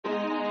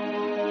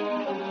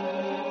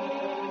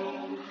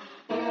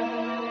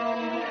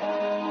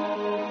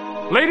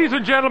Ladies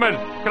and gentlemen,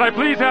 can I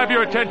please have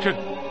your attention?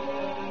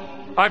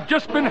 I've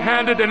just been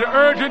handed an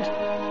urgent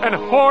and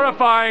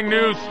horrifying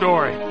news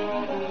story.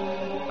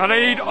 And I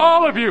need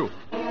all of you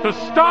to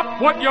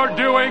stop what you're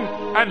doing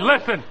and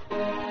listen.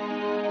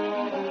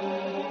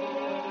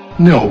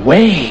 No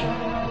way.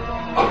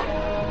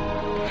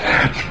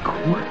 That's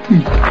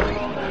crazy.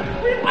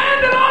 We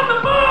landed on the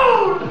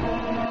moon!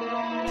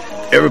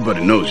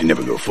 Everybody knows you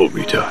never go full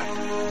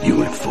retard. You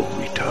went full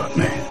retard,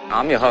 man.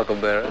 I'm your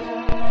huckleberry.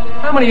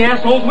 How many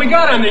assholes we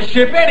got on this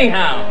ship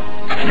anyhow?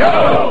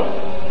 Yo!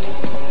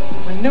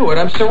 I knew it.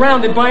 I'm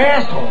surrounded by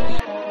assholes.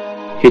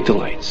 Hit the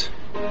lights.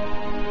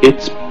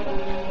 It's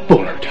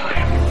boner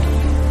time.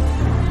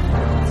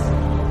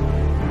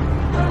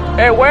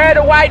 Hey, where are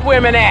the white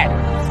women at?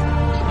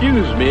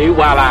 Excuse me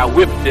while I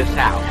whip this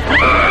out.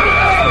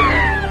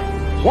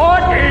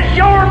 What is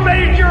your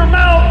major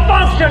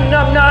malfunction,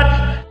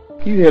 numbnuts?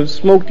 You have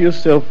smoked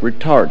yourself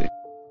retarded.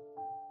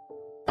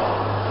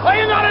 Are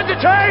you not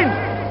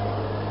entertained?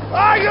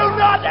 Are you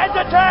not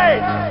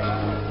entertained?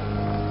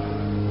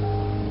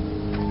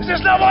 Is this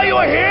not why you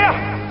are here?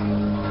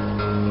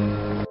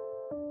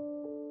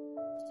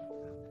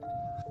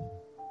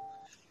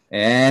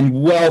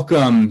 And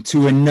welcome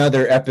to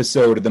another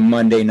episode of the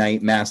Monday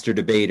Night Master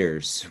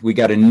Debaters. We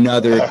got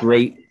another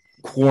great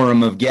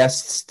quorum of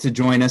guests to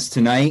join us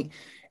tonight,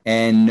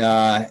 and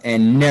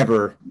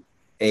we're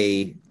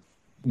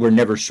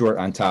never short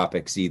on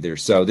topics either.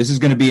 So this is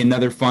going to be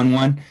another fun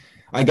one.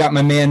 I got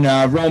my man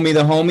Romy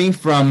the homie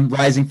from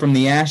Rising from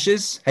the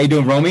Ashes. How you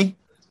doing, Romy?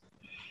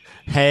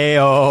 Hey,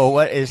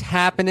 what is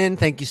happening?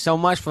 Thank you so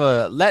much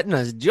for letting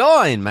us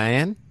join,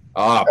 man.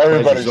 Oh,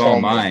 pleasure's all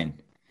mine.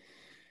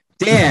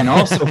 Dan,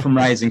 also from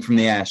Rising from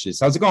the Ashes.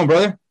 How's it going,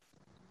 brother?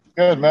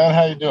 Good, man.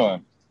 How you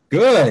doing?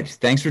 Good.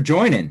 Thanks for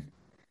joining.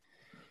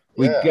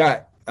 We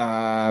got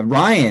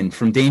Ryan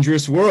from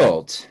Dangerous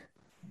World.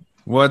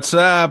 What's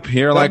up?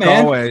 Here like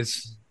man?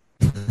 always.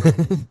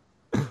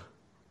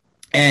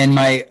 And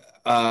my,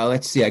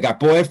 let's see, I got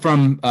Boy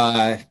from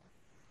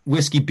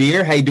Whiskey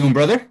Beer. How you doing,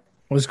 brother?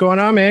 What's going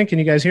on, man? Can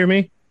you guys hear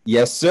me?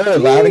 Yes, sir.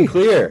 Loud and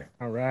clear.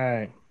 All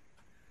right.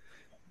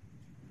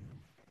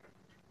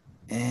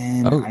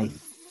 And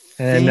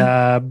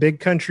Big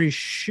Country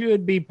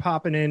should be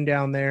popping in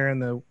down there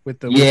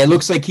it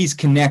looks like he's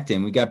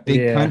connecting. We got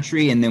Big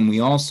Country, and then we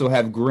also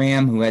have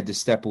Graham, who had to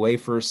step away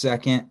for a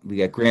second. We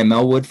got Graham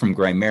Elwood from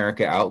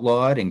Grimerica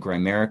Outlawed and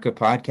Grimerica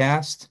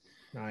Podcast.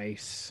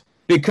 Nice.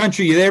 Big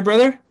Country, you there,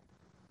 brother?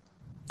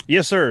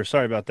 Yes, sir.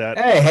 Sorry about that.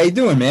 Hey, how you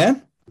doing,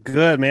 man?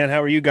 Good, man.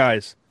 How are you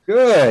guys?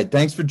 Good.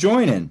 Thanks for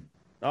joining.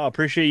 Oh,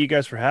 appreciate you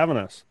guys for having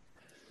us.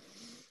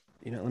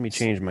 Let me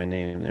change my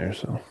name there.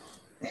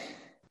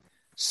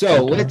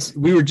 So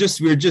we were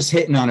just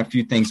hitting on a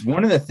few things.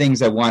 One of the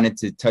things I wanted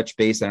to touch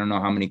base, I don't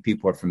know how many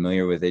people are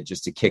familiar with it,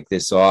 just to kick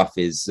this off,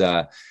 is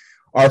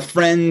our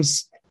friend,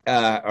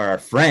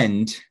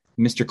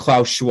 Mr.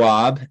 Klaus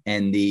Schwab,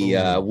 and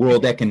the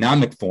World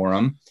Economic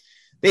Forum.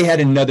 They had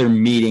another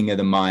meeting of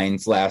the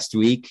minds last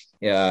week.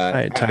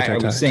 I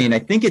was saying, I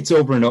think it's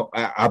over in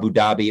Abu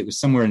Dhabi. It was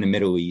somewhere in the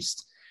Middle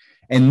East.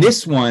 And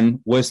this one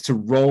was to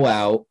roll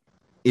out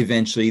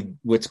eventually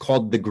what's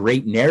called the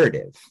Great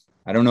Narrative.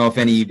 I don't know if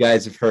any of you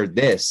guys have heard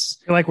this.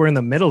 I feel like we're in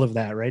the middle of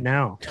that right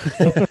now.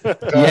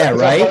 Yeah,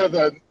 right? Part of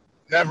the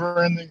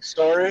never-ending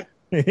story.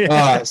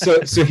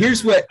 So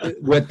here's what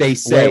they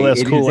say. Way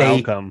less cool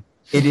outcome.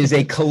 It is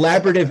a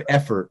collaborative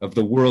effort of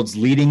the world's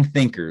leading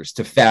thinkers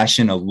to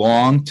fashion a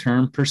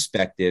long-term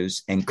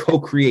perspectives and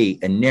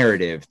co-create a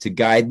narrative to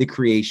guide the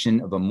creation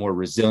of a more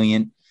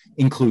resilient,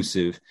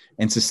 inclusive,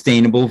 and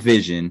sustainable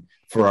vision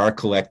for our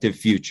collective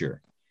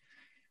future.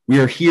 We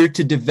are here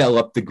to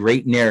develop the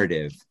great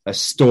narrative, a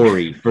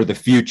story for the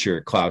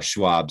future, Klaus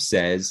Schwab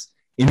says.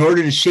 In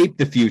order to shape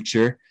the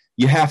future,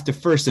 you have to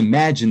first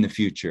imagine the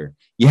future.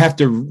 You have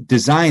to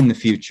design the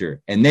future,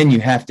 and then you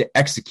have to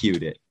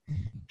execute it.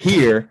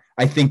 Here,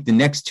 I think the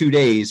next 2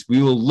 days,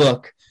 we will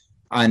look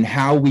on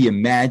how we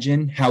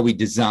imagine, how we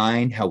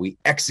design, how we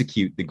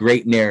execute the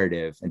great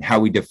narrative, and how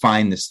we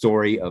define the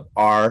story of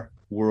our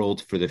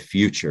world for the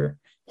future.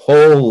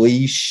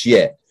 Holy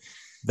shit.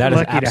 That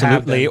is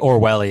absolutely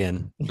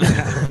Orwellian. Dude,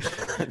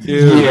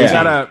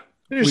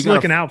 They're just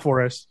looking out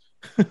for us.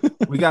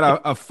 We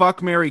got a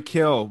fuck, marry,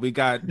 kill. We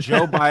got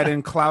Joe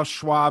Biden, Klaus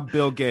Schwab,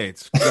 Bill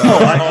Gates. Can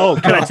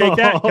I take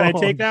that? Can I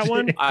take that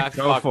one?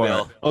 Go for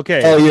it.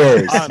 Okay. All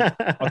yours.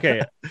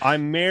 Okay.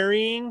 I'm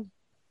marrying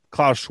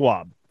Klaus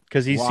Schwab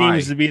because he Why?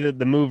 seems to be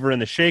the mover and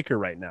the shaker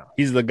right now.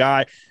 He's the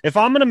guy. If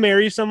I'm going to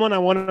marry someone, I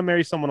want to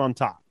marry someone on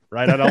top,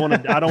 right? I don't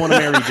want to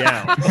marry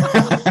down.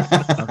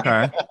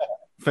 Okay.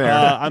 Fair.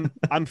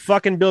 I'm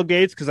fucking Bill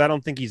Gates because I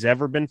don't think he's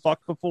ever been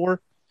fucked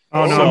before.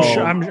 Oh no,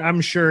 So-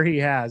 I'm sure he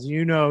has.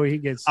 He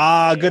gets.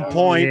 Good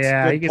point.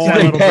 Yeah, Good he gets point.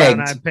 that little Pegged.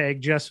 brown-eyed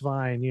peg just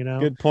fine.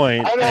 Good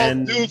point. I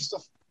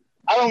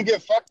don't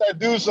get fucked. I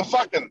do some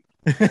fucking.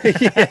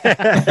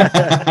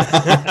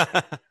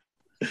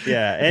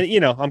 Yeah,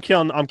 and I'm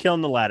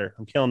killing the ladder.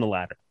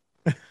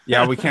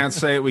 Yeah, we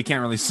can't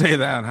really say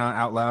that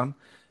out loud.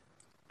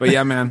 But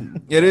yeah,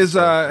 man,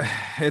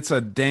 it's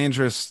a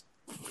dangerous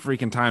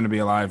freaking time to be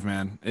alive,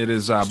 man. It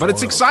is, but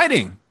it's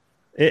exciting.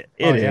 It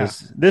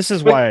is. This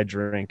is why I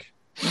drink.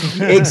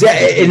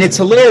 Exactly. And it's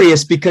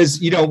hilarious because,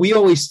 we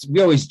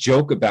always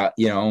joke about,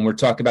 and we're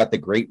talking about the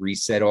Great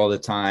Reset all the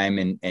time.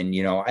 And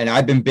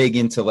I've been big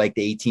into like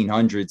the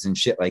 1800s and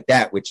shit like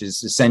that, which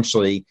is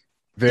essentially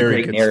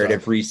very great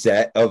narrative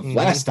reset of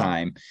last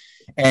time.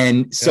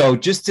 And so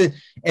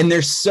and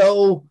they're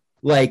so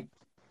like,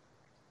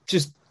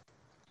 just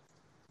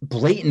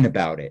blatant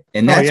about it,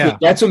 and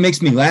that's what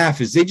makes me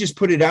laugh is they just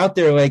put it out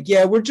there like,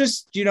 we're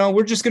just going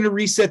to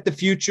reset the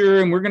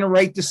future and we're going to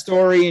write the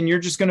story and you're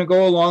just going to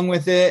go along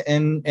with it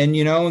and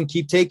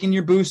keep taking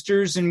your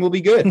boosters and we'll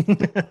be good.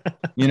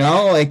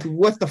 Like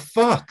what the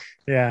fuck.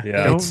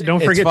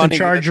 Don't forget to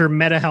charge your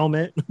meta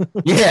helmet. Fuck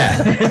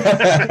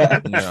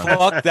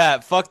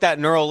that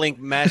Neuralink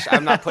mesh.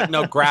 I'm not putting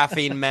no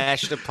graphene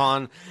mesh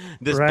upon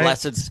this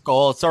blessed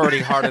skull. It's already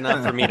hard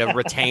enough for me to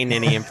retain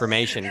any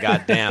information.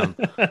 Goddamn.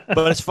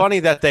 But it's funny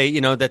that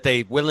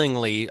they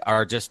willingly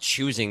are just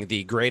choosing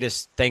the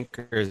greatest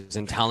thinkers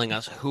and telling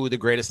us who the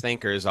greatest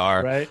thinkers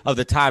are of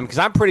the time. Because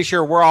I'm pretty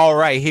sure we're all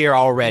right here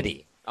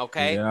already.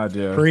 Okay. Yeah,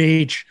 dude.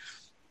 Preach.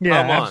 Yeah,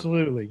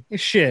 absolutely.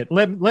 Shit.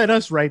 Let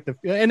us write but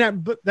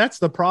that's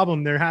the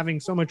problem. They're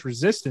having so much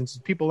resistance.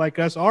 People like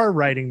us are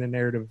writing the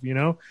narrative.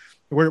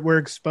 We're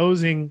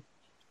exposing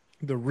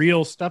the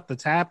real stuff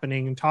that's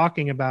happening and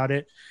talking about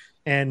it.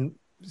 And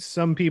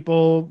some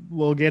people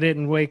will get it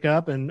and wake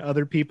up, and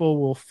other people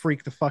will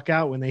freak the fuck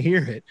out when they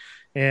hear it.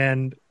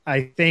 And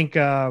I think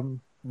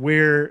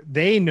where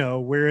they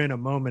know we're in a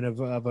moment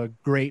of a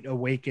great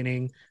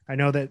awakening. I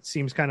know that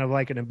seems kind of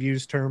like an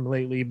abused term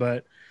lately,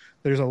 but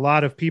there's a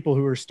lot of people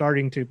who are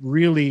starting to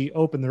really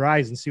open their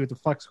eyes and see what the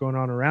fuck's going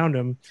on around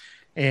them.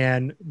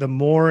 And the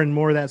more and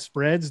more that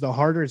spreads, the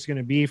harder it's going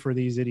to be for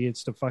these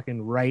idiots to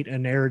fucking write a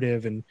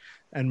narrative and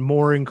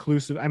more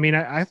inclusive. I mean,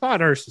 I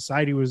thought our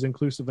society was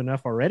inclusive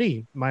enough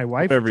already. My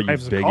wife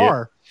drives a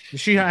car.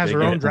 She has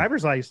her own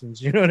driver's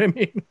license. You know what I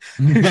mean?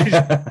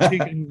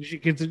 she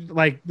can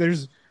like,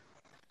 there's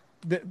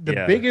the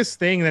biggest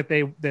thing that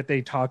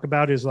they talk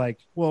about is like,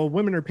 well,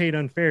 women are paid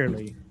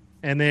unfairly.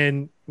 And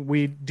then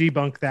we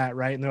debunk that,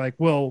 right? And they're like,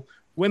 well,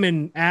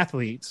 women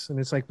athletes. And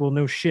it's like, well,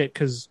 no shit,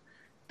 because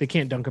they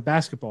can't dunk a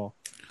basketball.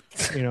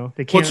 They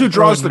can't. Well, who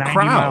draws the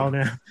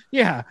crowd?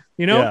 Yeah,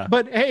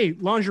 But hey,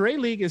 lingerie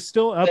league is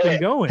still up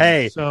and going.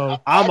 Hey, so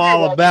I'm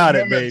all about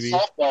it, baby.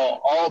 Softball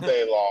all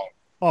day long.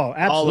 Oh,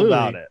 absolutely.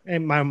 All about it.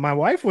 And my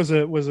wife was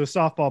a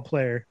softball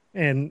player,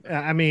 and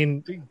I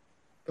mean,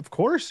 of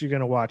course you're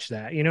gonna watch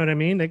that. You know what I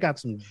mean? They got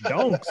some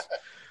dunks.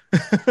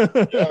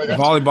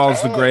 Volleyball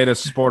is the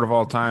greatest sport of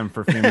all time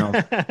for females.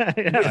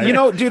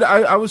 Dude,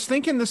 I was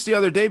thinking this the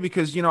other day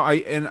because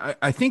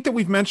I think that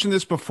we've mentioned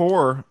this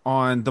before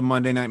on the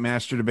Monday Night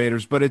Master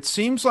Debaters, but it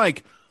seems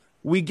like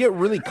we get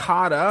really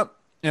caught up,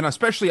 and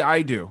especially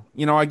I do.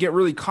 I get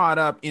really caught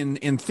up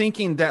in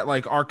thinking that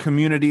like our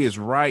community is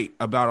right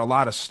about a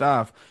lot of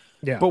stuff.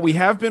 Yeah. But we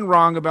have been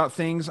wrong about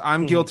things.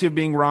 I'm guilty of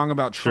being wrong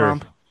about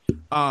Trump.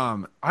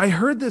 I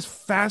heard this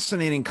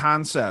fascinating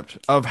concept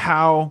of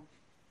how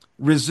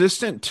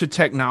resistant to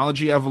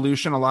technology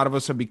evolution a lot of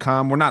us have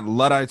become. We're not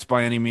Luddites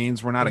by any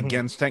means. We're not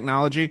against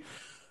technology.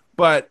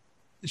 But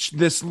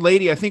this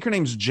lady, I think her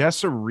name's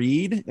Jessa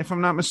Reed, if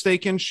I'm not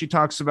mistaken, she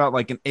talks about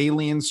like an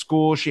alien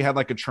school. She had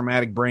like a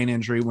traumatic brain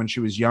injury when she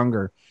was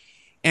younger.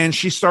 And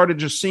she started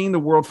just seeing the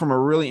world from a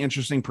really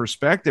interesting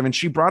perspective. And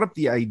she brought up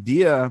the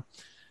idea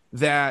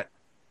that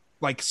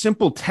like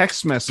simple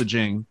text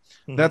messaging,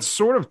 that's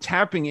sort of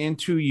tapping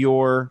into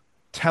your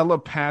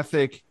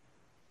telepathic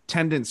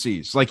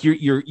tendencies, like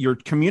you're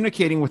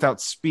communicating without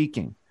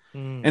speaking.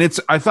 And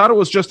I thought it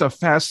was just a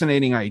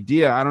fascinating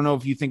idea. I don't know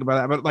if you think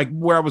about that, but like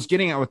where I was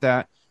getting at with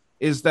that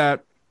is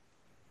that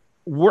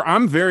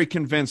I'm very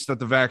convinced that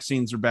the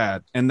vaccines are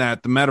bad and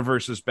that the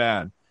metaverse is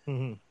bad.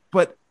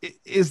 But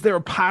is there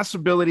a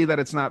possibility that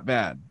it's not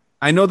bad?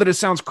 I know that it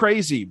sounds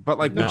crazy, but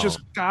like we just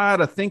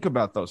gotta think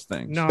about those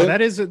things. No,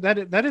 that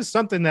is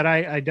something that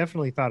I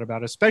definitely thought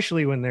about,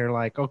 especially when they're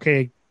like,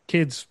 okay,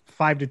 kids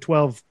 5 to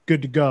 12,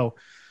 good to go.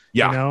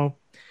 Yeah.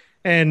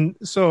 And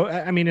so,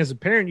 I mean, as a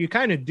parent, you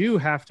kind of do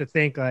have to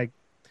think like,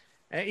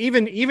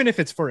 even if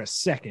it's for a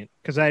second,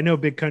 because I know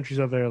big countries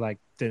over there like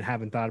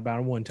haven't thought about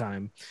it one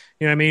time,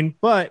 you know what I mean?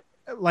 But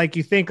like,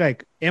 you think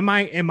like, am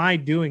I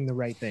doing the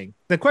right thing?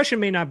 The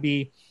question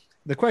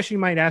you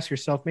might ask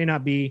yourself may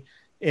not be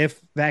if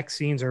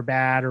vaccines are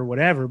bad or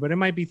whatever, but it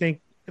might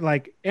be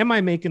like, am I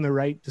making the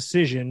right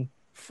decision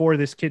for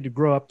this kid to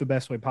grow up the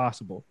best way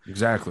possible?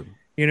 Exactly.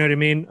 You know what I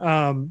mean?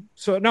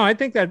 So no, I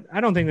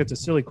don't think that's a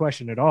silly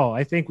question at all.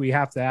 I think we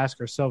have to ask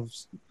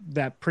ourselves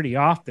that pretty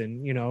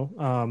often,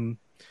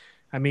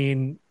 I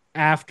mean,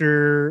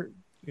 after,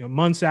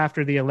 months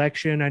after the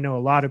election, I know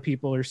a lot of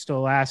people are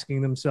still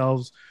asking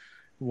themselves,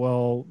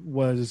 well,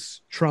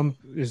 is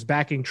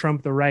backing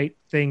Trump the right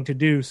thing to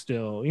do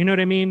still? You know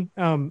what I mean?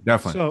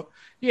 Definitely. So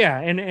yeah.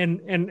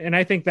 And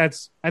I think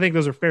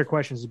those are fair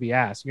questions to be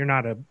asked. You're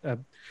not a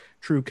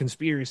true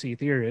conspiracy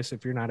theorist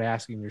if you're not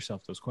asking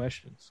yourself those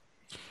questions.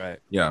 Right.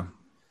 Yeah.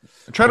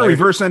 Try to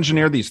reverse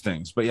engineer these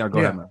things, but go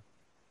ahead, man.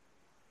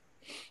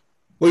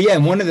 Well, yeah,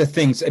 and one of the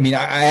things, I mean,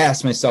 I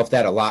ask myself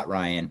that a lot,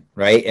 Ryan,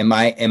 right? Am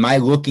I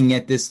looking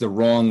at this the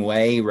wrong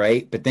way,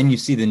 right? But then you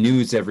see the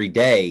news every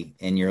day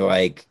and you're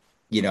like,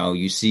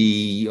 you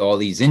see all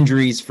these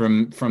injuries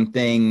from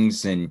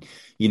things, and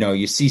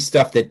you see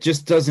stuff that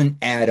just doesn't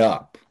add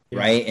up,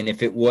 right? And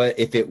if it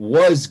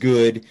was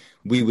good,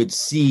 we would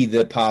see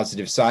the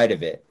positive side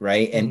of it,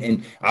 right?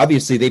 And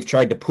obviously they've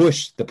tried to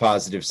push the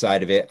positive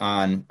side of it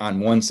on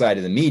one side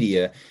of the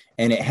media,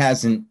 and it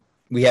hasn't.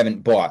 We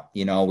haven't bought,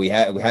 we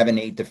haven't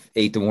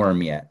ate the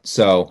worm yet.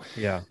 So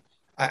yeah,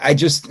 I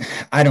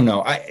don't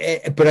know.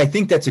 But I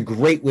think that's a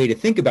great way to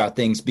think about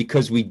things,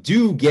 because we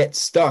do get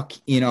stuck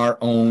in our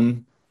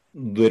own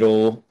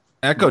little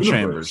echo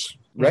universe, chambers,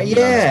 right?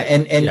 Yeah,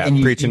 and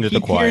you preaching to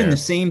the keep choir, hearing the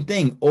same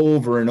thing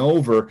over and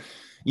over.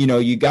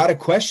 You got to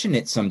question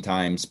it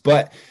sometimes,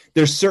 but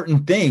there's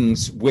certain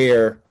things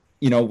where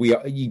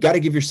you got to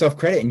give yourself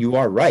credit, and you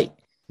are right.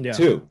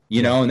 Too,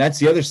 and that's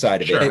the other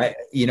side of it.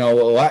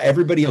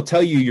 Everybody will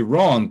tell you you're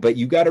wrong, but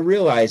you got to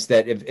realize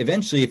that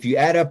eventually, if you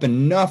add up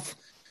enough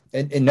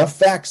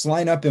facts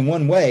line up in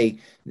one way,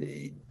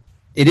 it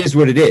is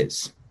what it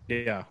is.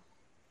 Yeah,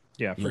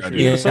 for sure.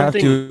 You have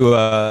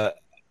to.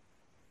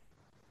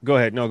 Go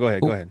ahead. No, go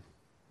ahead. Go ahead.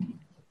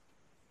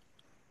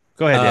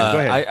 Go ahead, Dan. Go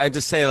ahead. I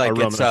just say, like,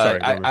 Roman, it's.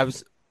 sorry,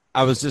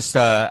 I was just.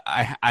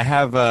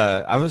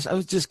 I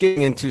was just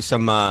getting into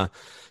some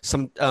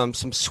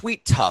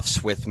sweet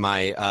toughs with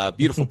my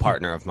beautiful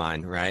partner of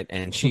mine, right?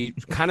 And she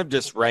kind of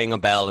just rang a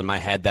bell in my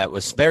head that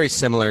was very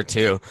similar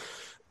to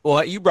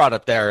what you brought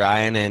up there,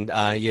 Ryan.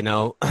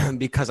 And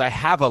because I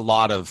have a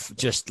lot of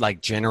just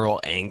like general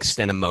angst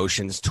and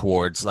emotions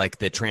towards like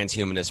the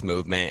transhumanist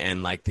movement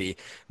and like the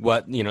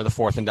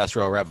fourth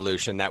industrial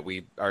revolution that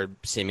we are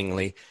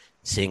seemingly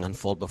seeing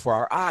unfold before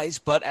our eyes.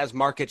 But as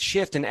markets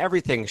shift and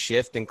everything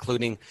shift,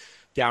 including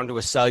down to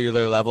a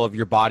cellular level of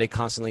your body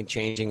constantly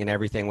changing and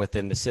everything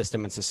within the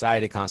system and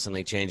society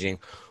constantly changing.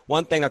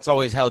 One thing that's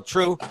always held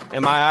true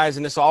in my eyes,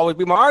 and this will always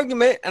be my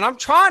argument, and I'm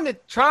trying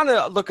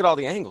to look at all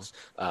the angles,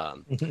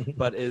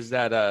 but is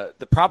that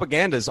the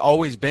propaganda has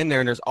always been there,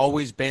 and there's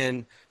always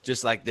been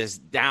just like this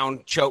down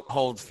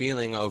chokehold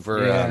feeling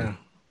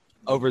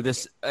over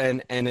this,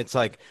 and it's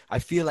like I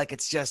feel like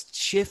it's just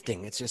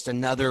shifting. It's just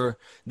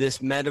this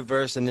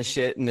metaverse and this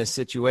shit in this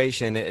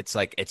situation. It's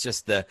like it's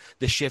just the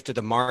shift of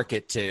the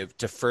market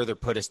to further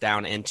put us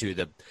down into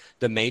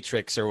the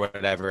matrix or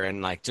whatever,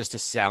 and like just to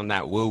sound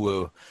that woo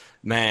woo,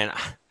 man.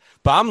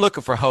 But I'm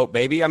looking for hope,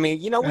 baby. I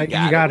mean, we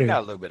got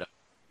a little bit of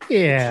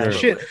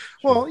shit.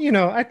 Well,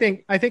 I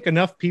think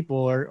enough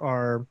people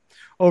are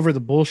over the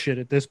bullshit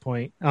at this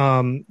point.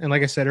 And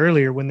like I said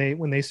earlier, when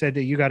they said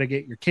that you got to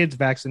get your kids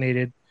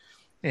vaccinated.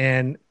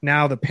 And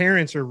now the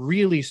parents are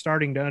really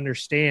starting to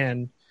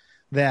understand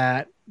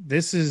that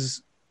this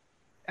is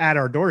at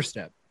our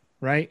doorstep,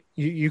 right?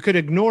 You could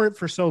ignore it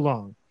for so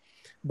long.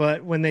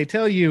 But when they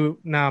tell you,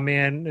 nah,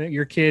 man,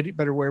 your kid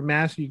better wear a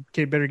mask, your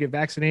kid better get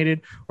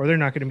vaccinated, or they're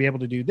not going to be able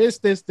to do this,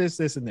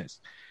 and this.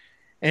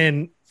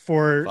 And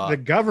for the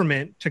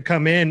government to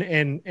come in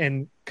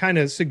and kind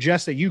of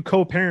suggest that you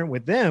co-parent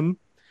with them,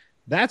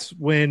 that's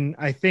when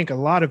I think a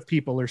lot of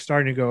people are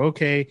starting to go,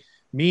 okay,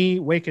 me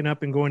waking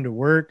up and going to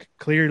work,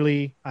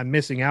 clearly I'm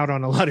missing out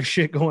on a lot of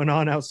shit going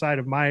on outside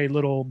of my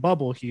little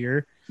bubble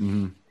here.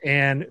 Mm-hmm.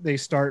 And they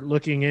start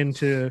looking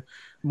into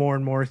more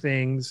and more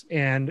things.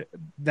 And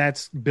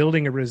that's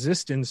building a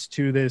resistance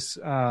to this,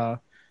 this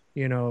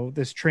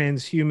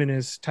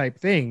transhumanist type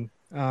thing.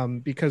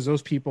 Because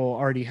those people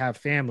already have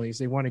families.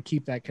 They want to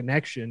keep that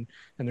connection.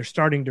 And they're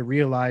starting to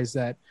realize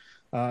that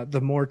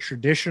the more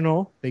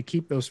traditional they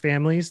keep those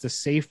families, the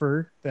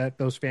safer that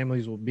those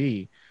families will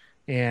be.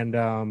 And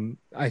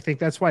I think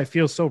that's why it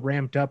feels so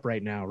ramped up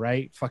right now,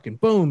 right? Fucking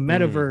boom,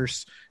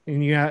 metaverse.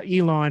 And you got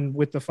Elon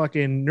with the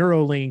fucking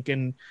Neuralink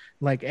and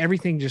like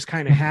everything just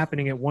kind of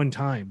happening at one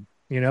time.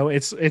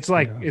 It's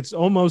like it's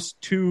almost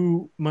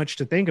too much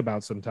to think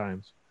about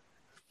sometimes.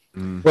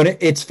 But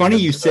it's funny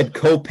you said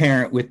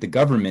co-parent with the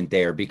government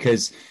there,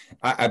 because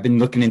I've been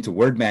looking into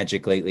word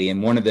magic lately,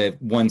 and one of the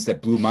ones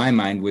that blew my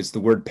mind was the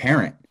word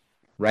parent,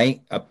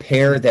 right? A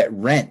pair that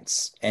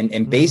rents,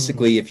 and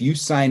basically, if you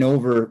sign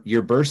over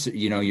your birth,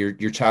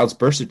 your child's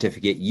birth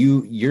certificate,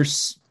 your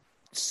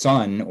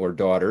son or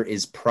daughter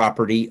is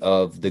property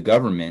of the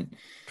government,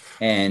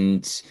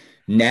 and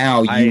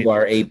now you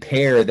are a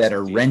pair that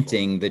are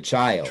renting the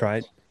child.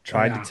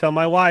 Tried to tell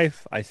my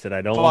wife. I said,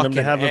 I don't want him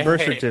to have a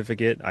birth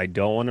certificate. I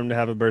don't want him to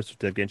have a birth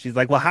certificate. And she's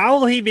like, well, how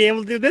will he be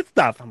able to do this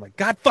stuff? I'm like,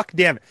 God, fuck,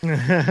 damn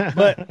it.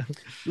 But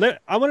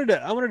I wanted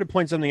to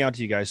point something out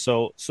to you guys.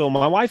 So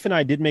my wife and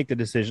I did make the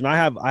decision. I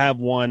have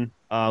one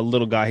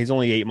little guy. He's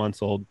only 8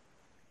 months old.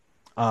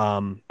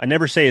 I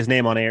never say his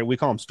name on air. We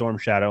call him Storm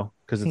Shadow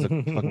because it's a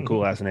fucking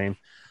cool ass name.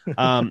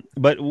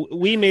 But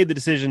we made the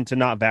decision to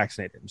not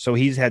vaccinate him. So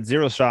he's had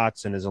 0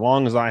 shots. And as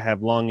long as I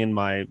have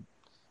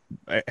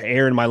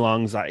air in my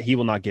lungs, he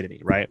will not get any.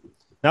 Right.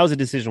 That was a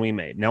decision we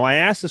made. Now, I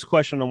asked this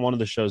question on one of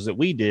the shows that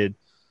we did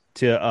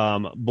to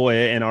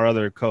Boya and our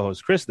other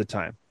co-host Chris at the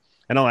time,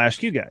 and I'll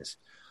ask you guys,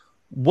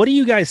 what do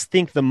you guys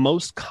think the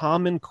most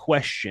common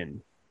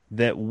question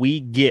that we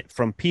get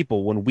from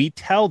people when we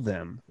tell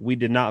them we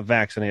did not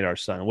vaccinate our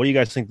son? What do you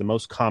guys think the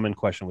most common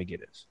question we get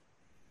is?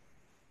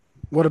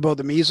 What about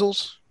the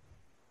measles?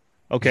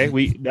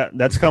 Okay,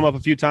 that's come up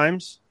a few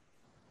times.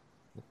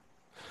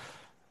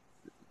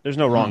 There's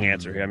no wrong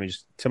answer here. I mean,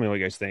 just tell me what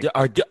you guys think.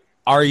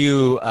 Are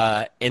you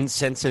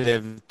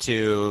insensitive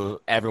to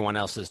everyone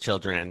else's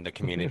children and the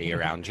community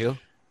around you?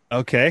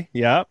 Okay,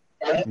 yeah.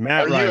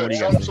 Matt, Ryan, what do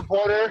you guys think?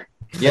 Supporter?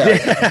 Yeah.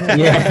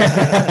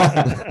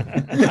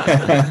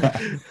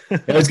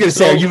 I was going to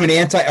say, are you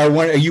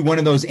are you one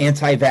of those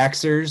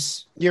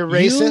anti-vaxxers? You're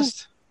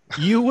racist?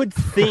 You would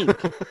think.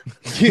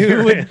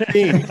 You would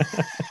think.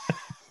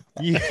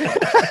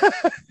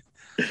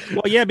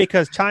 Well, yeah,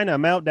 because China,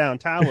 meltdown,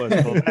 towers,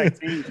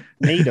 vaccines,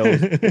 NATO.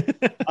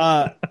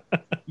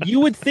 You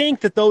would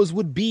think that those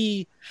would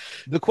be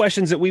the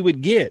questions that we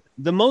would get.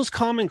 The most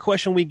common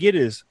question we get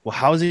is, well,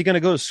 how is he going to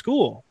go to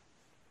school?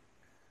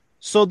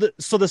 So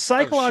the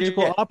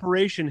psychological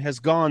operation has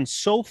gone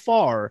so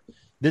far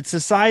that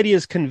society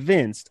is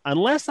convinced,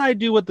 unless I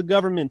do what the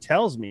government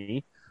tells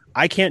me,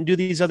 I can't do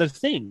these other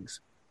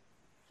things.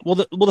 Well,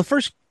 the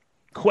first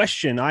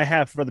question I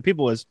have for the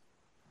people is,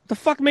 what the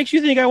fuck makes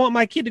you think I want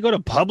my kid to go to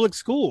public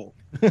school?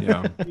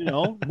 Yeah.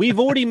 We've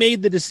already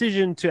made the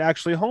decision to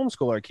actually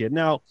homeschool our kid.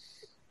 Now,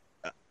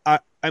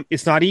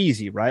 it's not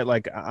easy, right?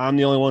 Like, I'm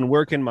the only one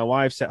working. My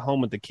wife's at home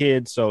with the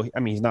kids. So,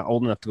 I mean, he's not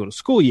old enough to go to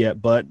school yet,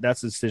 but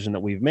that's the decision that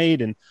we've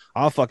made. And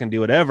I'll fucking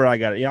do whatever I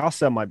got. Yeah, I'll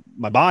sell my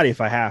body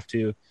if I have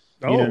to.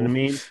 You know what I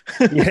mean?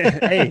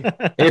 Yeah, hey.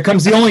 Here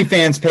comes the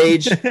OnlyFans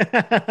page.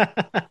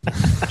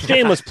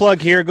 Shameless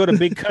plug here. Go to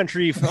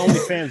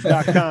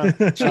bigcountryonlyfans.com.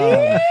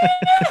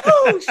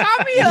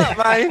 Shut me up,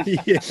 man.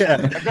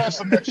 Yeah. I got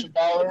some extra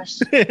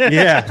dollars.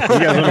 Yeah. You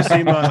guys want to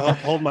see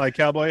hold my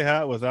cowboy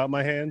hat without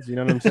my hands? You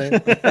know what I'm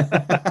saying?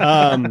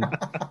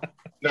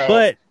 No.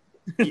 But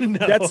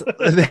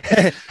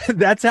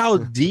that's how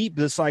deep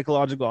the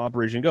psychological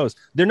operation goes.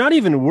 They're not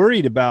even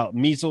worried about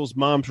measles,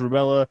 mumps,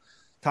 rubella,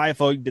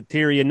 typhoid,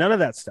 diphtheria, none of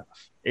that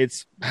stuff.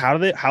 It's how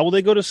will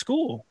they go to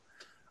school?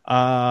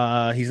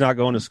 He's not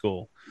going to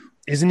school.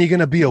 Isn't he going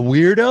to be a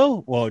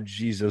weirdo? Well,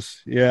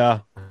 Jesus,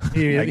 yeah,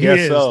 I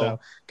guess so.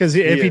 Because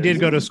if he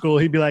did go to school,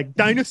 he'd be like,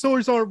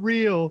 "Dinosaurs aren't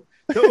real.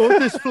 The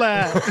Earth is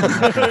flat."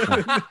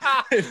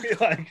 He'd be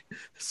like,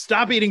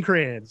 "Stop eating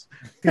crayons."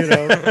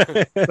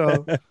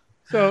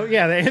 So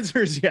yeah, the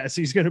answer is yes.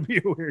 He's going to be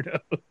a weirdo.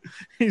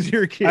 He's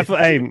your kid.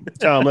 Hey,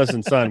 tell him,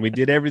 listen, son, we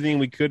did everything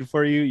we could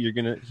for you. You're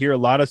going to hear a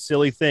lot of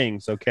silly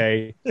things,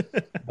 okay?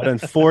 But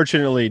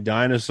unfortunately,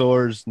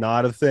 dinosaurs,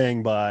 not a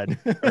thing, bud.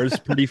 Earth's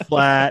pretty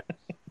flat.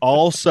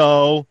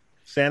 Also,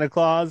 Santa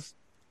Claus,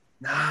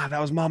 nah,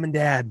 that was mom and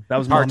dad. That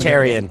was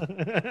Tartarian.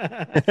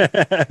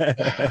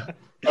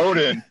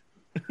 Odin.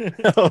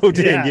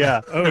 Odin,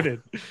 yeah.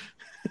 Odin.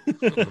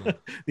 The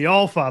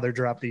Allfather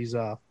dropped these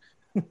off.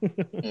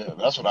 Yeah,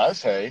 that's what I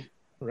say.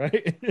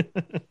 Right?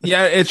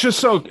 Yeah, it's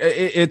just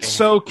it's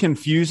so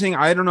confusing.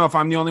 I don't know if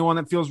I'm the only one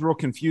that feels real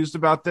confused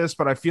about this,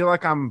 but I feel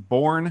like I'm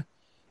born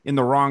in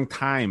the wrong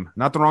time.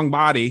 Not the wrong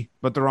body,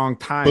 but the wrong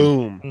time.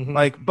 Boom.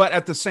 Mm-hmm. But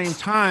at the same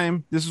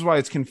time, this is why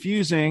it's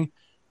confusing.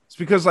 It's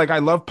because I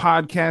love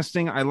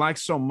podcasting. I like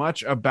so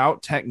much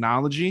about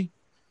technology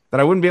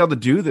that I wouldn't be able to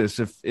do this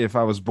if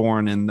I was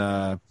born in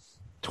the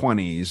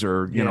 20s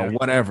or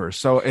whatever.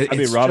 So I'd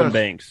be Robin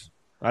Banks.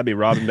 I'd be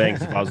Robin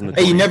Banks if I was in the 20s.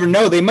 Hey, you never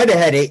know. They might have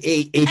had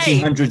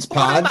 1800s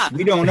pods.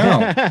 We don't know.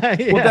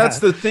 Yeah. Well, that's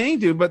the thing,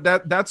 dude. But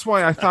that's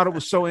why I thought it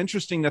was so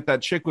interesting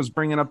that chick was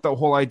bringing up the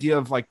whole idea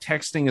of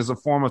texting as a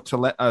form of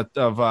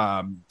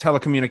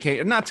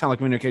telecommunication. Not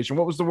telecommunication.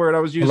 What was the word I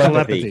was using?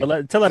 Telepathy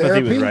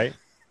was right.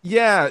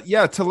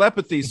 Yeah,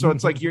 telepathy. So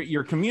it's like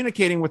you're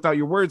communicating without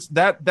your words.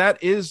 That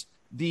is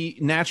the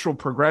natural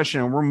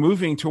progression. We're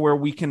moving to where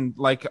we can,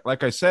 like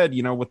I said,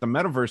 with the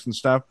metaverse and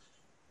stuff.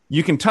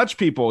 You can touch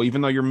people,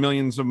 even though you're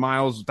millions of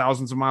miles,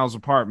 thousands of miles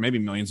apart, maybe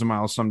millions of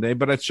miles someday.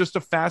 But it's just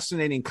a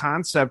fascinating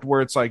concept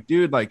where it's like,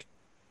 dude,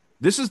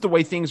 this is the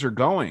way things are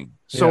going.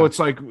 So it's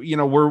like,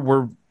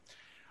 we're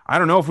I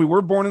don't know if we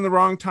were born in the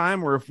wrong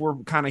time or if we're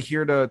kind of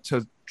here to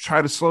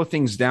try to slow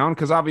things down.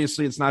 Because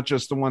obviously it's not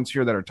just the ones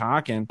here that are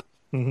talking.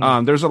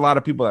 Mm-hmm. There's a lot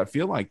of people that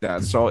feel like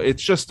that. So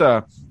it's just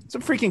it's a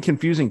freaking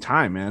confusing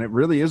time, man. It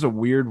really is a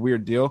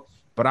weird deal.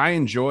 But I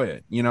enjoy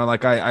it. I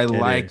like I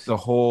like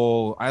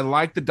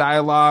the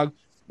dialogue.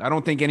 I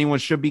don't think anyone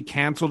should be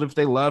canceled if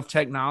they love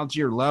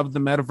technology or love the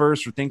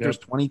metaverse or think there's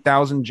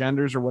 20,000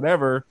 genders or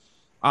whatever.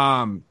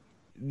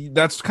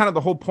 That's kind of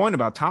the whole point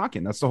about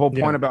talking. That's the whole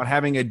point about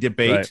having a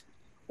debate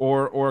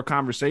or a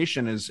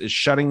conversation is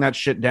shutting that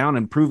shit down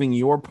and proving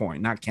your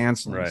point, not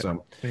canceling. Right.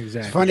 So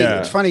exactly.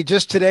 It's funny.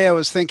 Just today I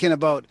was thinking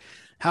about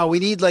how we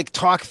need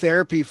talk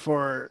therapy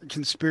for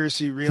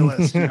conspiracy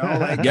realists,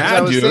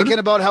 I was thinking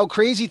about how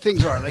crazy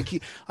things are.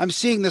 I'm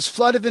seeing this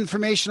flood of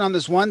information on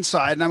this one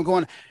side and I'm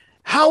going,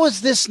 how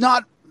is this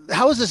not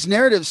this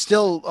narrative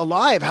still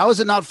alive? How is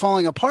it not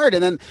falling apart?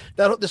 And then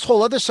this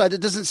whole other side that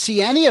doesn't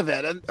see any of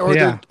it,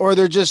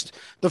 they're just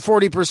the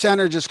 40%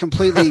 are just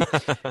completely,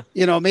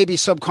 maybe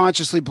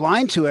subconsciously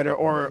blind to it,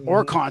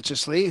 or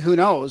consciously, who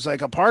knows,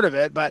 like a part of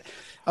it. But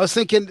I was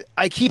thinking,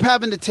 I keep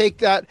having to take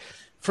that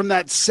from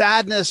that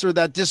sadness or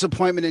that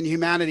disappointment in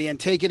humanity and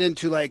take it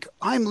into like,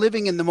 I'm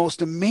living in the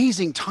most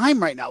amazing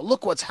time right now.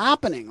 Look what's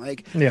happening.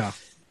 Like, yeah.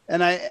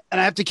 And I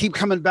have to keep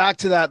coming back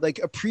to that, like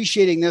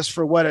appreciating this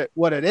for what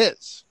it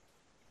is.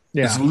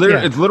 Yeah. It's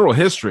literal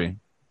history.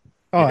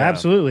 Oh,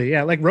 absolutely.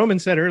 Yeah. Like Roman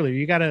said earlier,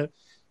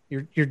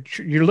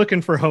 you're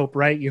looking for hope,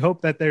 right? You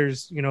hope that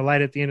there's,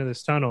 light at the end of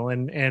this tunnel.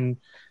 And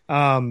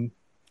I'm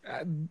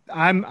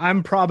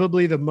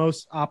probably the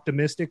most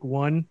optimistic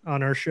one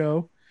on our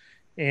show.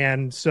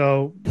 And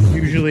so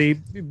usually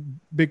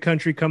Big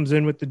Country comes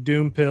in with the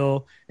doom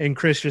pill and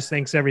Chris just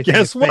thinks everything.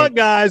 Guess what, fake.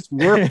 guys?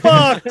 We're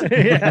fucked.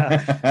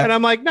 Yeah. And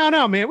I'm like,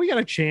 no, man, we got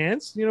a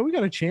chance. We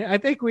got a chance. I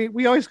think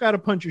we always got a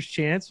puncher's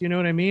chance. You know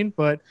what I mean?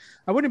 But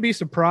I wouldn't be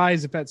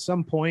surprised if at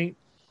some point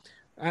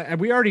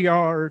we already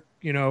are,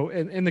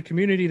 in the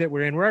community that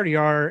we're in, we already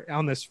are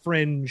on this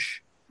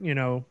fringe,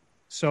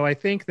 So I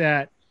think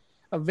that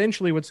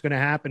eventually what's going to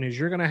happen is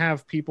you're going to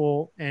have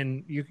people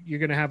and you're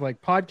going to have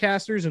like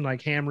podcasters and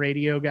like ham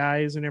radio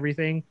guys and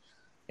everything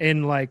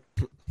in like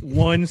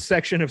one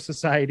section of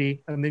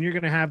society. And then you're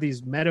going to have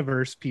these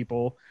metaverse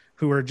people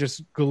who are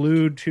just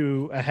glued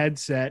to a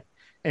headset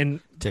and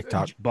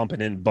TikTok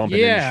bumping in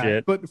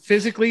shit. But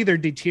physically they're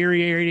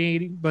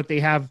deteriorating, but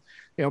they have,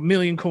 a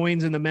million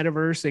coins in the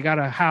metaverse. They got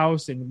a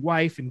house and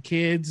wife and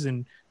kids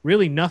and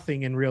really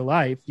nothing in real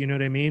life. You know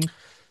what I mean?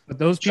 But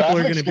those people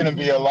are going to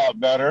be a lot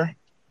better.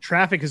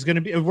 Traffic is going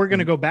to be, we're going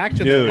to go back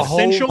to the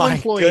essential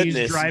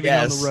employees driving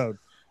on the road.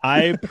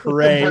 I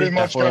pray pretty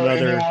much for go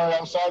another anywhere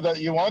outside that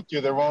you want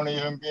to. There won't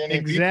even be any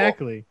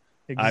exactly.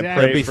 people. I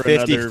pray for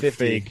 50, another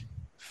 50.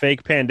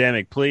 Fake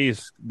pandemic,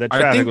 please. The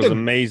traffic was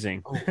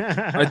amazing.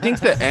 I think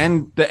the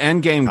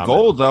end game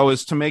goal though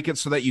is to make it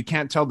so that you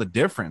can't tell the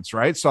difference,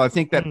 right? So I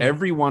think that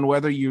everyone,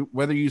 whether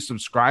you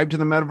subscribe to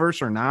the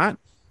metaverse or not,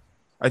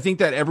 I think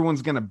that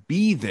everyone's going to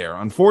be there.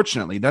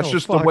 Unfortunately, that's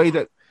the way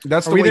that.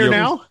 That's Are the we way there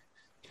now?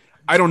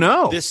 I don't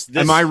know.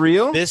 Am I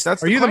real?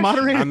 Are you the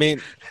moderator? I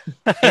mean,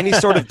 any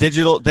sort of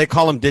digital, they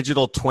call them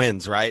digital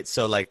twins, right?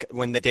 So like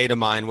when the data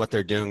mine, what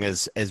they're doing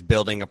is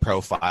building a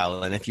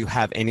profile. And if you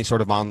have any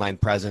sort of online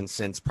presence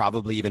since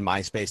probably even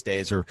MySpace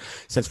days, or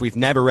since we've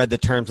never read the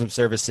terms and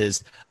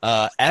services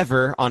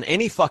ever on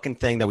any fucking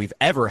thing that we've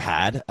ever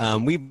had,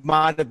 we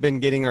might have been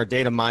getting our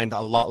data mined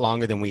a lot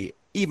longer than we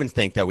even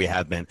think that we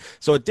have been.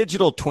 So a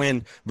digital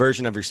twin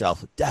version of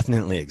yourself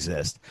definitely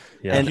exists.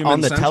 Yeah. And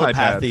on the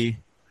telepathy...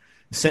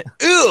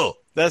 Ew,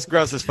 that's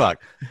gross as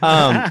fuck.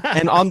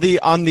 And on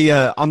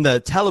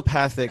the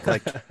telepathic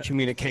like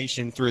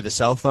communication through the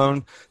cell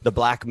phone, the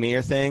Black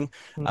Mirror thing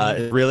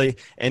is really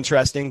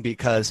interesting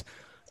because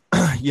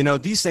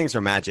these things are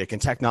magic, and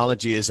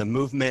technology is a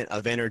movement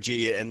of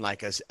energy and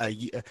like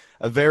a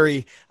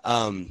very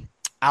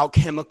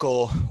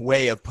alchemical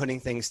way of putting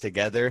things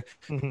together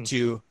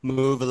to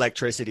move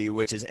electricity,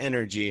 which is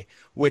energy,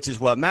 which is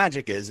what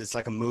magic is. It's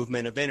like a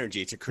movement of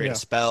energy to create a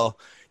spell.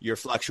 You're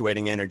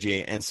fluctuating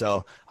energy. And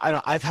so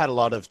I've had a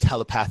lot of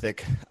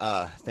telepathic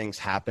things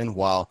happen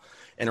while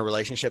in a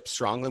relationship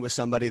strongly with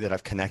somebody that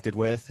I've connected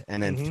with,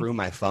 and then through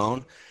my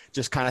phone,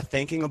 just kind of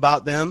thinking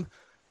about them.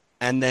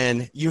 And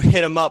then you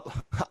hit them up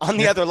on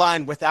the other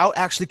line without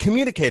actually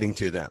communicating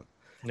to them.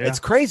 Yeah. It's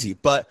crazy.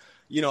 But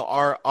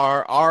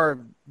our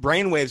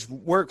brainwaves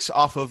works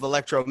off of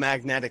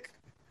electromagnetic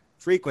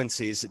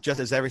frequencies just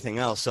as everything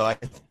else. So I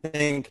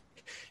think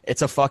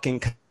it's a fucking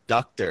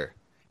conductor,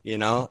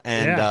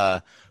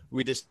 and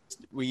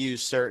we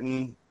use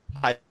certain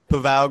type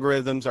of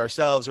algorithms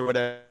ourselves or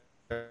whatever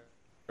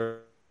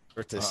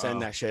to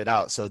send that shit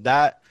out. So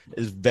that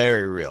is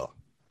very real.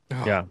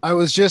 Yeah. I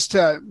was just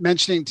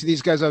mentioning to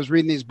these guys, I was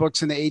reading these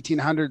books in the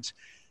 1800s.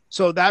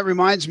 So that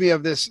reminds me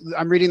of this.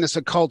 I'm reading this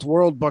Occult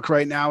World book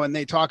right now, and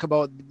they talk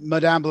about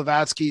Madame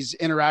Blavatsky's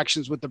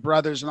interactions with the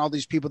brothers and all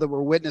these people that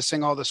were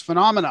witnessing all this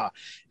phenomena.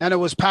 And it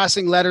was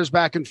passing letters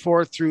back and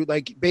forth through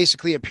like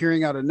basically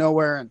appearing out of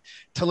nowhere and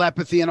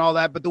telepathy and all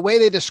that. But the way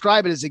they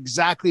describe it is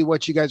exactly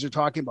what you guys are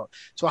talking about.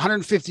 So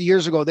 150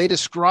 years ago, they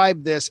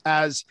described this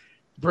as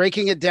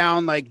breaking it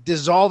down, like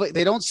dissolving.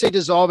 They don't say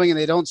dissolving and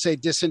they don't say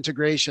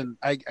disintegration.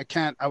 I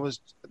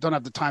don't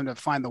have the time to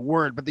find the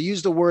word, but they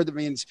use the word that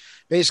means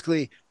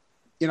basically,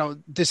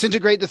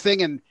 disintegrate the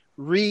thing and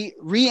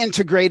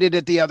reintegrate it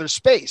at the other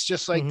space,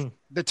 just like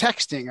the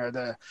texting or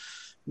the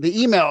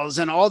emails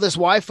and all this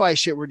Wi-Fi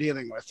shit we're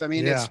dealing with. I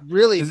mean, it's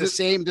really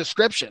same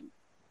description.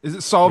 Is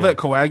it solvent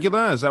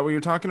coagula? Is that what you're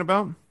talking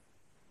about?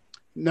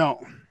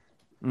 No.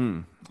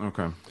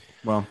 Okay.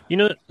 Well,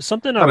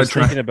 something I was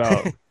thinking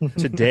about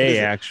today,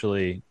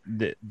 actually,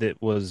 that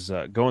was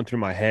going through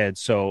my head.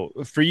 So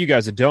for you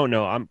guys that don't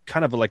know, I'm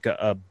kind of like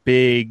a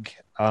big,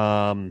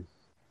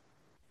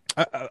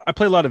 I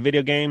play a lot of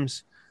video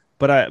games,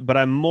 but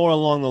I'm more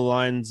along the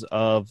lines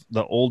of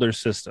the older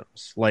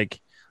systems, like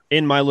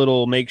in my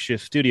little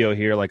makeshift studio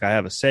here, like I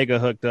have a Sega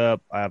hooked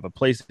up, I have a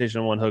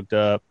PlayStation 1 hooked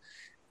up,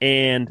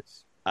 and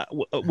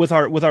with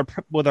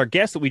our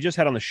guest that we just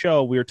had on the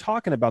show, we were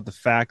talking about the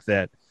fact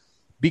that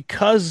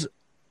because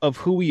of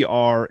who we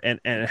are and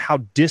how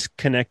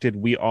disconnected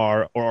we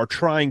are or are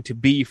trying to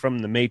be from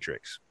the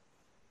Matrix,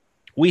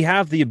 we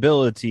have the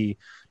ability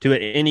to,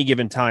 at any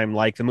given time,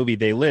 like the movie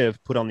They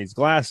Live, put on these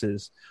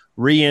glasses,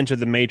 re-enter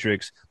the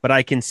Matrix, but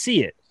I can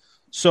see it.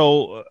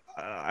 So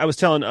I was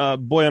telling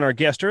Boy on our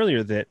guest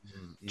earlier that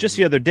just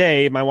the other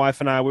day, my wife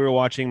and I, we were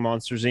watching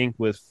Monsters Inc.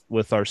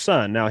 with our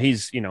son. Now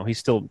he's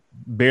still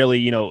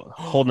barely,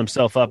 holding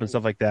himself up and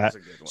stuff like that.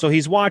 So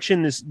he's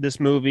watching this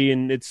movie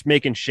and it's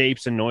making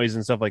shapes and noise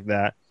and stuff like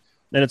that.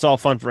 And it's all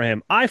fun for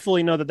him. I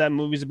fully know that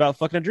movie's about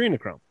fucking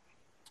adrenochrome.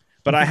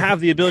 But I have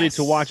the ability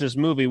to watch this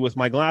movie with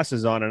my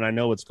glasses on and I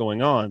know what's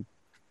going on.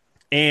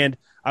 And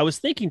I was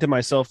thinking to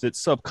myself that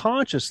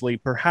subconsciously,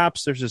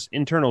 perhaps there's this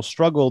internal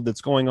struggle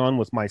that's going on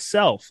with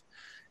myself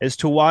as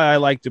to why I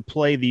like to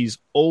play these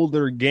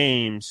older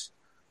games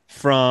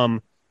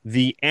from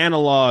the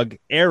analog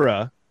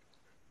era,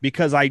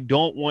 because I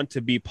don't want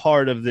to be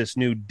part of this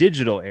new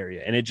digital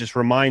area. And it just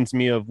reminds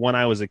me of when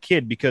I was a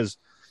kid, because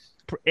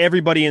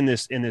everybody in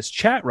this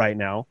chat right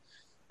now,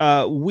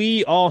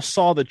 we all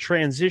saw the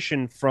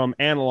transition from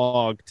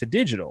analog to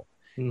digital.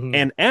 Mm-hmm.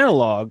 And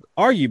analog,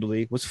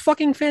 arguably, was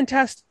fucking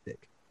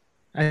fantastic.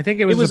 I think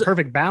it was the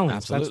perfect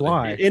balance. Absolutely. That's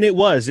why. And it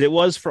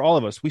was for all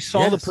of us. We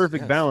saw the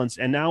perfect balance,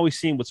 and now we've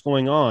seen what's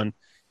going on.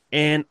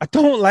 And I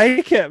don't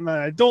like it, man.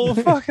 I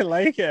don't fucking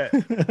like it.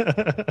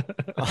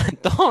 I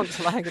don't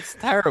like it. It's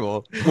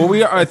terrible.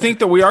 Well, I think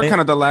that we are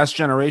kind of the last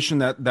generation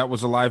that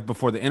was alive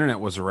before the internet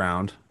was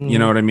around. You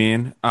know what I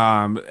mean?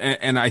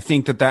 And I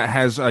think that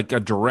has like a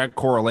direct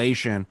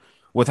correlation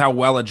with how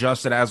well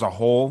adjusted as a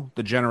whole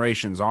the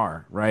generations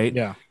are, right?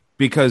 Yeah.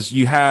 Because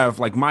you have,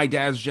 like, my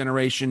dad's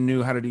generation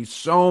knew how to do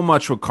so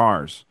much with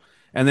cars.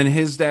 And then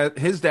his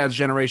dad's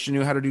generation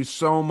knew how to do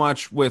so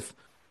much with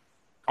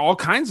all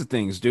kinds of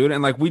things, dude.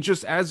 And like, we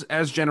just,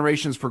 as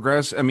generations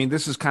progress, I mean,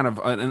 this is kind of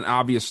an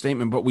obvious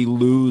statement, but we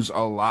lose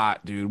a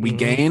lot, dude. We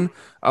gain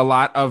a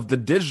lot of the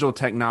digital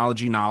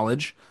technology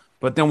knowledge,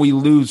 but then we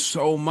lose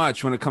so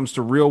much when it comes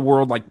to real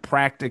world, like,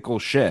 practical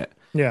shit.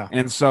 Yeah.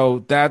 And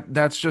so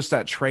that's just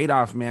that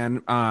trade-off,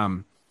 man.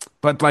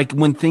 But like,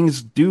 when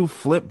things do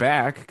flip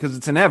back, because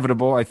it's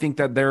inevitable, I think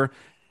that they're,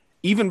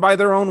 even by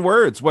their own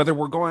words, whether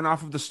we're going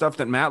off of the stuff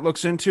that Matt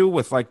looks into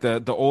with like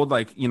the old,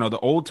 like, the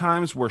old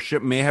times where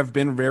shit may have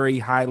been very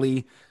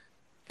highly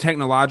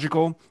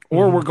technological,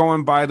 or we're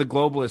going by the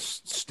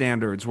globalist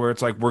standards where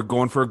it's like we're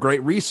going for a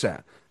great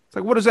reset. It's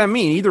like, what does that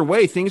mean? Either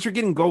way, things are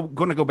going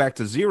to go back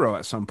to zero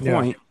at some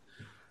point.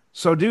 Yeah.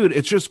 So, dude,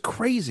 it's just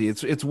crazy.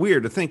 It's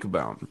weird to think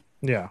about.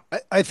 Yeah.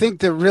 I think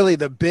that really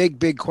the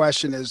big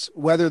question is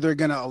whether they're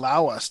going to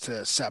allow us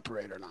to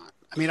separate or not.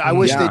 I mean, I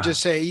wish they'd just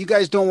say, you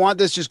guys don't want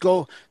this, just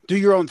go do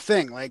your own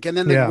thing. Like, and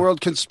then the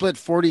world can split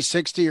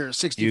 40-60 or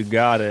 60. You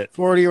got it.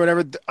 40 or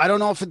whatever. I don't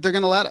know if they're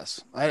going to let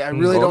us. I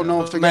really don't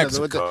know if they're going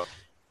to.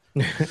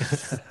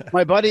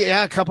 My buddy,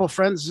 a couple of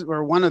friends,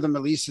 or one of them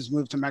at least, has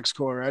moved to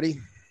Mexico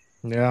already.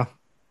 Yeah.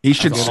 He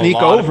should sneak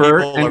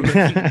over.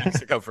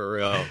 Mexico for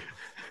real.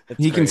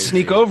 He can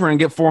sneak over and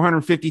get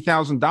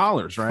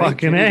 $450,000, right?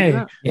 Fucking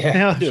A.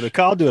 Yeah.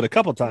 I'll do it a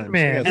couple times.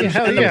 Man,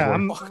 hell yeah.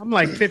 I'm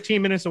like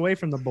 15 minutes away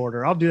from the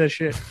border. I'll do that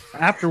shit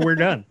after we're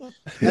done.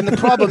 And the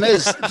problem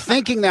is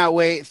thinking that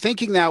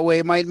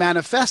way might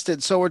manifest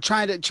it. So we're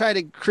trying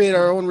to create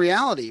our own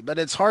reality, but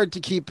it's hard to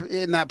keep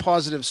in that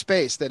positive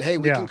space that, hey,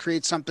 we can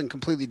create something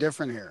completely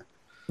different here.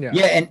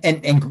 Yeah,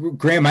 and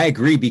Graham, I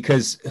agree,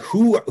 because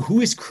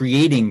who is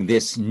creating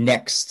this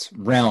next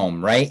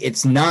realm, right?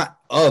 It's not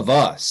of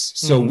us.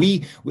 So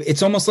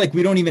it's almost like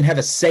we don't even have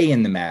a say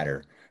in the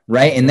matter,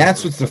 right? And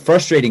that's what's the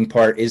frustrating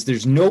part, is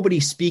there's nobody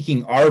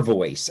speaking our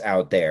voice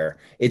out there.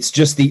 It's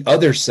just the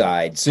other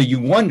side. So you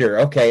wonder,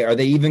 okay, are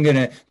they even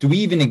do we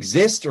even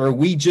exist, or are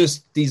we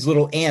just these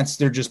little ants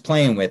they're just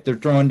playing with? They're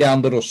throwing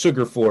down little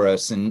sugar for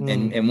us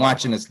and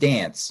watching us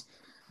dance.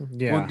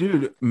 Yeah. Well,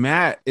 dude,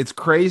 Matt, it's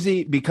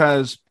crazy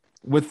because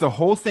with the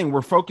whole thing,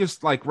 we're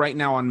focused like right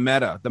now on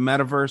Meta, the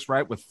metaverse,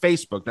 right? With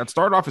Facebook. That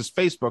started off as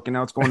Facebook and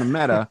now it's going to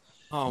Meta.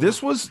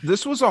 This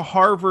was a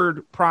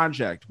Harvard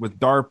project with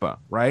DARPA,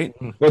 right?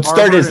 Well, it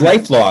started as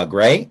LifeLog,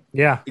 right?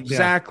 Yeah.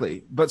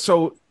 Exactly. Yeah.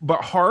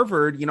 But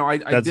Harvard,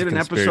 I did an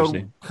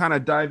episode kind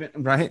of diving,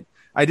 right?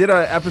 I did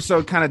an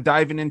episode kind of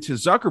diving into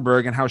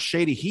Zuckerberg and how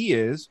shady he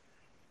is.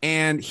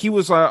 And he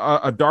was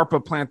a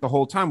DARPA plant the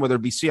whole time, whether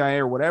it be CIA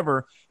or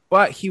whatever.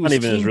 But he was not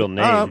even his real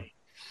name.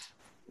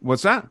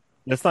 What's that?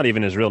 That's not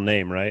even his real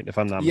name, right? If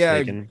I'm not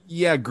mistaken.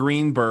 Yeah,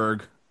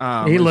 Greenberg.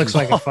 He looks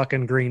like a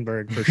fucking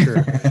Greenberg for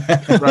sure.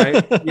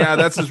 Right? Yeah,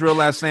 that's his real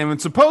last name.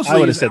 And supposedly I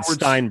would have said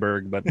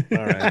Steinberg, but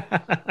all right.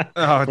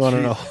 I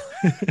don't know.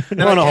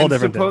 On a whole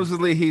different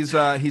supposedly he's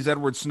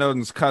Edward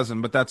Snowden's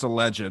cousin, but that's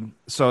alleged.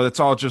 So it's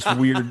all just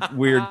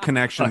weird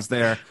connections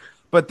there.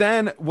 But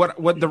then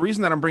what the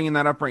reason that I'm bringing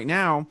that up right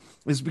now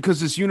is because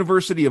this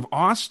University of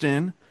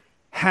Austin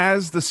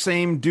has the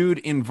same dude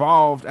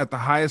involved at the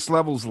highest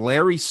levels.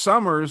 Larry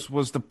Summers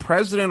was the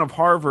president of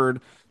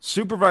Harvard,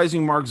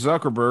 supervising Mark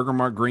Zuckerberg or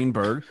Mark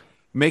Greenberg,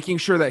 making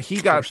sure that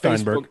he got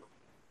Facebook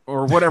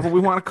or whatever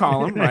we want to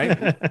call him,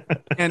 right?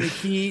 And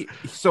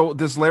so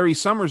this Larry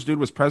Summers dude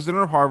was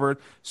president of Harvard,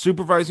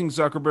 supervising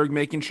Zuckerberg,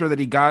 making sure that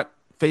he got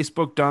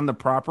Facebook done the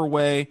proper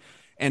way.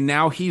 And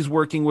now he's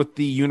working with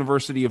the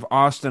University of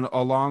Austin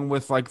along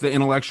with like the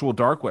intellectual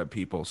dark web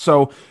people.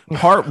 So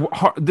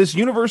this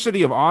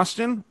University of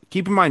Austin,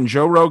 keep in mind,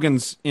 Joe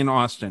Rogan's in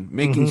Austin,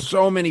 making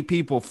so many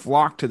people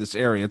flock to this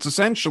area. It's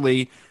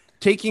essentially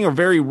taking a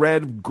very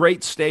red,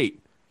 great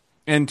state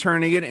and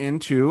turning it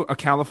into a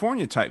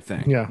California type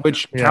thing. Yeah.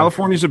 Which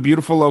California is a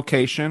beautiful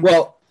location.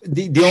 Well,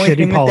 the only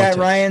thing with that,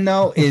 Ryan,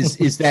 though,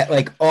 is that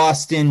like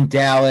Austin,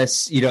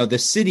 Dallas, the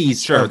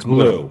cities are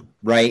blue.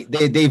 Right.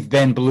 They've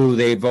been blue.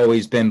 They've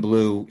always been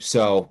blue.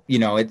 So,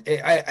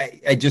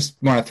 I just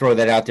want to throw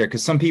that out there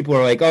because some people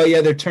are like, oh,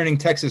 yeah, they're turning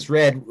Texas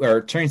red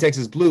or turning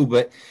Texas blue.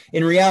 But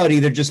in reality,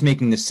 they're just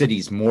making the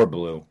cities more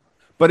blue.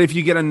 But if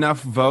you get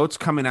enough votes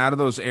coming out of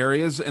those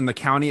areas and the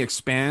county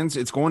expands,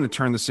 it's going to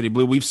turn the city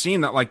blue. We've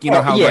seen that, like,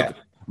 like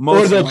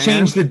most or they'll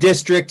change the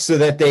district so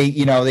that they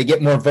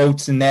get more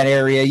votes in that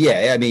area.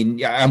 Yeah. I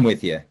mean, I'm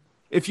with you.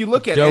 If you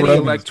look at any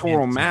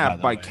electoral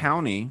map by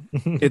county,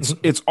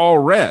 it's all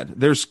red.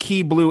 There's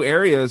key blue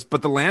areas,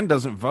 but the land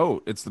doesn't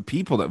vote. It's the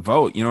people that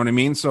vote. You know what I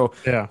mean? So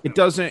it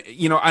doesn't,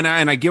 and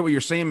I get what you're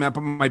saying, Matt,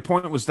 but my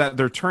point was that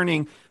they're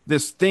turning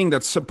this thing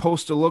that's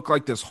supposed to look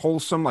like this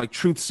wholesome, like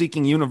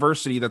truth-seeking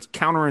university that's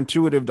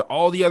counterintuitive to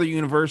all the other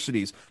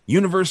universities.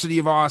 University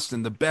of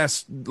Austin, the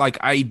best like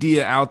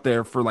idea out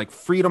there for like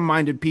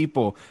freedom-minded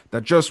people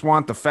that just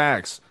want the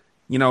facts.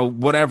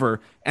 Whatever.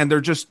 And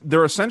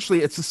they're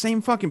essentially, it's the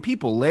same fucking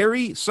people.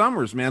 Larry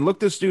Summers, man, look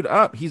this dude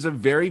up. He's a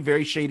very,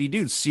 very shady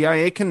dude,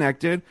 CIA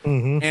connected.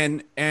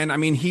 And I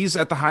mean, he's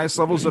at the highest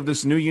levels of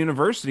this new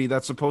university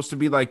that's supposed to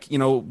be like,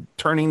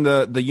 turning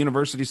the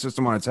university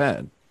system on its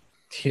head.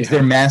 Is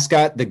their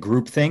mascot the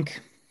groupthink?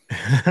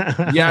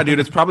 Yeah, dude,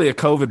 it's probably a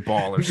COVID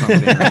ball or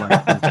something.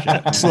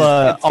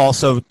 Tesla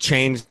also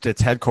changed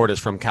its headquarters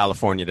from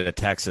California to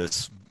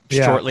Texas.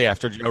 Shortly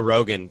after Joe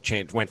Rogan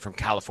went from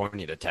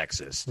California to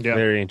Texas. Yeah.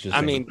 Very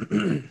interesting. I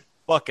mean,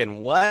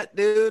 fucking what,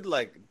 dude?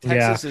 Like,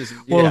 Texas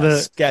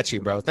is sketchy,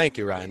 bro. Thank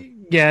you,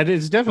 Ryan. Yeah,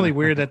 it's definitely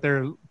weird that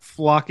they're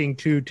flocking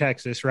to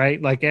Texas,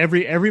 right? Like,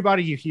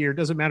 everybody you hear,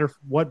 doesn't matter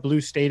what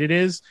blue state it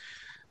is,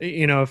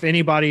 if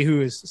anybody who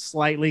is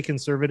slightly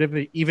conservative,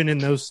 even in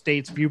those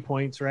states'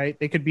 viewpoints, right,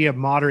 they could be a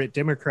moderate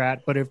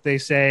Democrat, but if they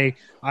say,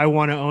 I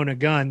want to own a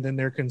gun, then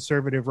they're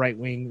conservative,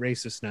 right-wing,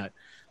 racist nut.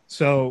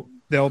 So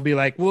they'll be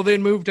like, well,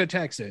 then move to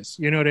Texas.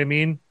 You know what I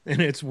mean?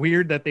 And it's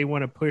weird that they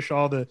want to push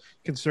all the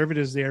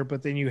conservatives there,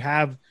 but then you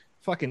have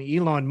fucking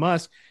Elon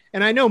Musk.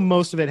 And I know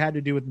most of it had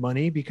to do with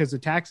money because the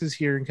taxes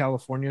here in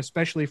California,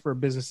 especially for a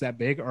business that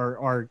big,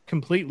 are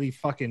completely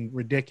fucking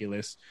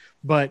ridiculous.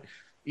 But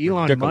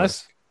Elon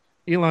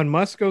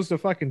Musk goes to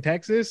fucking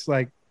Texas.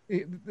 Like,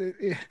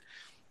 dude,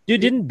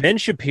 didn't Ben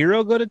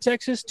Shapiro go to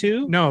Texas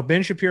too? No,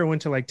 Ben Shapiro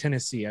went to like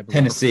Tennessee, I believe.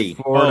 Tennessee.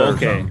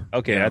 Florida.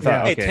 Okay. I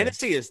thought. Hey,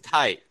 Tennessee is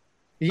tight.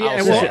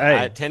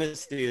 Yeah,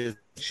 Tennessee is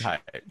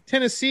tight.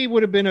 Tennessee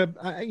would have been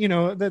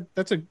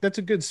that's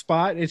a good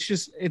spot.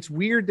 It's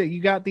weird that you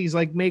got these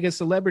like mega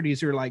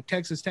celebrities who are like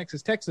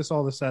Texas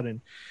all of a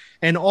sudden,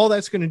 and all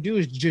that's going to do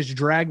is just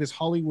drag this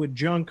Hollywood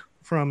junk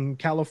from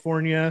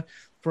California,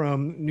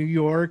 from New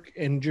York,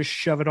 and just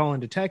shove it all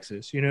into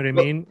Texas. You know what I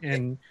mean?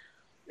 And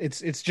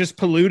it's just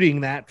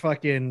polluting that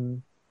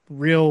fucking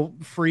real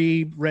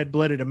free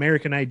red-blooded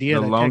American idea.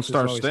 The Lone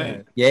Star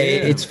State. Yeah,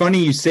 it's funny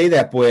you say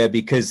that, Boya,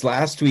 because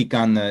last week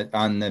on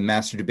the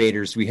Master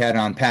Debaters we had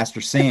on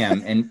Pastor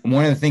Sam, and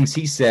one of the things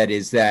he said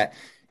is that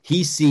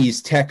he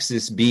sees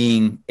Texas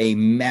being a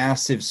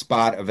massive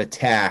spot of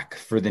attack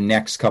for the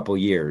next couple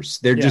years.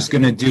 They're just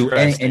going to do,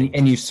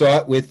 and you saw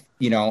it with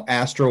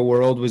Astro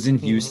World was in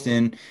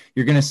Houston.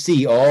 You're going to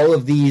see all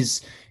of these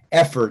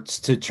efforts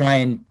to try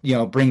and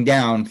bring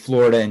down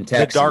Florida and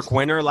Texas. The dark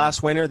winter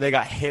last winter, they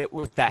got hit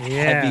with that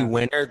heavy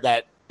winter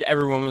that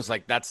everyone was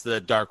like, that's the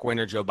dark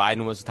winter Joe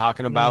Biden was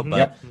talking about.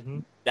 But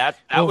that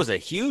was a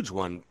huge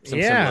one. Some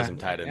symbolism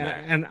tied in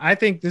there. And I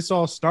think this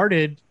all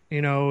started,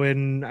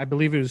 in I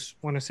believe it was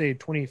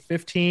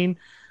 2015.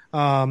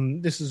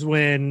 This is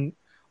when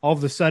all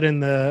of a sudden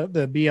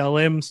the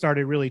BLM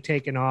started really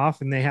taking off,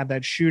 and they had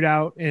that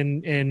shootout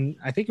in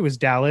I think it was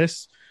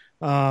Dallas.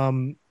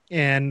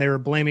 And they were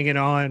blaming it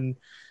on,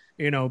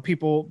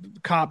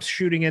 cops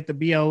shooting at the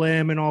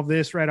BLM and all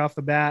this right off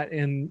the bat.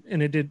 And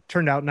it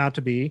turned out not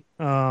to be.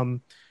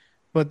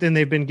 But then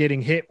they've been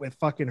getting hit with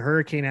fucking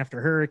hurricane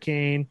after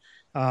hurricane.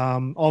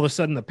 All of a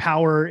sudden the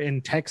power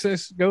in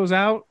Texas goes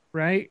out,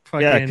 right?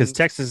 Because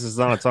Texas is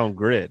on its own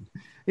grid.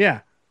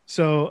 Yeah.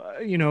 So,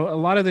 a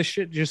lot of this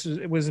shit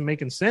it wasn't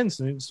making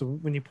sense. And so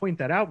when you point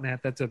that out,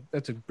 Matt, that's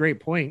a great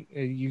point.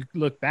 You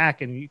look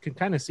back and you can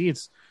kind of see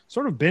it's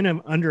sort of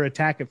been under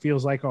attack, it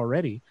feels like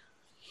already.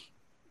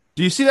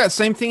 Do you see that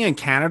same thing in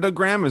Canada,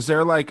 Graham? Is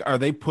there like, are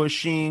they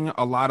pushing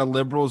a lot of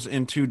liberals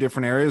into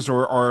different areas,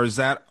 or is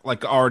that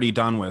like already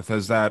done with?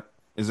 Is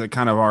it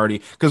kind of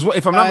already? Because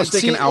if I'm not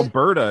mistaken,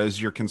 Alberta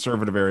is your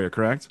conservative area,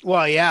 correct?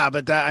 Well, yeah,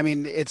 but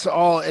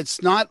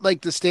it's not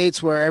like the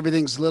States where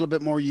everything's a little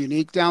bit more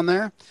unique down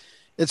there.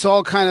 It's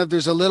all kind of,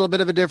 there's a little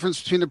bit of a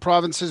difference between the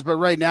provinces, but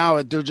right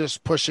now they're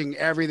just pushing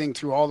everything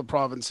through all the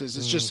provinces.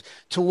 It's just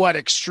to what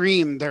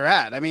extreme they're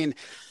at. I mean,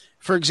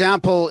 for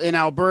example, in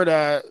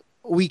Alberta,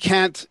 we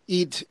can't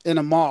eat in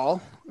a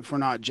mall if we're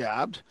not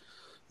jabbed.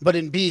 But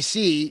in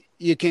BC,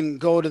 you can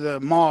go to the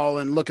mall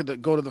and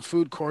go to the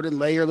food court and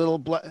lay your little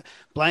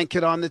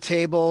blanket on the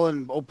table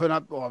and open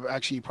up. Well,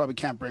 actually, you probably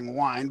can't bring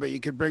wine, but you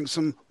could bring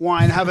some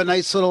wine, have a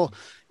nice little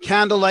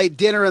candlelight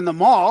dinner in the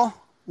mall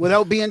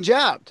without being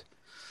jabbed.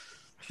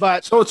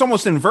 But so it's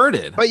almost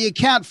inverted. But you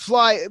can't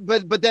fly.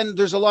 But then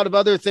there's a lot of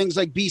other things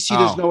like BC.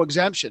 There's no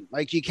exemption.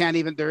 Like you can't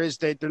even. They're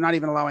not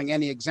even allowing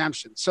any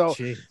exemption. So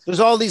there's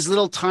all these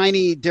little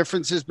tiny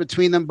differences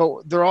between them.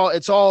 But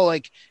it's all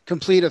like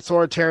complete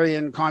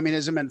authoritarian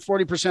communism. And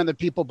 40% of the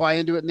people buy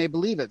into it and they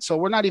believe it. So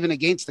we're not even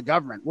against the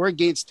government. We're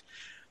against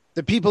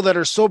the people that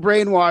are so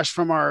brainwashed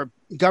from our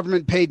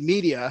government paid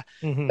media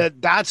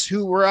that's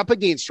who we're up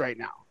against right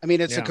now. I mean,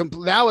 it's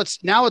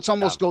now it's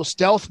almost go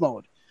stealth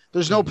mode.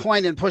 There's no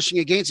point in pushing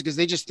against it because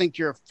they just think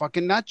you're a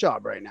fucking nut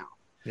job right now.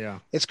 Yeah.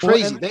 It's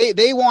crazy.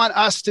 They want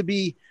us to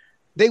be,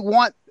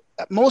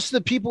 most of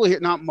the people here,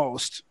 not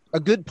most, a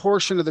good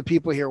portion of the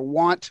people here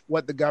want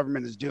what the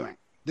government is doing.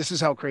 This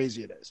is how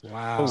crazy it is.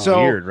 Wow.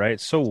 So weird, right?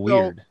 So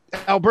weird.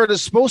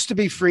 Alberta's supposed to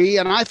be free.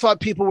 And I thought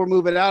people were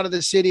moving out of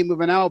the city,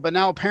 moving out, but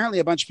now apparently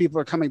a bunch of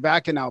people are coming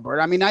back in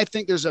Alberta. I mean, I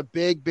think there's a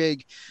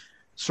big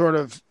sort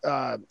of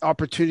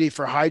opportunity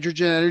for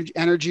hydrogen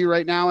energy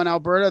right now in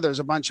Alberta. There's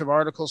a bunch of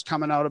articles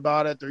coming out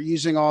about it. They're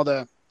using all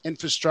the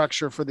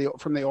infrastructure from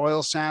the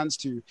oil sands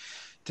to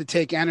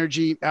take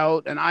energy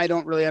out. And I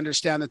don't really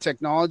understand the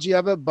technology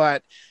of it,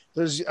 but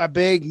there's a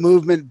big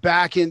movement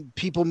back in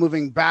people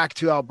moving back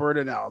to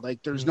Alberta now.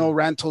 Like there's no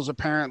rentals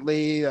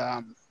apparently,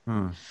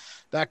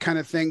 that kind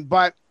of thing.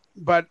 But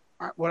what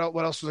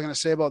else was I going to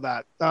say about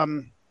that?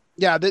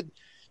 That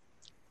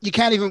you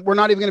can't even, we're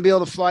not even going to be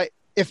able to fly.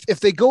 If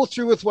they go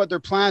through with what their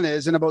plan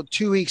is, in about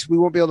 2 weeks, we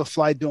won't be able to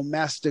fly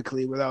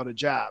domestically without a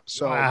jab.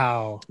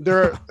 So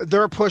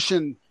they're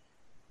pushing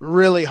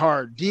really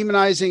hard,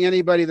 demonizing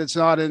anybody that's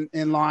not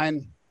in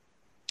line.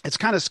 It's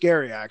kind of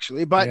scary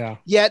actually, but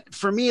yet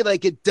for me,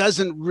 like it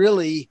doesn't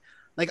really,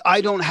 like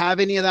I don't have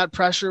any of that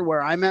pressure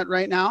where I'm at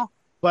right now.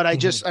 But I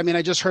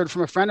just heard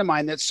from a friend of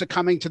mine that's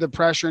succumbing to the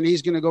pressure and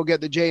he's going to go get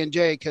the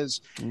J&J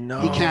because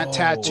he can't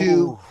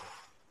tattoo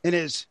in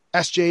his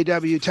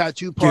SJW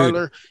tattoo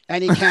parlor.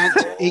 And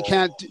he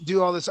can't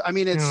do all this. I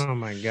mean, it's, oh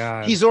my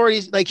God, he's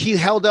already like, he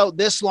held out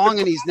this long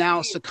and he's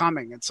now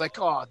succumbing. It's like,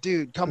 oh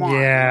dude, come on.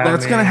 Yeah,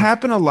 that's going to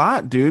happen a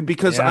lot, dude,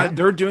 because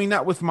they're doing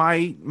that with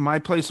my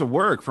place of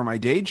work for my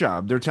day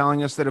job. They're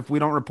telling us that if we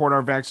don't report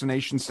our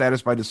vaccination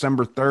status by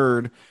December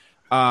 3rd,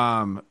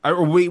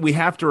 we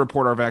have to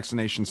report our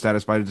vaccination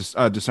status by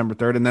December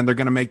 3rd, and then they're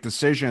going to make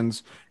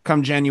decisions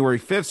come January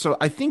 5th. So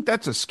I think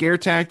that's a scare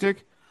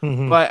tactic.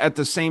 But at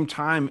the same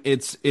time,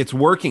 it's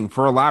working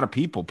for a lot of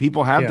people.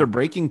 People have their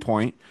breaking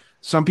point.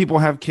 Some people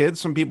have kids.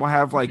 Some people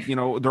have they're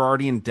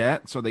already in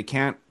debt, so they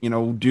can't,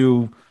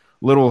 do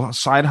little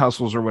side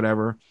hustles or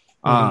whatever.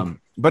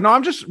 But no,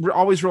 I'm just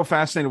always real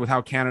fascinated with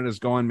how Canada's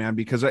going, man,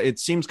 because it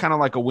seems kind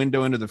of like a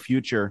window into the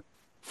future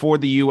for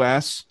the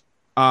U.S.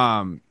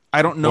 I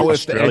don't know if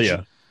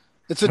Australia.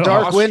 It's a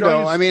dark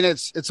window. I mean,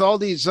 it's all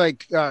these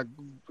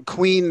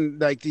queen,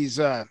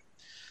 these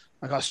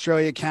like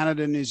Australia,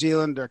 Canada, New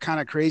Zealand, they're kind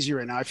of crazy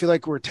right now. I feel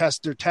like they're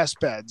test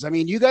beds. I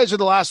mean, you guys are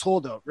the last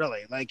holdout, really.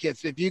 Like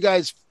if you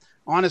guys,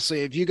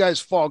 honestly, if you guys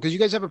fall, because you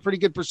guys have a pretty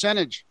good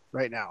percentage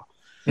right now.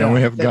 Yeah,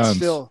 we have guns.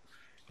 Still,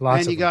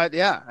 lots and you got,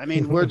 I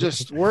mean, we're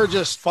just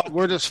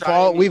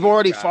falling. We've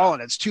already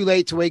fallen. It's too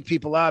late to wake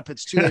people up.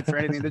 It's too late for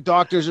anything. The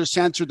doctors are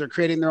censored. They're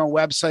creating their own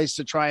websites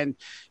to try and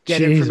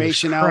get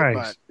information out.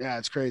 But yeah,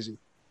 it's crazy.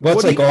 Well,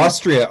 it's like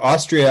Austria.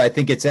 Austria, I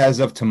think it's as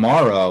of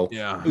tomorrow.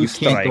 Yeah, you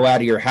can't go out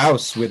of your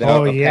house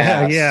without a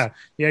pass. Yeah.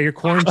 You're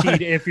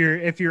quarantined. if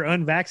you're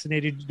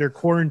unvaccinated, they're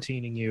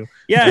quarantining you.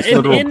 Yeah, it's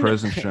literal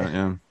prison shit.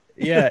 Yeah.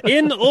 Yeah,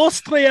 in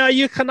Austria,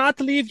 you cannot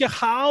leave your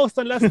house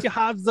unless you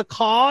have the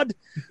card.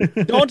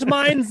 Don't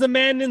mind the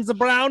men in the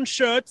brown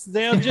shirts;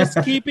 they're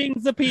just keeping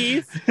the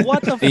peace.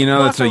 What the?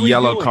 It's a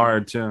yellow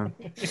card too.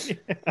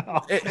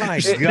 Oh my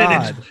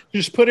God!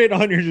 Just put it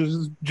on your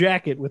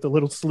jacket with a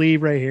little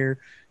sleeve right here.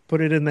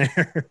 Put it in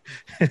there,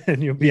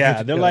 and you'll be.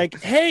 Yeah, they're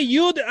like, "Hey,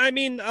 you. I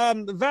mean,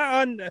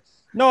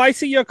 no, I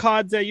see your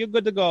cards there. You're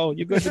good to go.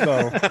 You're good to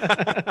go."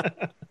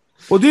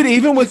 Well, dude,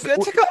 even with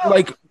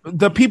like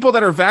the people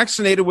that are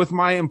vaccinated with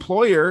my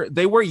employer,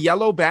 they wear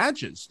yellow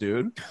badges,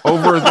 dude,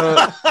 over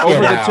the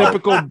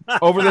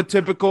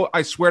typical.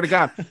 I swear to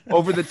God,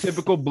 over the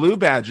typical blue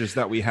badges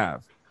that we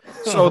have.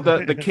 So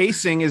the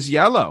casing is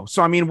yellow.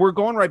 So I mean, we're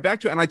going right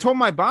back to it. And I told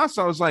my boss,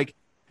 I was like,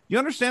 you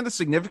understand the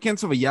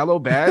significance of a yellow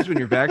badge when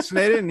you're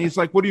vaccinated? And he's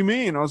like, what do you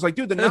mean? I was like,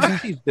 dude, the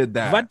Nazis did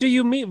that. What do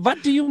you mean?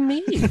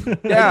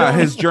 Yeah,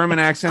 his German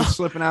accent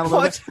slipping out a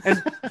little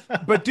bit.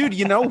 But dude,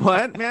 you know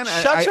what, man?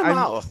 Shut your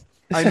mouth.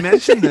 I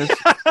mentioned this.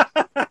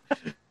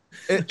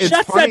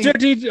 Shut that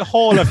dirty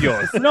hole of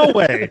yours. No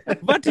way.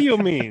 What do you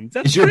mean?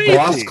 That's Is your crazy.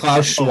 boss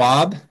Klaus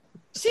Schwab?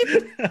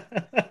 Yeah,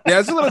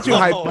 it's a little too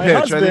high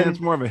pitch. I think it's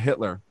more of a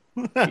Hitler.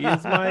 He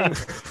is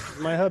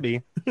my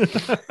hubby.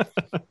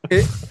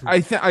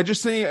 I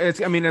just think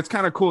it's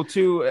kind of cool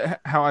too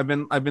how I've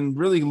been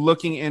really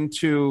looking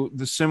into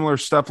the similar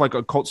stuff, like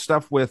occult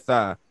stuff with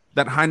that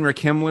Heinrich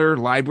Himmler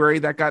library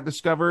that got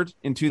discovered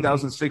in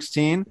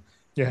 2016.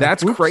 Yeah.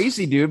 That's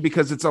crazy, dude,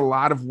 because it's a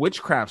lot of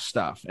witchcraft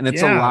stuff and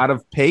it's a lot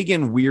of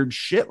pagan weird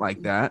shit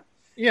like that.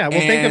 Yeah,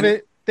 well,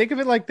 think of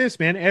it like this,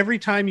 man. Every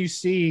time you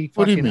see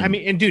fucking,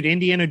 and dude,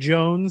 Indiana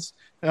Jones,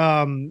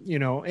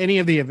 any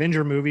of the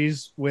Avenger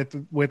movies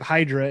with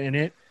Hydra in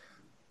it,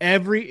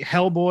 every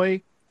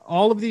Hellboy,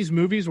 all of these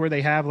movies where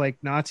they have like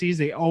Nazis,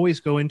 they always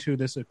go into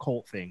this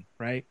occult thing,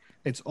 right?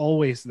 It's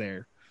always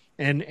there.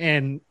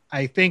 And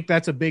I think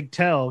that's a big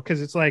tell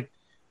because it's like,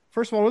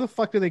 first of all, where the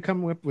fuck do they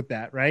come up with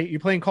that, right? You're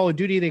playing Call of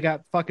Duty, they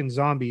got fucking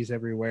zombies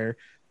everywhere.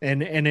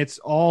 And it's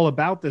all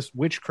about this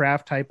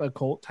witchcraft type,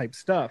 occult type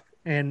stuff.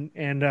 And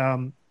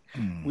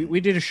we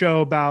did a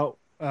show about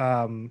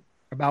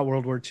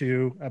World War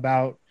II,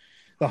 about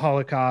the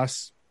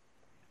Holocaust.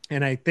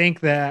 And I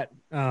think that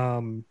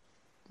the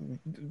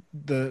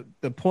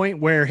point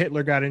where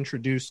Hitler got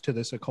introduced to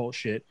this occult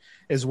shit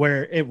is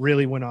where it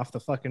really went off the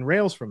fucking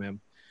rails from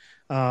him.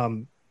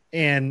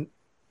 And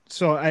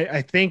so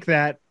I think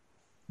that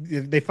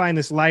they find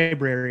this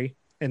library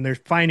and they're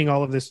finding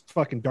all of this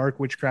fucking dark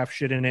witchcraft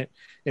shit in it.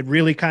 It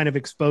really kind of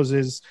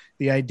exposes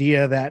the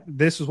idea that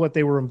this is what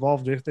they were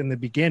involved with in the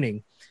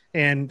beginning.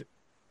 And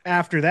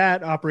after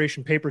that,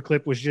 Operation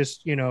Paperclip was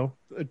just,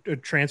 a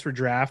transfer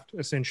draft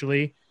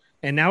essentially.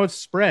 And now it's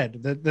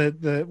spread.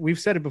 The we've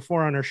said it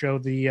before on our show.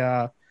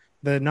 The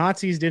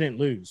Nazis didn't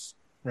lose,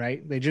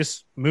 right? They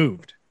just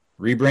moved,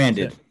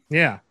 rebranded.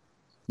 Yeah.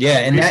 Yeah,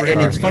 and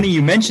it's funny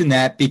you mentioned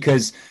that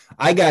because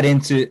I got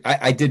into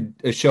I did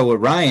a show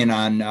with Ryan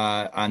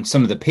on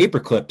some of the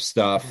paperclip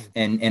stuff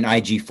and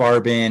IG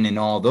Farben and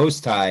all those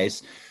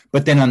ties.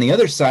 But then on the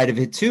other side of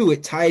it too,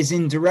 it ties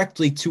in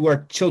directly to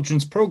our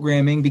children's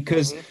programming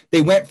because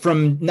they went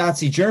from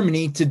Nazi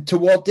Germany to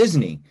Walt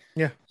Disney.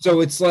 Yeah.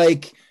 So it's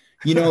like,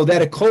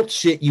 that occult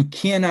shit you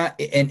cannot,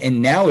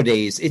 and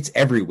nowadays it's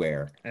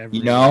everywhere,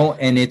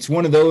 and it's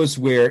one of those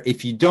where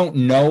if you don't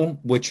know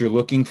what you're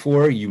looking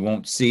for, you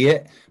won't see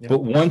it. Yep. But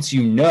once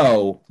you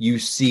know, you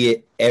see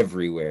it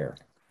everywhere.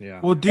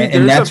 Yeah. Well, dude,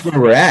 and that's where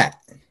we're at.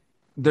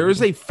 There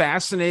is a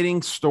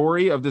fascinating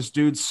story of this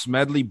dude,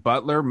 Smedley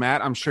Butler.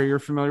 Matt, I'm sure you're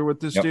familiar with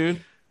this dude.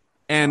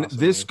 And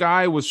this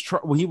guy was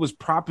he was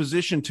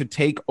propositioned to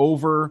take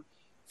over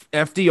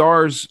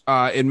FDR's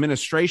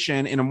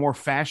administration in a more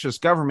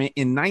fascist government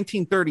in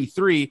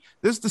 1933.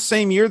 This is the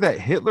same year that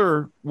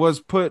Hitler was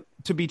put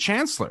to be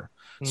chancellor.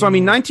 So,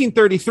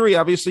 1933,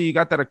 obviously you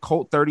got that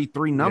occult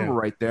 33 number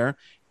right there.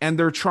 And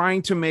they're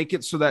trying to make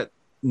it so that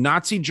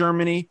Nazi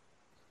Germany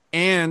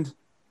and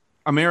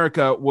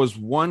America was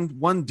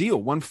one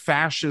deal, one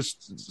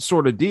fascist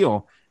sort of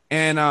deal.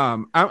 And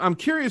I'm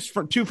curious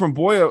from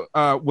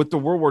Boya with the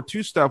World War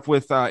II stuff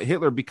with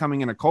Hitler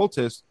becoming an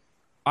occultist.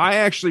 I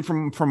actually,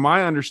 from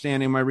my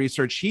understanding, my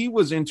research, he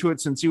was into it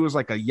since he was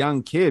like a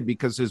young kid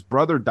because his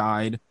brother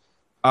died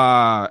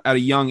at a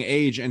young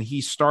age, and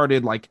he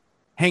started like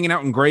hanging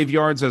out in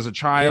graveyards as a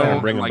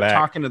child, and like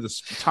talking to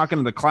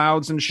the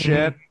clouds and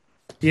shit.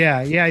 Yeah,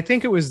 I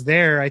think it was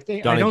there. I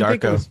don't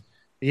think it was.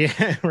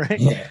 Yeah, right.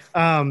 Yeah.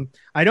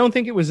 I don't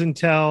think it was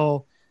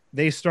until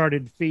they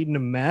started feeding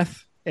him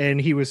meth, and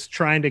he was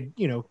trying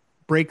to,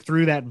 break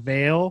through that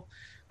veil.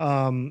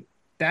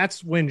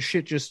 That's when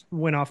shit just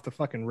went off the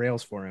fucking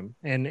rails for him.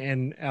 And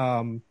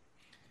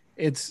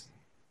it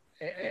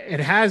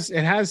has,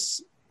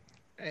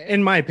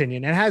 in my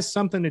opinion, it has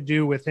something to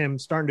do with him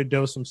starting to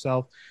dose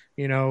himself,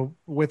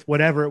 with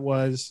whatever it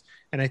was.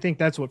 And I think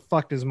that's what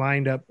fucked his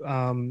mind up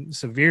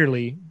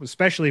severely,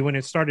 especially when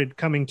it started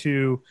coming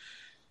to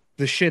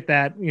the shit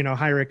that,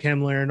 Heinrich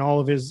Himmler and all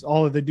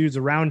of the dudes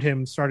around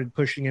him started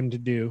pushing him to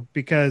do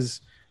because,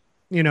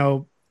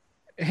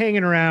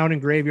 hanging around in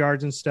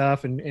graveyards and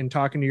stuff and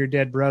talking to your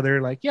dead brother,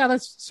 like, yeah,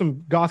 that's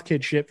some goth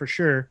kid shit for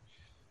sure.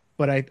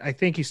 But I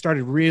think he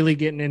started really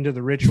getting into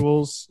the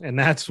rituals, and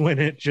that's when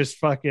it just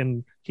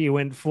he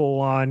went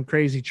full on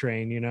crazy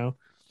train,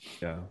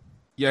 Yeah.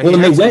 Well,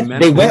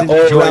 they went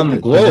all around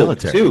the globe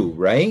too,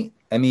 right?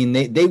 I mean,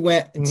 they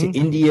went to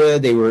India,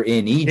 they were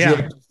in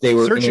Egypt, they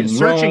were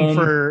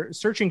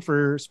searching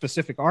for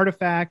specific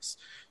artifacts,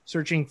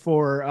 searching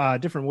for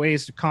different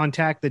ways to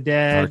contact the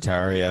dead.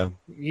 Tartaria.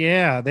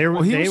 Yeah, he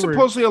was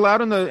supposedly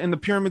allowed in the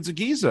pyramids of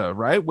Giza,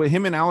 right? With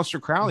him and Aleister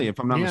Crowley, if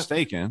I'm not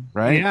mistaken,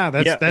 right? Yeah,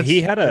 that's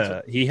he had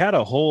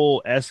a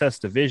whole SS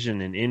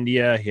division in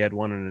India. He had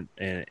one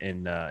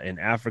in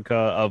Africa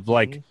of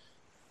like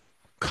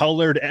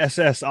colored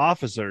SS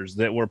officers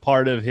that were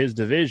part of his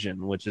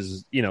division, which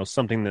is, you know,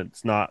 something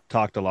that's not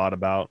talked a lot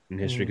about in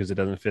history because it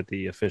doesn't fit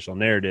the official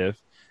narrative.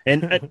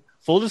 And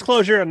full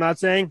disclosure, I'm not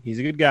saying he's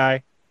a good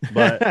guy,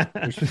 but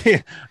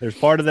there's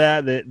part of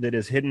that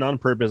is hidden on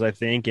purpose, I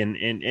think. And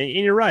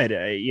you're right.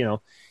 You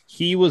know,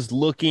 he was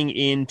looking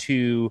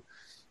into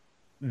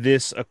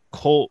this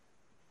occult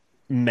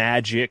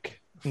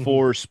magic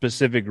for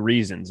specific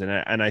reasons.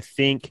 And I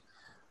think,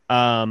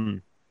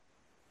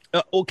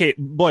 okay,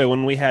 boy,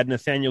 when we had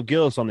Nathaniel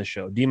Gillis on the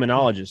show,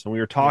 demonologist, and we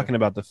were talking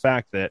about the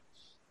fact that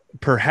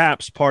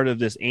perhaps part of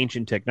this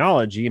ancient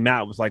technology,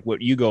 Matt, was like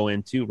what you go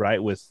into,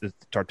 right, with the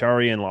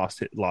Tartarian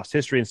lost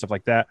history and stuff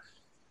like that.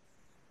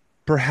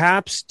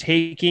 Perhaps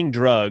taking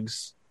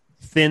drugs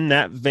thin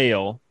that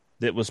veil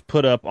that was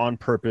put up on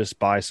purpose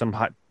by some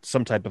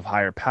type of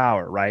higher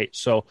power, right?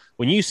 So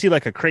when you see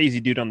like a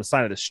crazy dude on the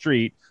side of the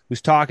street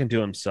who's talking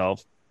to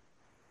himself,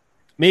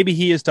 maybe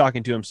he is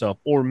talking to himself,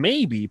 or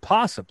maybe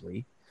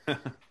possibly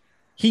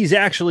he's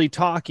actually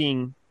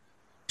talking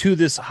to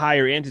this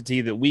higher entity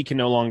that we can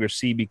no longer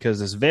see because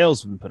this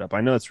veil's been put up.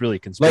 I know it's really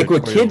conspiratorial.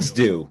 Like what kids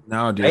do.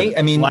 No, dude. Right?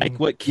 I mean, like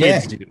what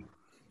kids do.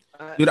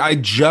 Dude, I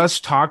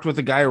just talked with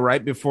a guy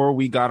right before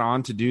we got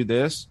on to do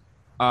this.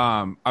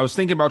 I was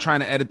thinking about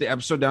trying to edit the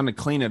episode down to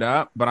clean it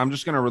up, but I'm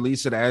just going to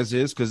release it as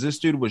is because this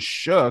dude was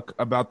shook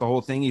about the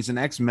whole thing. He's an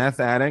ex-meth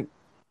addict.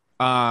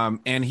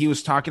 And he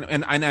was talking,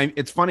 and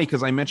it's funny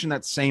because I mentioned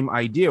that same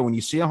idea. When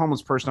you see a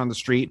homeless person on the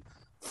street,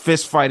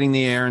 fist fighting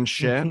the air and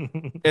shit,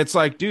 it's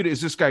like, dude,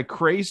 is this guy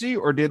crazy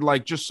or did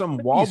like just some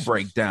wall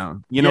break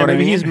down? You know what I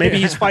mean? Maybe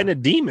he's fighting a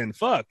demon.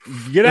 Fuck,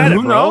 get at it.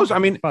 Who knows? I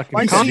mean,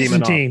 he sees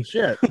demon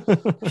shit.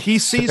 He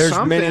sees There's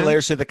something. many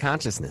layers to the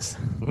consciousness.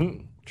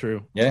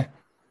 True. Yeah.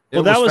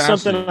 Well, that was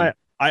something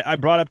I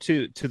brought up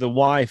to the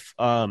wife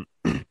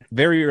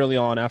very early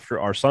on after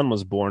our son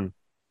was born.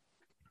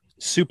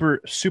 Super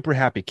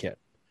happy kid.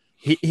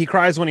 He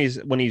cries when he's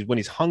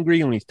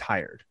hungry and when he's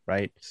tired,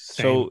 right?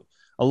 Same. So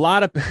a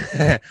lot of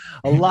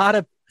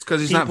It's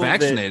because he's not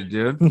vaccinated,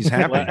 dude. He's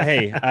happy. Well,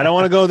 hey, I don't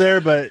want to go there,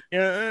 but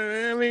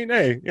I mean,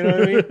 hey, you know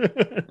what I mean?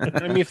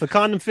 I mean, if the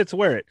condom fits,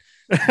 wear it.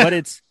 But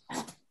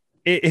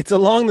it's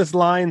along this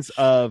lines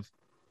of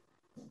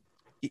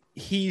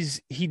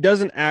he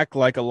doesn't act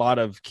like a lot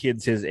of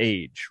kids his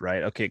age,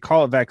 right? Okay,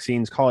 call it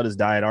vaccines, call it his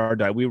diet, our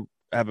diet. We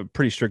have a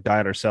pretty strict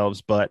diet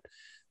ourselves, but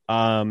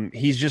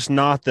he's just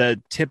not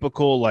the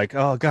typical like,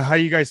 oh god, how are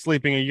you guys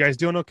sleeping? Are you guys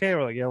doing okay?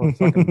 We're like, yeah, we're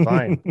fucking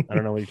fine. I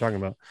don't know what you're talking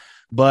about.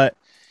 But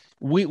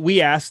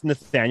we asked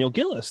Nathaniel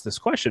Gillis this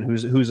question,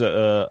 who's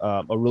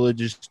a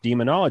religious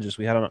demonologist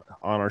we had on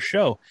our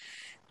show,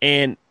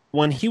 and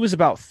when he was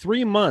about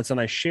 3 months, and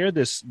I shared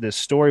this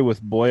story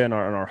with Boy and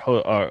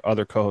our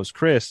other co-host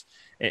Chris,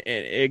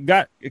 it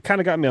kind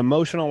of got me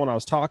emotional when I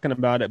was talking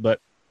about it. But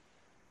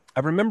I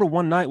remember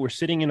one night we're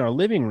sitting in our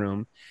living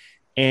room,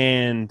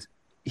 and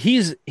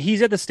he's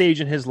at the stage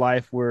in his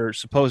life where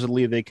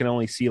supposedly they can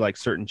only see like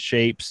certain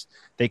shapes.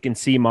 They can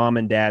see mom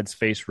and dad's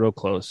face real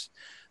close,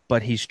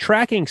 but he's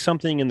tracking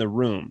something in the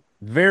room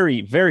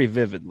very, very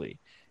vividly.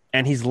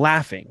 And he's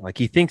laughing like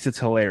he thinks it's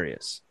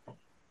hilarious.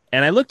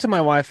 And I look to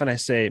my wife and I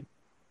say,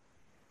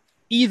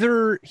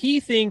 either he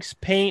thinks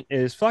paint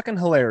is fucking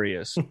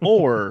hilarious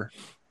or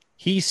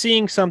he's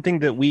seeing something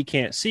that we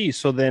can't see.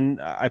 So then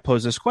I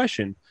pose this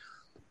question,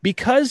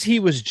 because he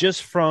was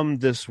just from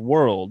this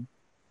world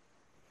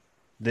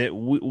that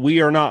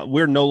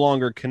we're no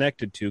longer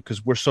connected to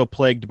because we're so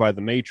plagued by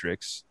the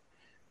Matrix.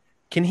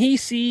 Can he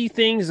see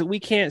things that we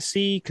can't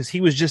see because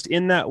he was just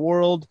in that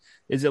world?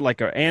 Is it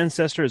like our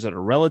ancestor? Is it a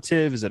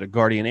relative? Is it a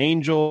guardian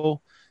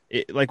angel?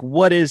 Like,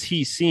 what is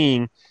he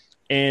seeing?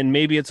 And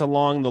maybe it's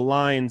along the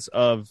lines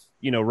of,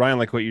 you know, Ryan,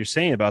 like what you're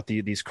saying about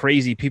these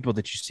crazy people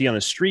that you see on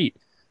the street.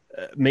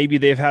 Maybe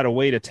they've had a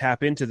way to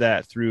tap into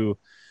that through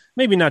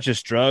maybe not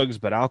just drugs,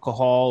 but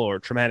alcohol or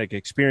traumatic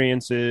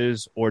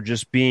experiences, or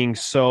just being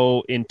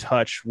so in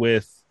touch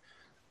with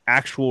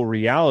actual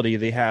reality.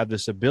 They have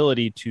this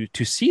ability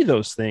to see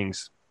those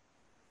things.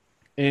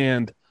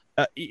 And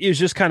it was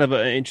just kind of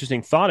an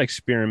interesting thought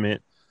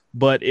experiment,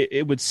 but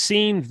it would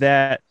seem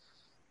that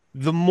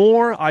the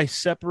more I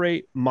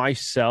separate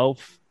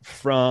myself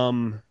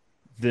from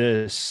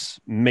this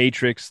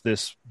matrix,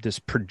 this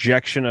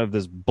projection of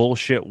this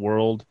bullshit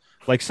world,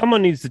 like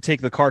someone needs to take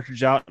the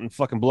cartridge out and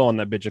fucking blow on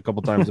that bitch a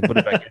couple times and put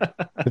it back in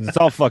because it's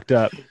all fucked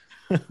up.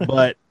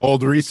 But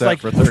old reset like,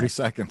 for 30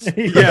 seconds.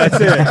 Yeah,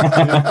 that's it.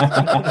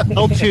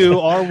 L2,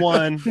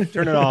 R1,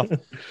 turn it off.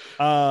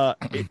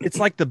 It's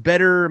like the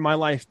better my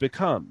life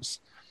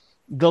becomes,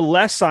 the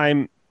less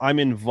I'm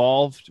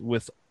involved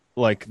with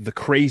like the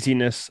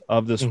craziness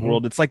of this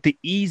world. It's like the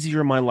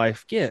easier my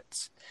life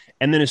gets.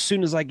 And then as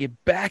soon as I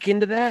get back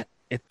into that,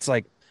 it's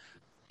like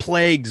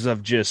plagues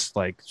of just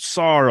like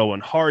sorrow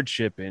and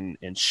hardship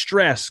and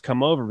stress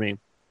come over me.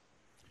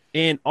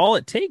 And all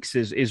it takes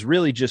is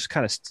really just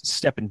kind of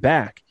stepping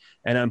back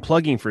and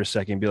unplugging for a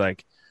second and be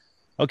like,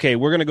 okay,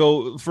 we're going to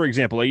go, for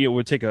example,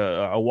 we'll take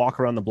a walk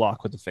around the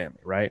block with the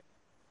family, right?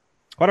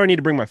 Why do I need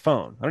to bring my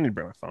phone? I don't need to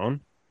bring my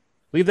phone.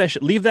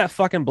 Leave that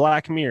fucking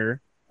Black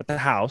Mirror at the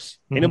house.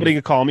 Ain't nobody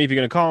can call me. If you're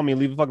gonna call me,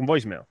 leave a fucking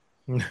voicemail.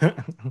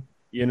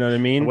 You know what I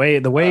mean?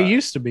 The way it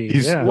used to be.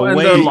 Yeah. Well, and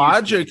the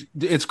logic,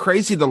 it's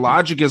crazy. The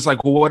logic is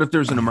like, well, what if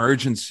there's an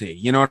emergency?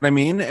 You know what I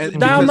mean?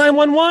 Dial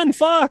 911.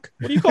 Fuck.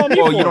 What are you calling me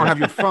Well, for? you don't have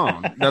your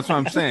phone. That's what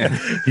I'm saying.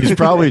 He's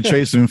probably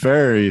chasing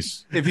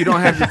fairies. If you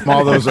don't have your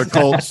all those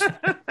occult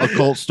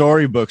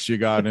storybooks you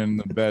got in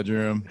the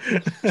bedroom.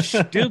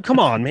 Dude, come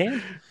on, man.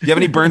 Do you have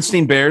any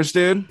Bernstein Bears,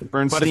 dude?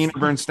 Bernstein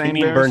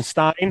Bears?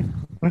 Bernstein?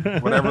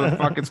 Whatever the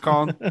fuck it's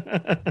called.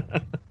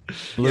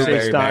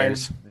 Blueberry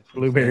Bears.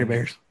 Blueberry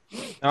Bears.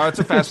 Oh, it's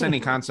a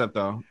fascinating concept,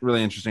 though.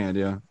 Really interesting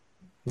idea.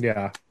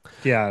 Yeah.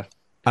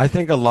 I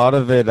think a lot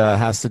of it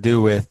has to do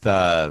with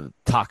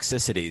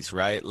toxicities,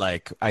 right?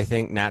 Like, I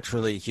think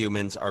naturally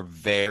humans are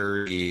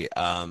very,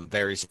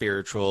 very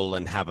spiritual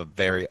and have a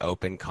very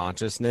open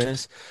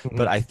consciousness. Mm-hmm.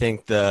 But I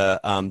think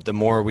the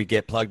more we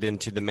get plugged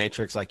into the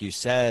matrix, like you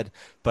said,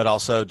 but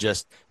also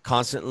just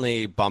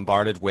constantly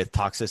bombarded with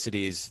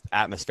toxicities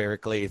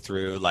atmospherically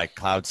through like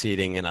cloud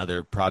seeding and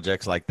other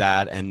projects like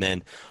that, and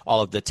then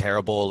all of the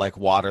terrible like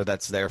water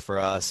that's there for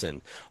us,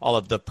 and all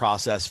of the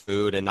processed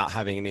food, and not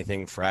having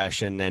anything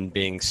fresh, and then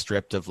being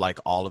stripped of like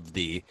all of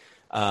the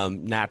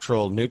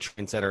natural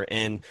nutrients that are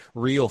in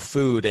real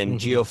food and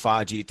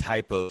geophagy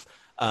type of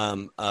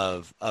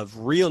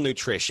real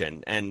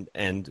nutrition,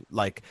 and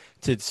like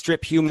to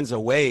strip humans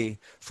away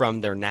from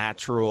their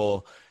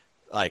natural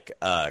like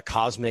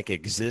cosmic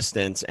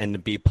existence and to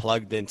be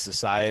plugged in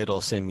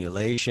societal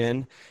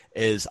simulation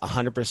is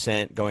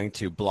 100% going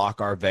to block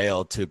our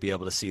veil to be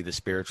able to see the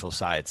spiritual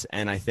sides.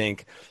 And I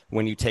think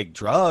when you take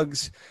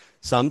drugs,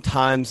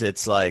 sometimes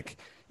it's like,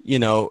 you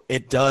know,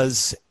 it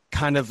does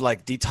kind of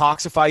like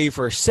detoxify you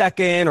for a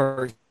second,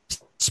 or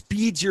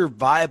speeds your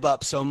vibe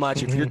up so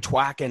much. If you're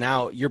twacking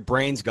out, your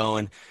brain's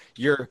going,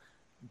 you're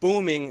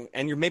booming,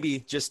 and you're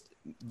maybe just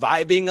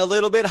vibing a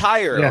little bit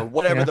higher or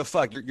whatever the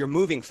fuck. You're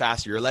moving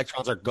faster. Your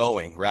electrons are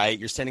going, right?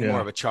 You're sending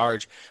more of a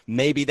charge.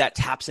 Maybe that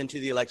taps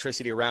into the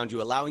electricity around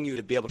you, allowing you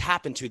to be able to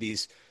tap into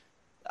these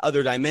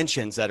other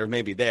dimensions that are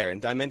maybe there.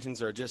 And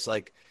dimensions are just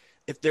like,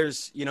 if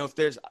there's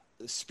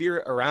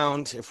spirit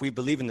around, if we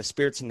believe in the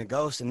spirits and the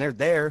ghosts, and they're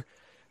there,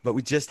 but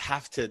we just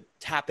have to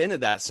tap into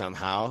that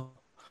somehow.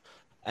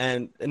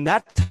 And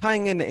that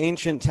tying into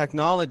ancient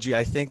technology,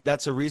 I think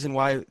that's a reason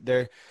why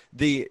they're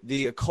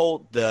the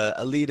occult, the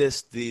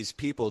elitist, these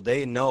people,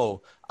 they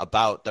know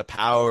about the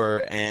power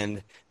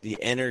and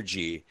the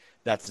energy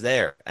that's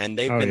there. And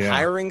they've been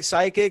hiring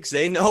psychics.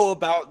 They know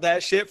about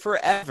that shit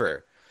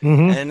forever.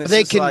 And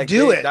they can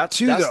do it that's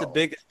the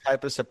biggest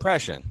type of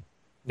suppression.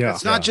 Yeah.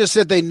 It's not just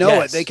that they know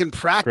it, they can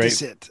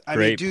practice it. I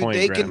mean, dude,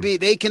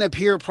 they can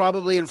appear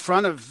probably in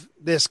front of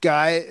this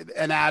guy,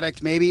 an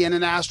addict, maybe in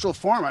an astral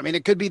form. I mean,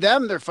 it could be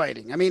them they're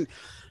fighting. I mean,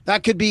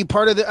 that could be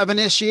part of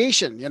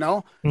initiation, you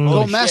know.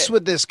 Go mess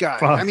with this guy.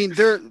 Fuck. I mean,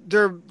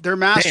 they're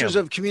masters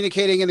of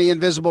communicating in the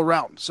invisible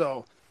realm.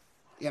 So,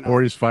 you know.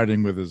 Or he's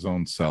fighting with his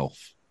own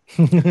self.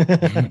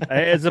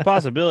 It's a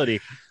possibility.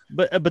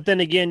 But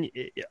then again,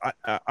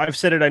 I've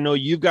said it, I know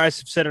you guys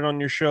have said it on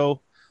your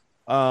show,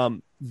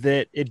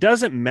 that it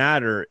doesn't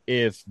matter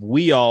if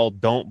we all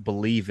don't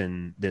believe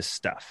in this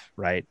stuff,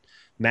 right?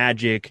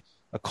 Magic,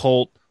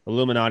 occult,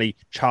 Illuminati,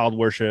 child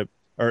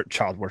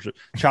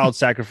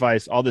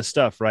sacrifice, all this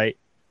stuff, right?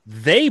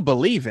 They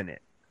believe in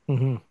it.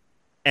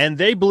 And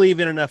they believe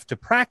in enough to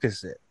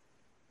practice it.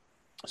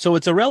 So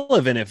it's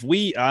irrelevant if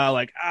we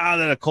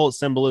that occult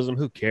symbolism,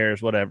 who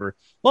cares, whatever.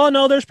 Well,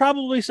 no, there's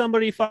probably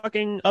somebody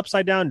fucking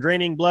upside down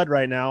draining blood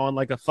right now on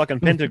like a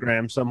fucking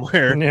pentagram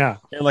somewhere in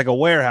like a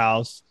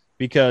warehouse,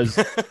 because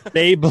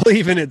they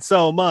believe in it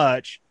so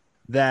much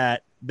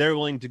that they're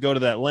willing to go to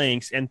that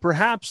lengths, and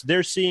perhaps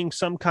they're seeing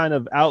some kind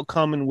of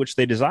outcome in which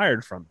they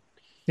desired from it.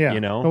 Yeah.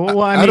 You know,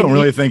 well, I don't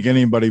really think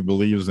anybody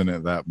believes in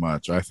it that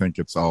much. I think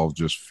it's all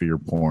just fear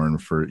porn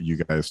for you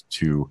guys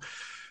to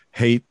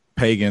hate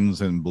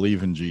pagans and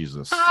believe in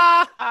Jesus. You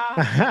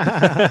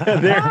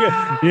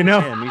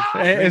know,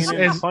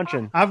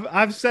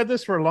 I've said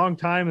this for a long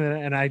time,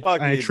 and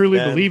I truly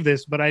believe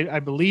this, but I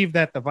believe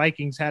that the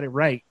Vikings had it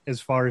right as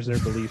far as their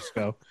beliefs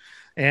go.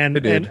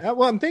 And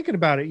well, I'm thinking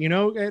about it, you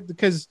know,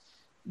 because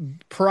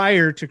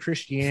prior to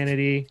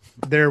Christianity,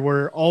 there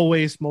were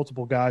always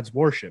multiple gods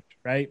worshipped,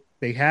 right?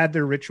 They had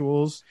their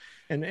rituals,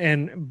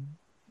 and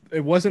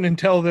it wasn't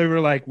until they were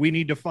like, we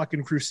need to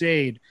fucking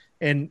crusade.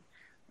 And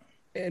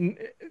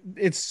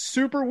it's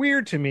super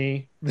weird to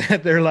me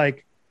that they're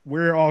like,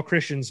 we're all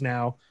Christians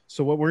now,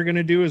 so what we're going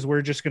to do is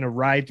we're just going to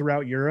ride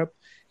throughout Europe,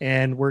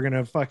 and we're going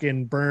to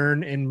fucking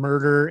burn and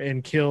murder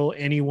and kill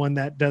anyone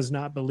that does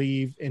not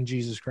believe in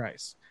Jesus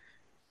Christ.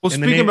 Well,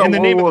 in the name of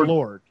the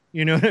Lord.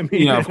 You know what I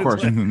mean? Yeah, of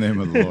course. In the name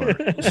of the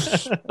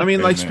Lord. I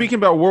mean, like, speaking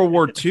about World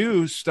War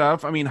II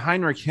stuff, I mean,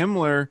 Heinrich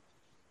Himmler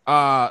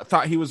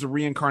thought he was a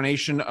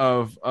reincarnation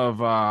of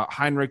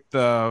Heinrich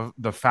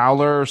the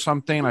Fowler or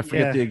something. I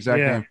forget the exact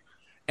name.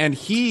 And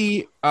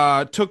he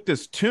took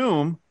this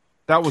tomb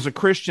that was a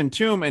Christian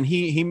tomb, and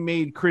he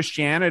made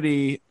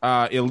Christianity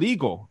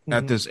illegal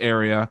at this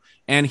area,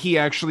 and he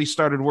actually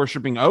started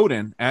worshiping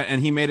Odin,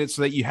 and he made it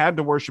so that you had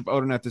to worship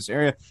Odin at this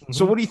area.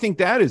 So what do you think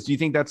that is? Do you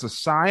think that's a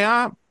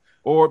psyop?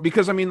 Or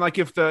because I mean, like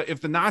if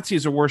the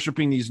Nazis are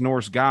worshiping these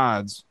Norse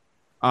gods,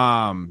 that's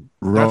a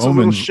little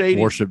Romans shady.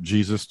 worship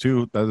Jesus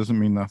too. That doesn't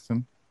mean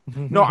nothing.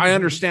 No, I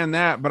understand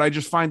that, but I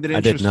just find it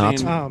interesting. I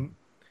did not.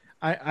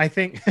 I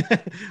think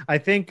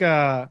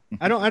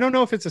I don't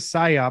know if it's a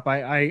psyop.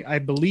 I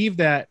believe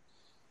that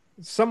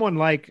someone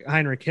like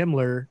Heinrich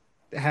Himmler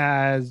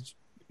has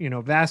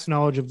vast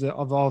knowledge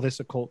of all this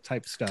occult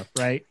type stuff,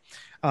 right?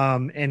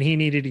 And he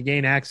needed to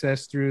gain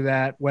access through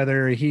that,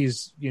 whether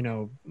he's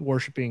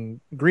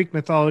worshiping Greek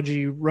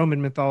mythology,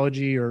 Roman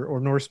mythology, or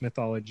Norse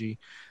mythology.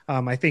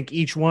 I think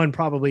each one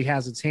probably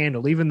has its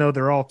handle, even though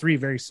they're all three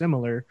very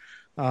similar.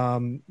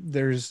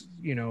 There's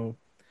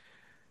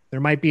there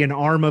might be an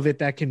arm of it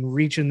that can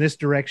reach in this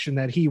direction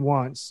that he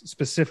wants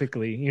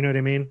specifically. You know what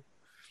I mean?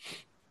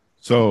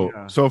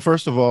 So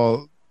first of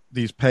all,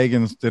 these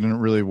pagans didn't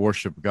really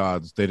worship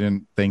gods. They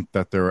didn't think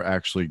that they were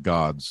actually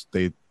gods.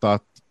 They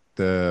thought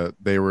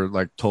they were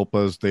like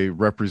tulpas. They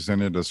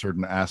represented a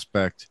certain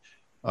aspect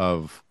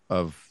of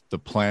the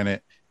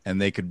planet,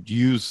 and they could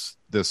use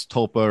this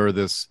tulpa or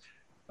this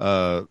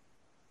I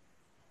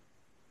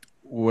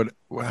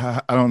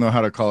don't know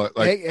how to call it,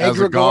 like as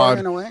a god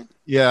in a way.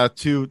 Yeah,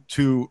 to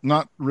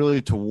not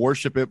really to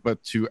worship it,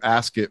 but to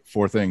ask it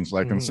for things.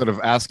 Like instead of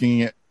asking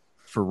it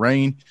for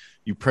rain,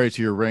 you pray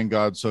to your rain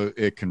god so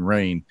it can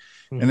rain.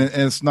 And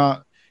it's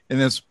not,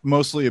 and it's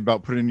mostly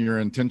about putting your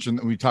intention.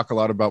 We talk a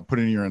lot about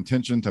putting your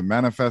intention to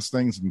manifest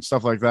things and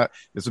stuff like that.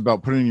 It's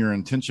about putting your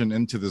intention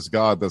into this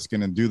God that's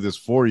going to do this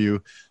for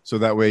you, so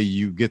that way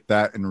you get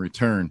that in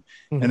return.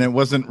 And it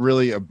wasn't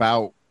really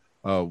about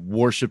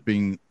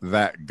worshiping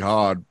that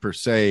God per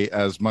se,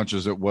 as much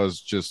as it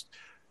was just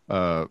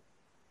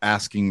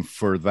asking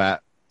for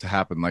that to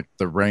happen, like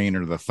the rain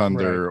or the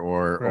thunder,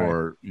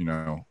 or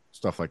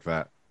stuff like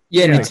that.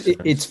 Yeah, and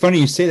it's funny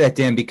you say that,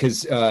 Dan,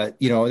 because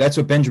that's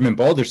what Benjamin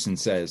Balderson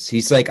says.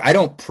 He's like, I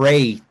don't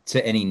pray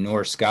to any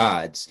Norse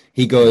gods.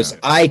 He goes,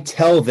 I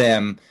tell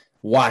them,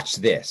 watch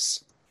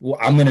this.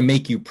 I'm going to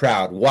make you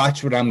proud.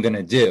 Watch what I'm going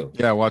to do.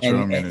 Yeah, watch what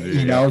I'm going to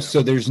do.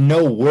 So there's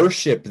no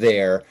worship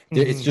there.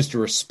 It's just a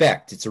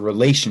respect. It's a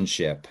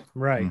relationship.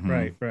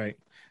 Right.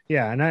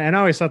 Yeah, and I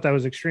always thought that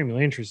was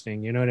extremely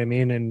interesting. You know what I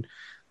mean? And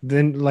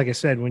then, like I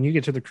said, when you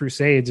get to the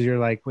Crusades, you're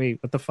like,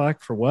 wait, what the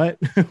fuck? For what?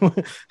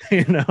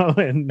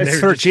 And it's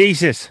for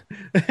Jesus.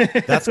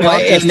 That's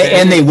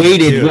and they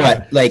waited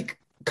like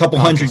a couple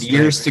hundred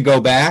years to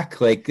go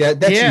back. Like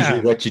that's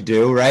usually what you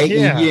do, right?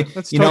 Yeah,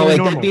 that's totally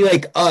normal. That'd be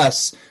like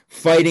us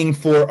fighting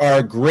for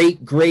our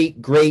great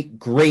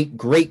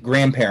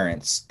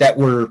grandparents that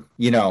were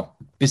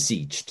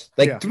besieged,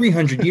 like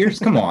 300 years.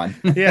 Come on.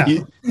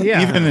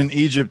 Even in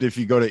Egypt, if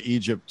you go to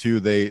Egypt too,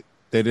 they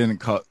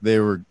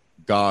were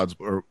gods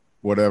or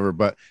whatever,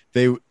 but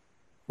they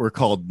were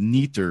called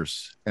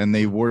neeters, and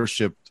they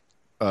worshipped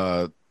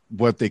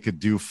what they could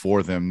do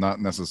for them,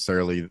 not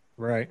necessarily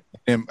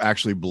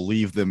actually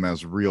believe them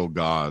as real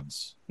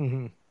gods.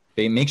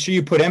 Hey, make sure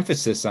you put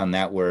emphasis on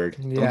that word.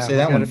 Don't say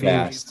that one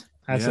fast.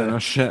 No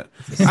shit.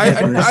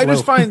 I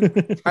just find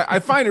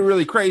it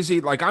really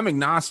crazy. Like, I'm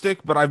agnostic,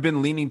 but I've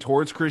been leaning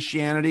towards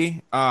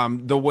Christianity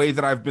the way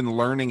that I've been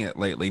learning it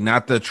lately,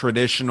 not the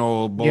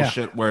traditional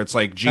bullshit where it's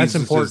like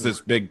Jesus is this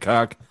big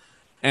cuck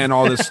and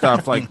all this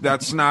stuff. Like,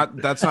 that's not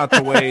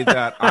the way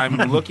that I'm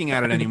looking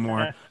at it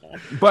anymore.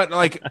 But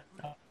like,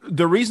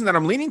 the reason that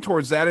I'm leaning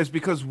towards that is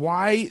because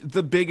why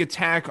the big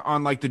attack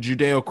on like the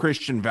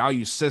Judeo-Christian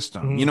value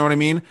system? You know what I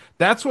mean?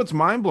 That's what's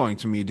mind-blowing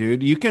to me,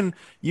 dude. You can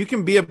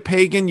be a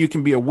pagan, you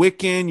can be a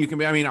Wiccan, you can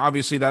be, I mean,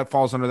 obviously that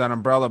falls under that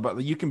umbrella,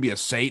 but you can be a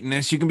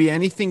Satanist, you can be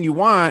anything you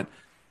want.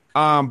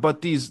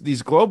 But these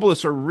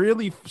globalists are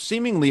really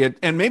seemingly,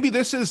 and maybe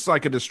this is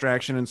like a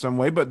distraction in some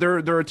way, but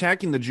they're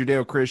attacking the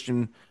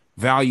Judeo-Christian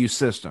value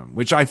system,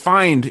 which I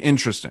find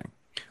interesting.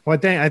 Well,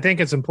 I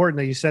think it's important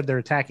that you said they're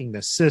attacking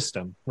the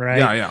system, right?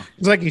 Yeah.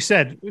 It's like you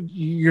said,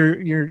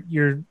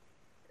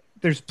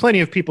 there's plenty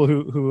of people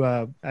who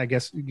I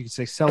guess you could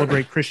say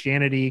celebrate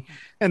Christianity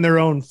in their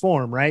own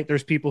form, right?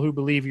 There's people who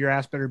believe your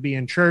ass better be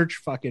in church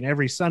fucking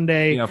every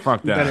Sunday. Yeah,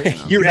 fuck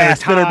that. Your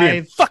ass better be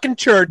in fucking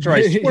church,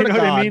 right? You know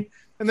what I mean?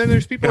 And then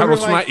there's people who are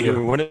like,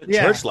 you went to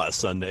church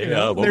last Sunday.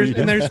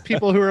 There's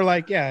people who are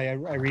like, I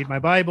read my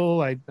Bible,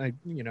 I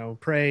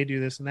pray, do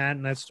this and that,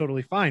 and that's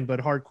totally fine. But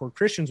hardcore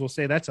Christians will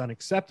say that's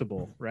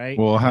unacceptable, right?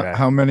 Well,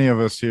 how many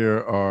of us here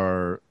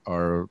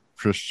are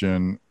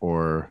Christian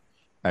or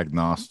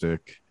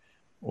agnostic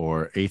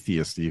or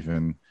atheist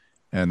even?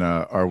 And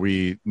are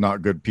we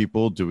not good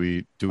people? Do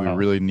we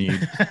really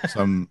need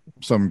some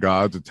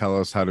God to tell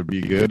us how to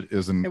be good?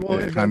 Isn't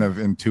it kind of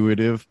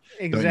intuitive?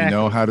 Exactly. Don't you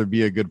know how to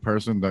be a good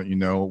person? Don't you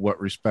know what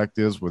respect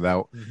is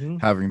without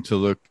having to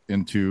look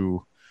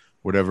into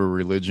whatever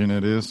religion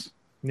it is?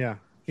 Yeah.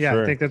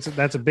 Sure. I think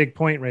that's a big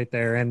point right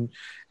there. And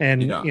I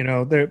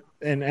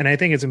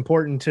think it's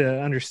important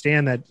to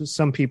understand that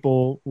some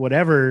people,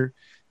 whatever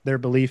their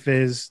belief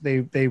is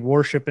they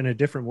worship in a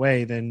different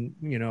way than,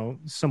 you know,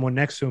 someone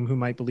next to them who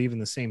might believe in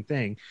the same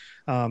thing.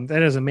 That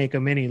doesn't make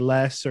them any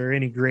less or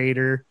any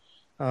greater.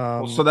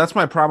 So that's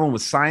my problem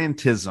with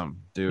scientism,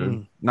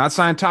 dude. Not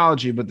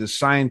Scientology, but the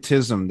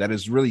scientism that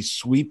is really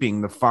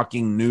sweeping the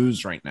fucking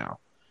news right now.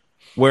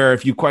 Where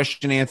if you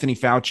question Anthony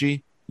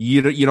Fauci,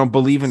 you don't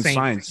believe in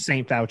science.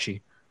 Saint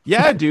Fauci.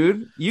 Yeah,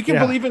 dude. You can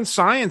believe in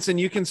science and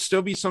you can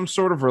still be some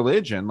sort of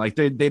religion. Like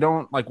they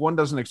don't, like, one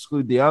doesn't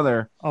exclude the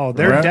other. Oh,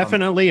 they're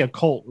definitely a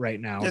cult right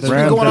now. It's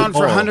been going on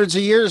for hundreds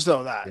of years,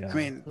 though. I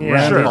mean,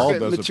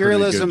 the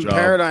materialism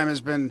paradigm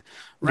has been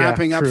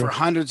ramping up for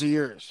hundreds of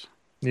years.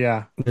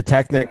 Yeah. The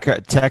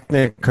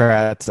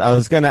technocrats. I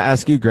was going to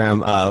ask you,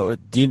 Graham,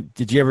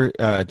 did you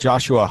ever,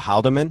 Joshua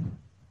Haldeman?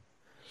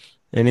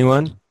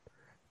 Anyone?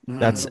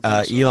 That's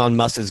Elon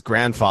Musk's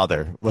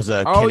grandfather, was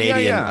a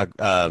Canadian.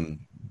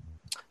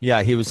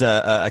 He was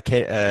a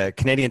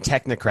Canadian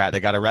technocrat that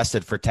got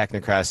arrested for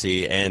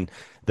technocracy in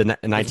the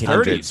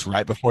 1900s,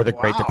 right before the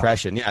Great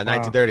Depression. Yeah,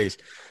 1930s.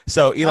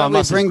 So Elon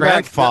Musk's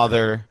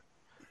grandfather.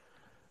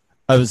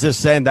 I was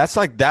just saying that is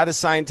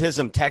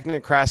scientism,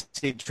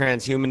 technocracy,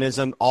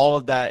 transhumanism. All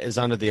of that is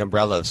under the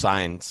umbrella of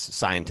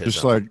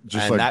scientism.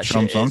 Just like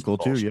Trump's uncle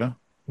too.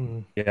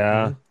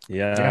 Yeah.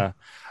 Yeah.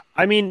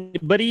 I mean,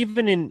 but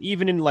even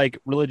in like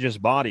religious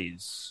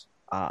bodies,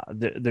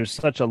 there's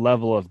such a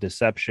level of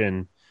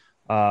deception,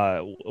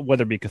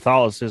 whether it be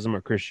Catholicism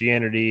or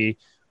Christianity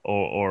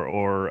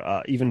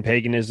or even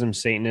paganism,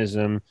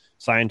 Satanism,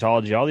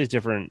 Scientology, all these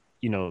different,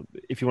 you know,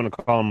 if you want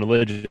to call them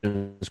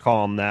religions,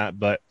 call them that.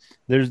 But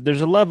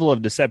there's a level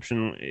of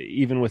deception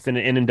even within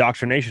an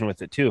indoctrination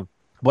with it too.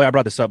 Boy, I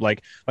brought this up.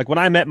 Like when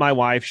I met my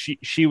wife,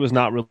 she was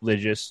not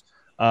religious,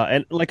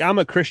 and like I'm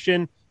a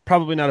Christian.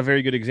 Probably not a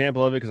very good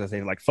example of it because I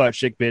say like fuck,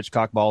 shit, bitch,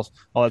 cock balls,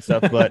 all that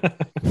stuff. But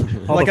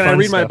like, and I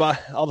read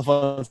all the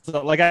fun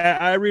stuff. Like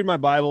I read my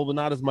Bible, but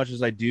not as much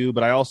as I do.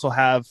 But I also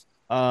have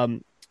I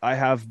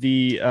have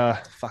the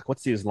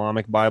what's the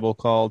Islamic Bible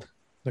called?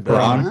 The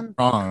Quran.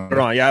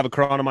 Quran. Yeah, I have a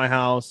Quran in my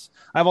house.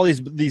 I have all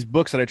these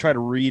books that I try to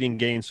read and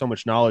gain so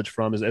much knowledge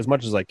from as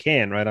much as I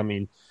can. Right? I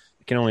mean,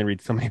 I can only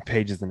read so many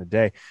pages in a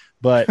day.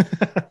 But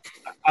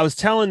I was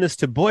telling this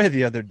to Boya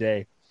the other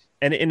day,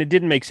 and it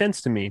didn't make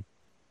sense to me.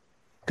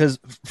 Because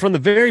from the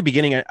very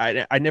beginning,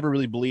 I never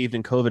really believed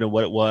in COVID and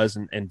what it was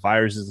and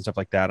viruses and stuff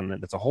like that.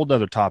 And that's a whole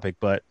other topic.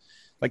 But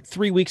like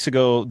 3 weeks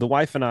ago, the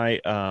wife and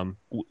I,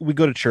 we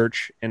go to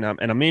church and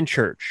I'm in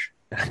church.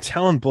 And I'm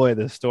telling Boya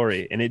this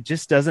story. And it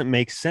just doesn't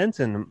make sense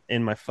in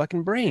my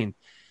fucking brain.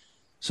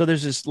 So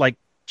there's this like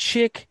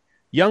chick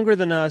younger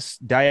than us,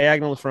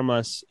 diagonal from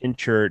us in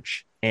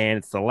church. And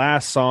it's the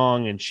last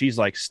song, and she's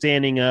like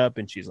standing up,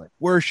 and she's like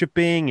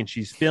worshiping, and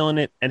she's feeling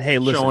it. And hey,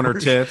 listen, showing her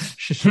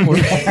tits. Woo,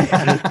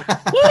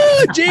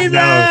 Jesus!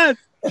 No,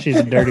 she's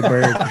a dirty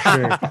bird for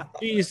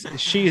sure.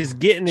 She's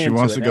getting into it. She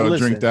wants to go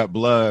drink that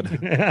blood.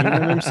 You know what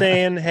I'm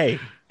saying? Hey,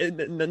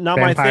 not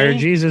Vampire my thing.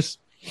 Jesus.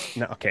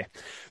 No, okay,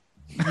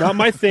 not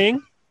my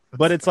thing.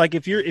 But it's like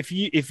if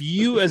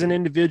you as an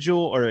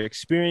individual are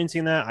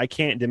experiencing that, I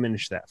can't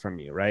diminish that from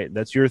you, right?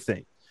 That's your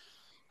thing.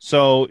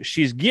 So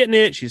she's getting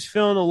it. She's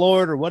feeling the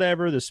Lord or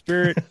whatever, the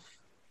Spirit.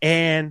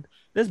 And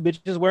this bitch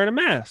is wearing a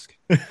mask.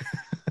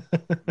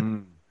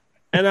 And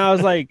I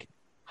was like,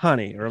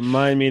 honey,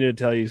 remind me to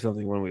tell you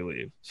something when we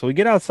leave. So we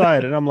get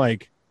outside and I'm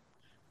like,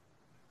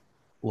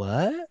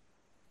 what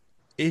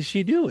is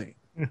she doing?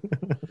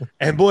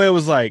 And Boya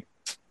was like,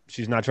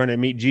 she's not trying to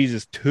meet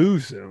Jesus too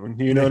soon.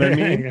 You know what I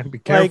mean? Yeah, be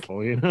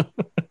careful, you know.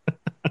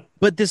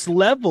 But this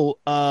level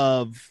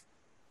of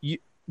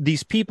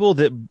these people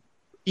that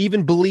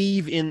even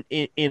believe in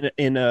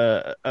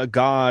a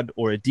God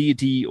or a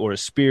deity or a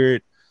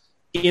spirit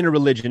in a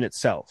religion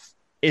itself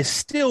is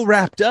still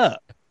wrapped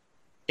up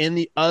in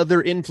the other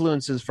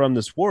influences from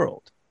this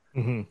world.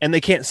 Mm-hmm. And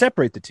they can't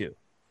separate the two.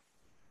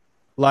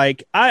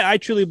 Like I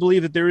truly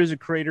believe that there is a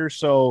creator.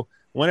 So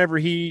whenever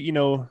he, you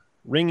know,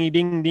 ringy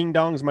ding ding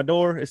dongs my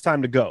door, it's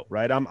time to go,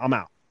 right? I'm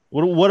out.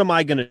 What am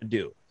I going to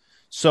do?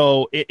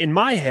 So in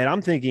my head,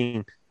 I'm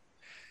thinking,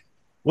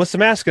 what's the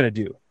mask going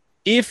to do?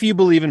 If you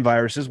believe in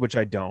viruses, which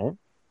I don't,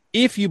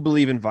 if you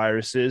believe in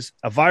viruses,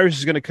 a virus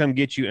is going to come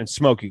get you and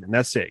smoke you, and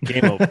that's it.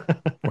 Game over.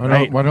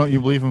 Why don't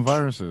you believe in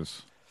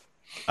viruses?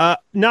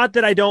 Not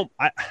that I don't.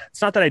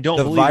 It's not that I don't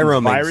The believe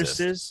in viruses.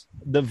 Exists.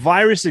 The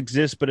virus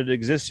exists, but it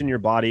exists in your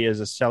body as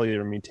a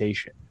cellular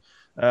mutation.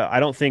 I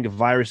don't think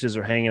viruses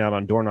are hanging out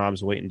on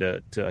doorknobs waiting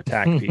to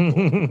attack people.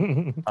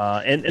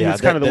 And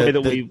it's kind of the way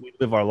that we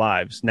live our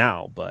lives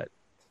now, but.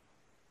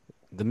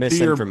 The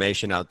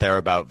misinformation out there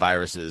about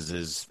viruses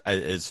is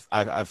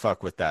I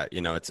fuck with that.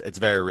 You know, it's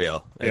very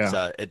real.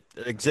 It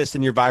exists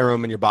in your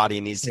virome in your body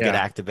and needs to get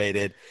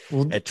activated.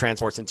 Well, it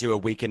transports into a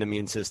weakened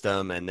immune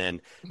system, and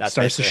then that's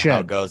basically how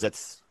it goes.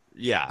 That's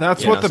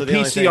what the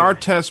PCR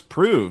test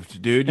proved,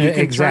 dude. You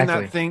can turn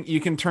that thing. You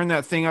can turn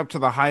that thing up to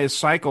the highest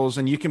cycles,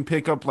 and you can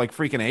pick up like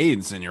freaking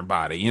AIDS in your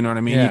body. You know what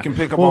I mean? Yeah. You can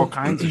pick up all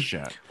kinds of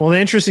shit. Well, the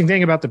interesting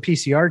thing about the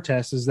PCR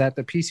test is that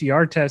the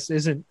PCR test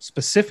isn't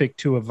specific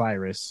to a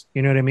virus.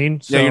 You know what I mean?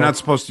 So, yeah, you're not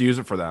supposed to use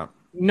it for that.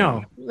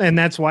 No, and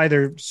that's why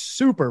they're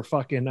super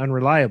fucking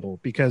unreliable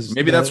because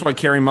maybe that's why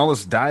Carrie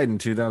Mullis died in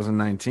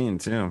 2019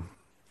 too.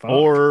 Fuck.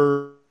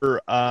 Or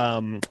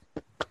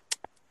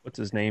what's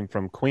his name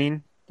from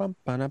Queen?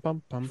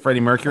 Freddie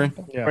Mercury.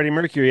 Yeah. Freddie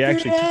Mercury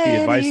actually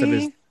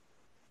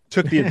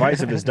took the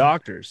advice of his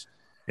doctors.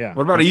 Yeah.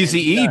 What about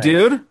Eazy-E,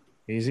 dude?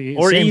 Easy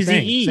or same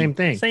Eazy-E. Same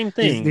thing. Same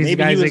thing. These Maybe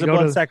guys he was that a go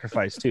blood to-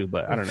 sacrifice too,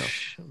 but I don't know.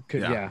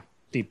 Yeah.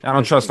 Deep. I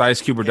don't trust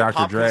Ice Cube or Dr.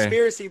 Pop Dre.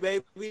 conspiracy,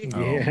 baby.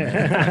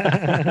 Yeah.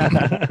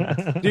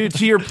 Dude,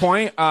 to your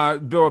point,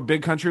 Bill,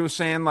 Big Country was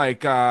saying,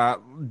 like,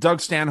 Doug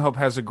Stanhope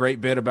has a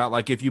great bit about,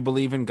 like, if you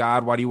believe in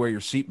God, why do you wear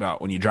your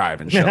seatbelt when you drive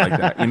and shit like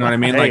that? You know what I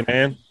mean? Hey, like,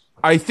 man.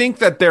 I think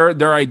that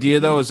their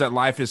idea though is that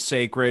life is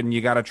sacred and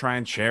you got to try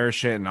and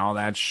cherish it and all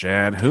that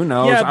shit. Who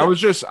knows?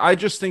 Yeah, I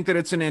just think that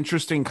it's an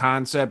interesting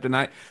concept,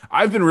 and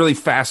I've been really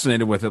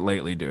fascinated with it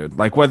lately, dude.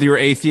 Like, whether you're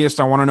atheist,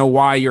 I want to know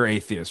why you're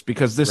atheist,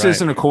 because this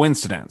isn't a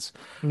coincidence.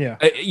 Yeah,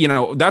 you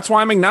know, that's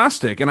why I'm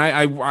agnostic, and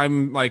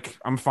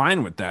I'm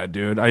fine with that,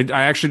 dude. I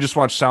actually just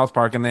watched South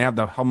Park, and they have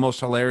the most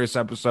hilarious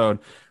episode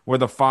where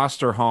the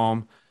foster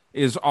home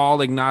is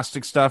all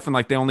agnostic stuff, and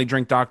like they only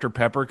drink Dr.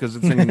 Pepper because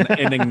it's an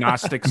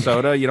agnostic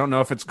soda. You don't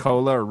know if it's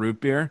cola or root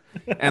beer,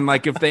 and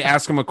like if they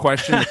ask them a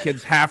question, the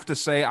kids have to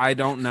say I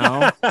don't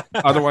know,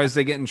 otherwise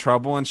they get in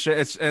trouble and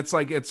shit. It's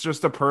like it's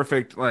just a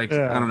perfect I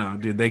don't know,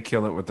 dude. They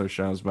kill it with their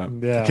shows, but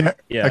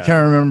I can't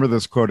remember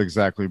this quote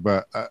exactly,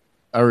 but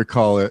I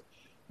recall it,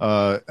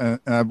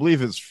 and I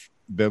believe it's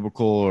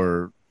biblical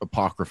or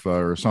apocrypha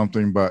or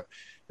something. But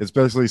it's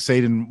basically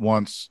Satan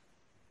wants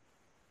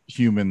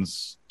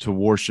humans to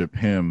worship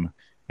him,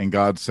 and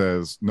God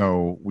says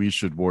no, we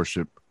should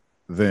worship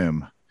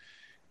them.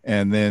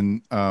 And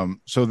then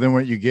so then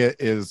what you get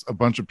is a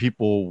bunch of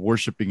people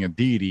worshiping a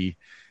deity,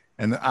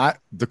 and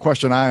the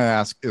question I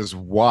ask is,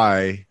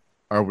 why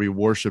are we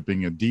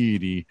worshiping a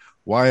deity?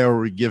 Why are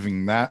we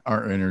giving that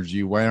our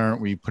energy? Why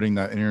aren't we putting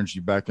that energy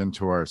back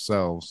into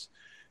ourselves?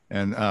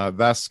 And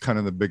that's kind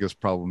of the biggest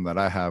problem that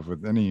I have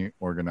with any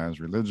organized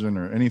religion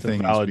or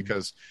anything, is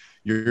because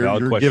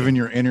you're giving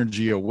your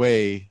energy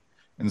away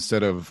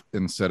instead of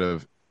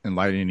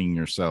enlightening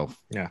yourself.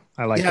 Yeah,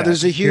 I like that. Yeah,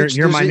 there's a huge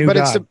you're my new but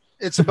God.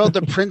 it's about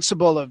the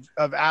principle of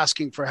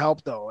asking for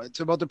help, though.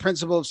 It's about the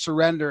principle of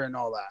surrender and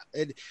all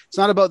that. It's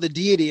not about the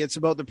deity, it's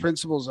about the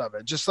principles of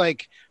it. Just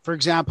like, for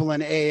example,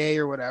 in AA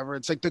or whatever,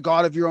 it's like the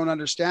God of your own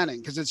understanding,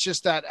 because it's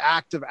just that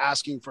act of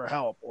asking for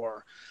help,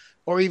 or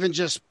even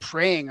just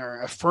praying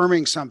or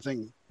affirming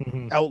something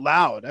out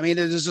loud. I mean,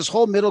 there's this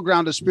whole middle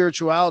ground of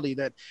spirituality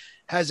that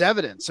has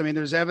evidence. I mean,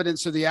 there's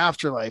evidence of the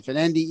afterlife and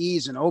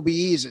NDEs and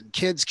OBEs, and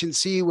kids can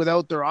see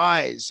without their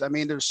eyes. I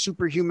mean, there's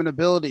superhuman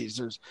abilities,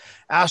 there's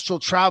astral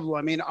travel.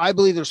 I mean, I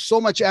believe there's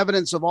so much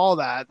evidence of all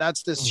that.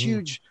 That's this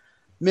huge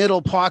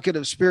middle pocket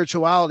of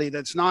spirituality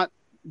that's not,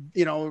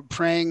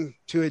 praying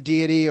to a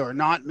deity, or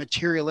not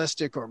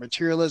materialistic or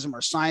materialism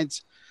or scientism.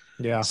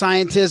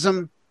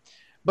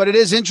 But it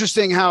is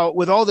interesting how,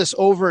 with all this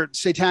overt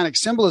satanic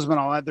symbolism and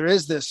all that, there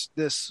is this,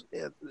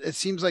 it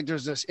seems like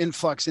there's this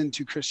influx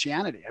into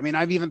Christianity. I mean,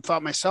 I've even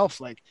thought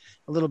myself, like,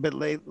 a little bit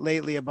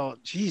lately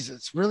about,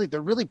 Jesus,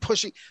 they're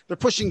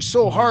pushing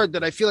so hard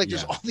that I feel like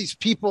there's all these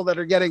people that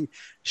are getting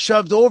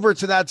shoved over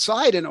to that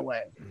side in a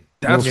way.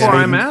 That's where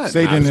I'm at.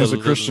 Satan is a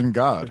Christian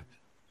God.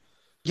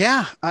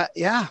 Yeah.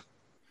 Yeah.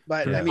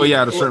 But I mean,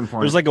 at a certain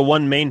point, there's like a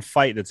one main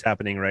fight that's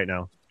happening right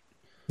now.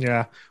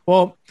 Yeah.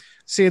 Well,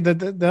 see,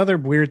 the other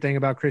weird thing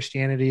about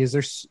Christianity is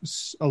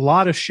there's a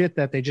lot of shit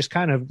that they just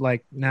kind of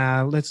like,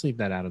 nah, let's leave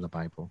that out of the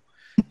Bible.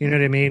 You know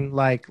what I mean?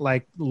 Like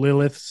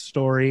Lilith's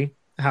story,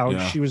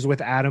 how she was with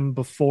Adam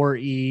before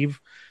Eve.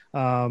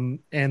 And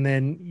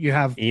then you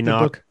have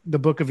Enoch, the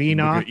book of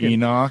Enoch,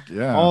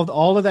 yeah,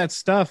 all of that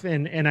stuff.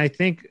 And I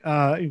think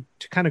to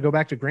kind of go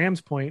back to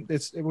Graham's point,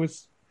 it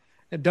was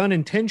done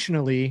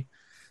intentionally,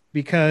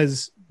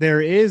 because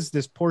there is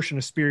this portion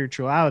of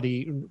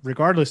spirituality,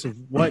 regardless of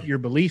what your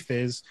belief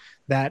is,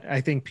 that I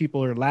think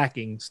people are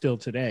lacking still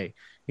today.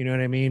 You know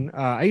what I mean?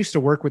 I used to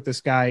work with this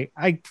guy.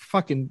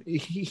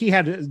 He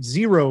had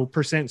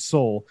 0%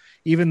 soul,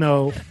 even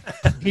though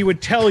he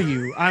would tell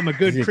you, I'm a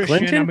good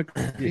Christian.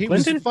 He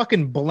was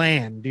fucking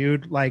bland,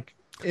 dude. Like,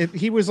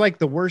 he was like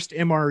the worst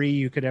MRE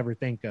you could ever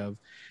think of.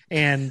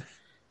 And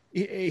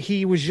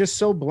he was just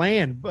so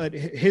bland, but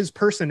his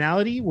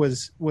personality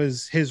was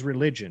his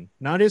religion,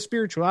 not his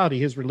spirituality,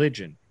 his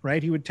religion,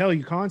 right? He would tell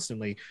you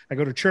constantly, I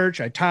go to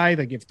church, I tithe,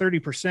 I give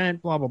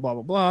 30%, blah, blah, blah,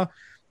 blah, blah.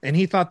 And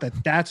he thought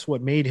that that's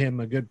what made him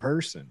a good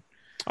person.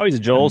 Oh, he's a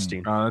Joel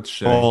Osteen. Oh, that's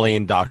shit. Fully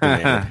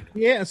indoctrinated.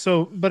 Yeah.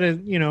 So, but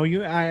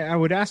I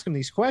would ask him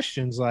these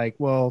questions like,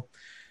 well,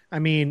 I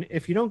mean,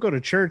 if you don't go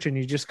to church and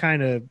you just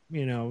kind of,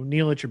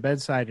 kneel at your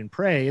bedside and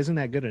pray, isn't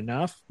that good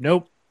enough?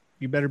 Nope.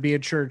 You better be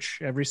at church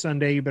every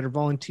Sunday. You better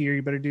volunteer.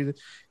 You better do this.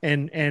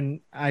 And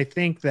I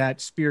think that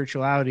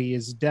spirituality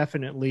is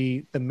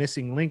definitely the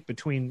missing link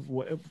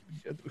between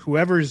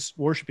whoever's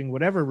worshiping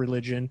whatever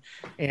religion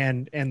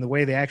and the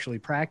way they actually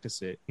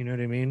practice it. You know what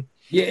I mean?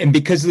 Yeah, and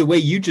because of the way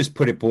you just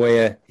put it,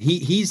 Boya,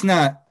 he's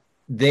not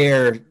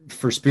there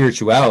for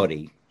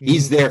spirituality.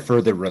 He's there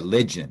for the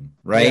religion,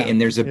 right? Yeah. And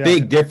there's a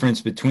big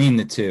difference between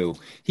the two.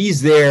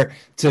 He's there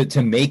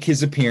to make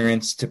his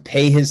appearance, to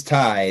pay his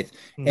tithe,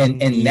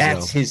 and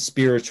that's his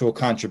spiritual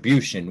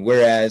contribution.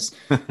 Whereas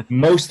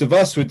most of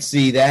us would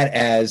see that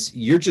as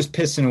you're just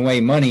pissing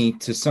away money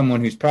to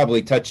someone who's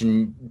probably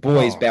touching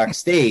boys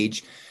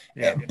backstage.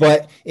 Yeah.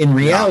 But in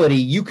reality,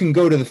 you can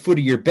go to the foot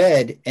of your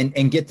bed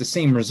and get the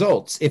same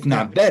results, if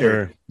not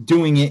better,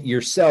 doing it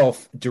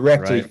yourself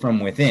directly from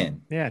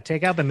within. Yeah,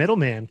 take out the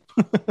middleman.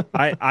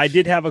 I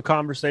did have a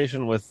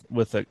conversation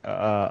with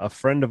a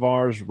friend of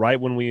ours right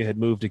when we had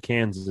moved to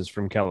Kansas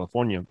from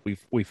California.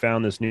 We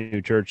found this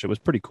new church. It was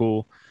pretty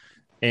cool.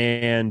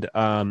 And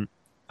I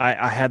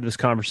had this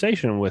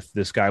conversation with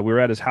this guy. We were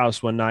at his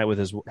house one night with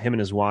him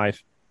and his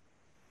wife.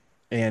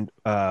 And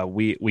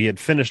we had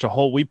finished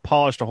we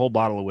polished a whole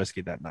bottle of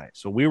whiskey that night.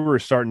 So we were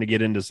starting to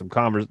get into some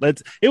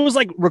it was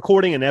like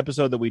recording an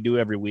episode that we do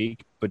every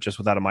week, but just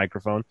without a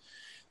microphone.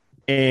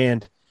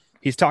 And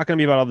he's talking to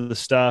me about all this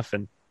stuff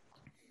and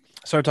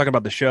started talking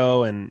about the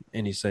show. And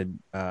he said,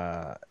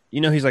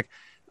 he's like,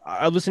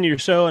 I listened to your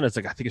show and it's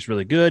like, I think it's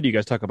really good. You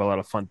guys talk about a lot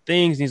of fun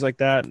things. And he's like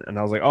that. And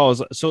I was like, oh,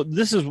 so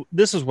this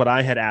is what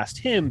I had asked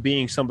him,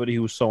 being somebody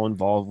who was so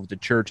involved with the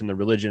church and the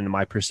religion and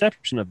my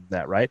perception of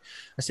that. Right.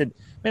 I said,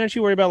 man, don't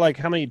you worry about like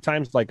how many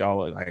times like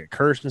I'll like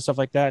curse and stuff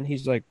like that. And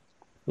he's like,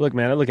 look,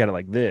 man, I look at it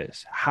like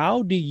this.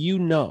 How do you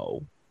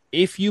know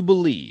if you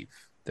believe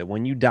that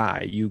when you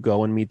die, you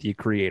go and meet the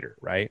creator,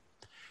 right?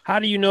 How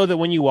do you know that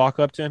when you walk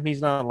up to him,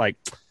 he's not like,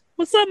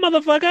 what's up,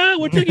 motherfucker?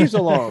 What took you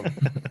so long?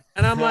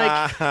 And I'm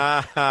like,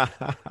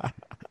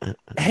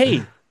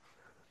 hey,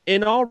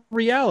 in all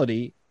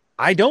reality,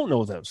 I don't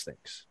know those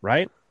things,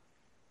 right?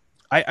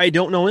 I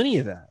don't know any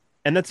of that.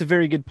 And that's a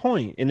very good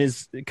point. And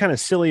as kind of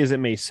silly as it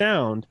may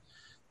sound,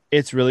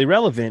 it's really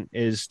relevant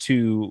as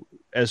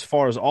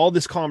far as all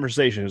this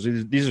conversation.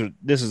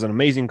 This is an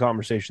amazing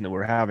conversation that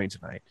we're having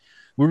tonight.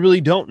 We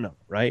really don't know,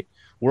 right?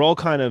 We're all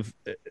kind of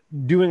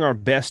doing our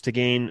best to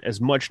gain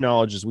as much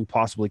knowledge as we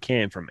possibly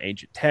can from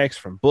ancient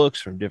texts, from books,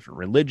 from different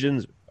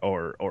religions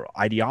or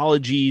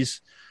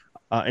ideologies,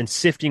 and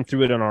sifting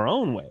through it in our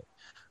own way,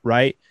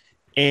 right?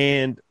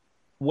 And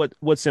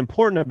what's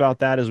important about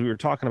that, as we were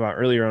talking about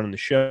earlier on in the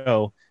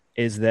show,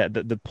 is that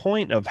the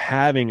point of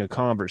having a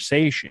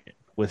conversation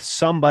with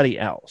somebody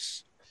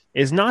else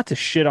is not to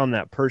shit on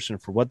that person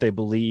for what they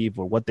believe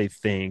or what they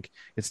think.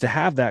 It's to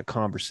have that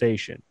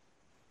conversation.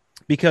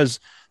 Because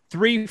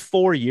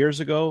 3-4 years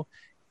ago,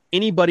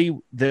 anybody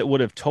that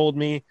would have told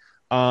me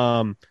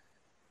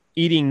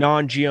eating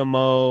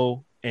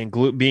non-GMO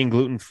and being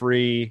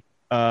gluten-free,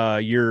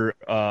 you're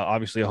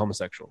obviously a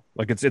homosexual.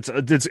 Like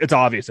it's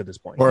obvious at this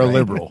point. Or a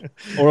liberal.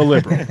 Or a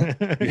liberal.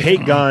 You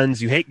hate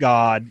guns. You hate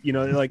God.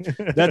 Like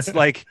that's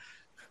like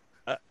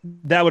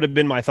that would have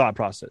been my thought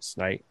process,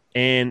 right?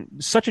 And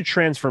such a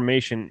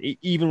transformation,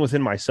 even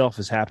within myself,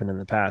 has happened in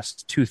the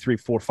past 2, 3,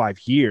 4, 5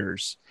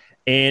 years.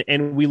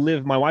 And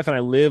my wife and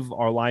I live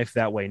our life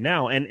that way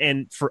now.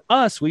 And for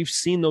us, we've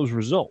seen those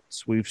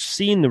results. We've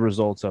seen the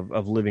results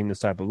of living this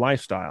type of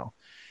lifestyle.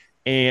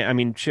 And I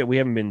mean, shit, we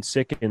haven't been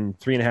sick in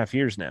 3.5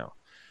 years now,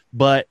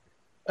 but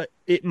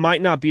it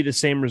might not be the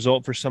same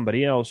result for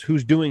somebody else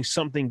who's doing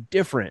something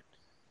different.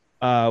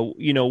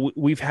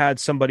 We've had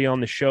somebody on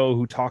the show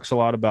who talks a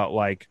lot about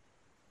like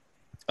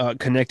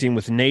connecting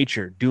with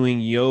nature, doing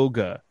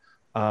yoga,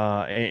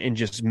 and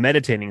just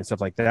meditating and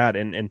stuff like that.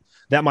 And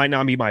that might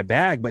not be my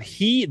bag, but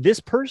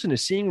this person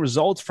is seeing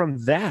results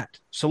from that.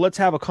 So let's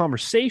have a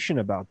conversation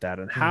about that.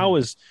 And how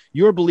is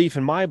your belief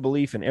and my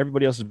belief and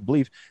everybody else's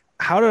belief,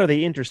 how are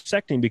they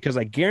intersecting? Because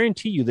I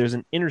guarantee you there's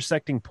an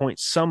intersecting point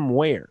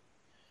somewhere.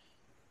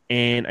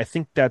 And I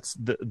think that's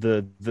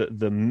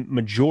the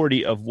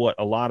majority of what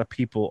a lot of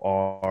people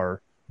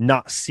are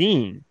not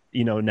seeing,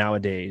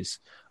 nowadays.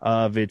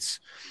 It's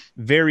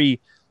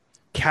very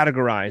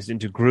categorized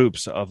into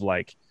groups of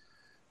like,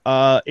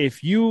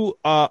 if you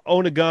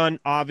own a gun,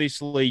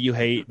 obviously you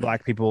hate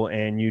black people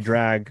and you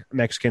drag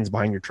Mexicans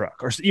behind your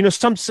truck, or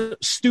some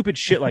stupid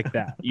shit like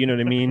that. You know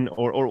what I mean?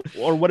 Or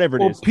whatever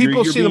it is.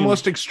 People see the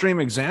most extreme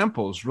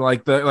examples,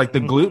 like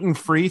the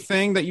gluten-free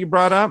thing that you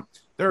brought up.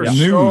 There are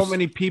so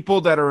many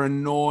people that are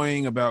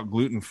annoying about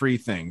gluten-free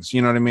things.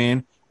 You know what I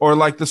mean? Or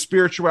like the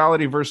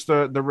spirituality versus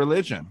the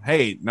religion.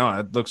 Hey, no,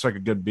 it looks like a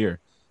good beer,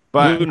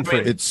 but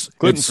gluten-free. It's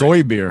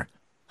soy beer.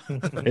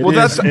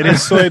 It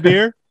is soy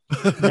beer.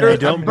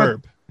 Don't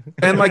burp.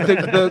 And like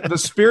the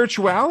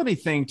spirituality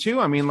thing too.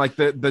 I mean, like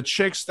the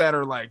chicks that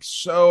are like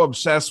so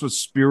obsessed with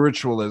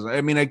spiritualism.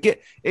 I mean,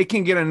 it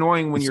can get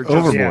annoying when you're just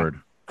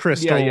overboard.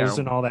 Crystals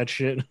and all that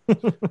shit.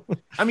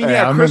 I mean,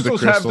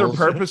 crystals have their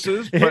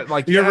purposes, but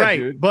like you're right.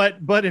 Dude.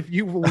 But if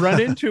you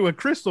run into a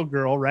crystal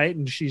girl, right,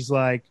 and she's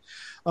like,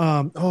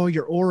 oh,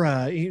 your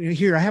aura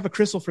here, I have a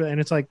crystal for that, and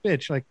it's like,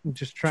 bitch, like I'm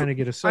just trying to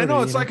get a soda. I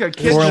know it's like a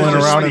kid swirling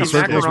around in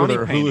circles circles with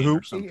her hula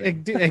hoop.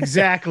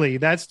 Exactly,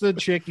 that's the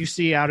chick you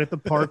see out at the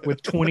park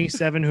with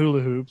 27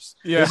 hula hoops.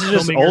 This is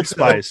just Old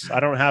Spice. I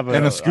don't have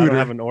a scooter. I don't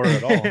have an aura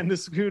at all. And the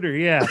scooter,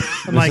 yeah.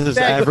 I'm this is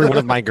every one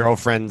of my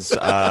girlfriends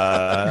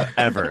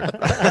ever.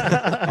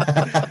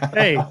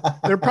 Hey,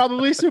 they're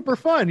probably super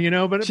fun, you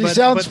know. But she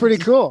sounds pretty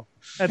cool.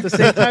 At the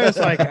same time, it's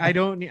like I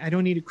don't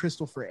need a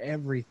crystal for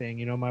everything.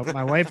 You know,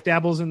 my wife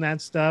dabbles in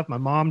that stuff. My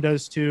mom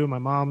does too. My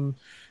mom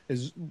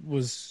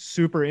was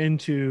super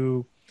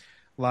into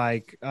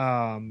like,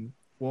 well,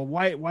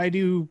 why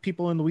do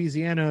people in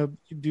Louisiana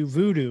do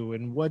voodoo,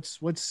 and what's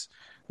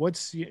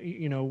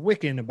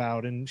Wiccan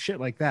about and shit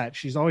like that.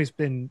 She's always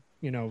been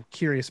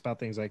curious about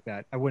things like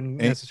that. I wouldn't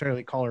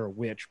necessarily call her a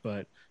witch,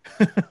 but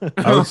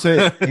I would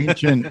say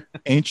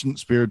ancient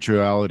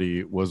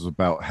spirituality was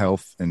about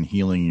health and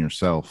healing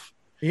yourself.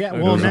 Yeah,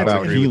 well, it was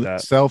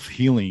about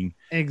self-healing.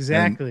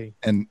 Exactly.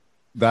 And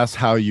that's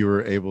how you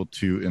were able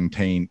to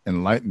attain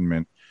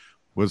enlightenment,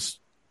 was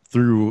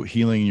through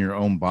healing your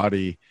own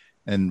body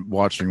and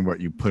watching what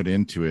you put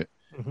into it.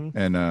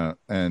 Mm-hmm.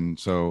 And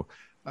so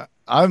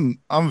I'm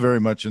very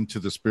much into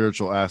the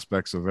spiritual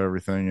aspects of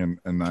everything,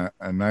 and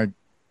I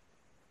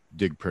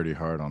dig pretty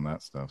hard on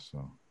that stuff.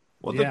 So,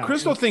 well, the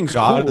crystal thing's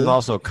God cool. is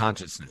also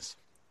consciousness.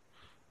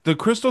 The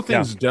crystal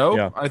thing's dope.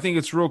 Yeah. I think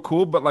it's real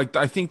cool, but like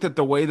I think that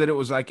the way that it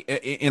was like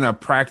in a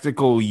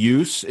practical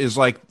use is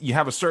like you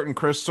have a certain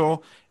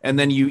crystal and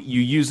then you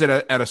use it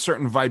at a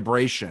certain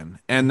vibration,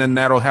 and then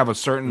that'll have a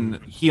certain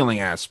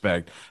healing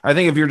aspect. I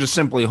think if you're just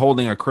simply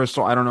holding a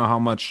crystal, I don't know how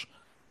much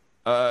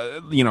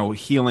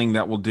healing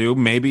that will do.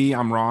 Maybe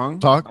I'm wrong.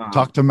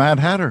 Talk to Mad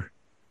Hatter.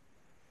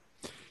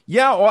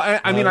 Yeah, well,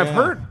 I mean,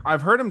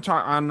 I've heard him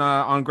talk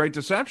on Great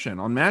Deception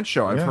on Matt's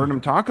show. I've heard him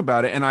talk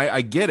about it, and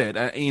I get it.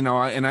 And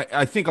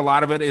I think a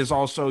lot of it is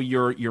also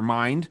your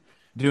mind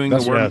doing the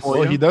work for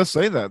you. Well, he does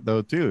say that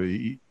though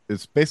too.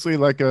 It's basically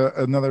like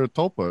another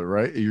tulpa,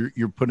 right?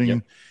 You're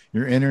putting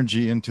your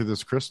energy into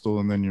this crystal,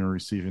 and then you're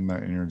receiving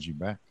that energy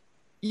back.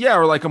 Yeah,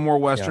 or like a more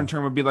Western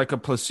term would be like a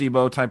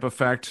placebo type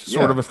effect,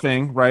 sort of a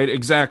thing, right?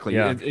 Exactly.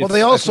 Yeah. Well,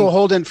 they also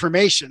hold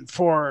information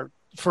for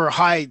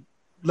high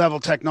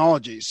level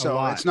technology,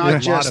 so it's not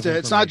just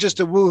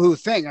a woohoo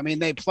thing. I mean,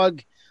 they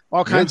plug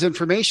all kinds of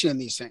information in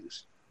these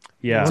things.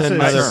 Yeah, it's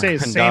another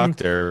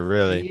conductor,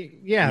 really.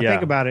 Yeah,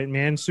 think about it,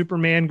 man.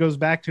 Superman goes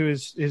back to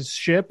his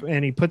ship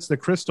and he puts the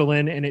crystal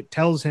in, and it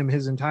tells him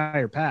his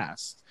entire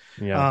past.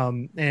 Yeah,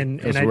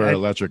 and we're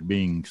electric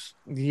beings.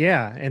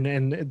 Yeah,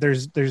 and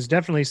there's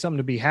definitely something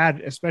to be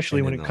had,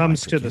 especially when it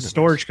comes to the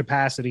storage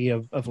capacity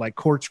of like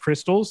quartz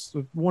crystals.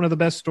 One of the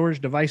best storage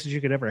devices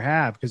you could ever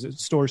have, because it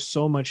stores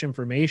so much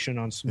information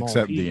on small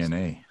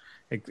DNA.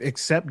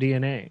 Except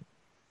DNA.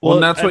 Well,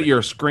 and that's what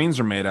your screens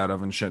are made out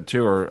of and shit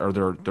too, or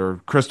they're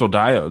crystal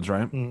diodes,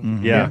 right?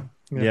 Mm-hmm.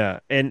 Yeah.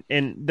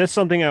 And that's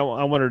something I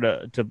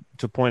wanted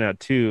to point out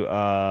too.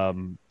 I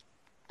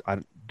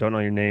don't know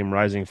your name,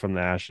 Rising from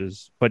the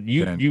Ashes, but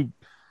you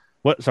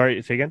what?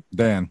 Sorry, say again.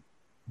 Dan.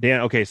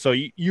 Okay, so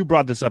you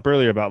brought this up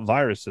earlier about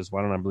viruses.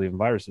 Why don't I believe in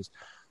viruses?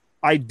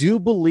 I do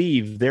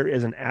believe there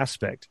is an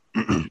aspect,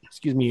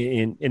 excuse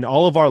me, in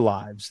all of our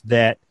lives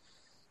that,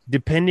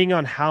 depending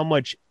on how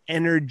much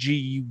energy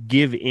you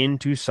give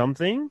into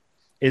something,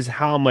 is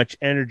how much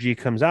energy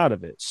comes out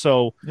of it.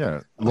 So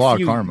law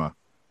of karma.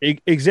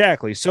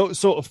 Exactly. So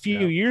a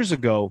few years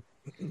ago,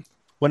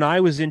 when I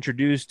was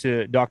introduced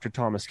to Dr.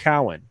 Thomas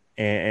Cowan,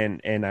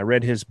 and I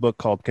read his book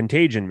called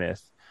Contagion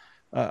Myth,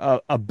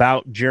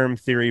 about germ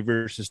theory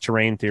versus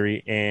terrain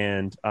theory,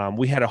 and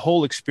we had a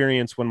whole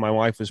experience when my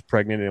wife was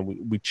pregnant,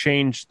 and we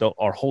changed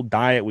our whole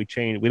diet. We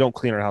don't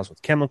clean our house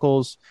with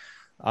chemicals,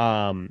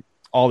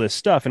 all this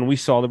stuff, and we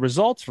saw the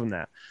results from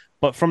that.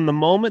 But from the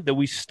moment that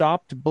we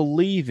stopped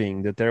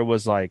believing that there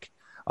was like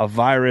a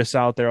virus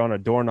out there on a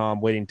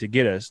doorknob waiting to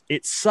get us,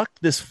 it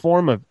sucked this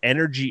form of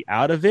energy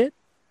out of it.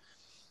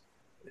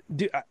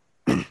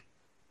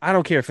 I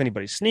don't care if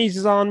anybody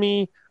sneezes on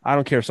me. I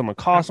don't care if someone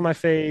coughs in my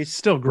face.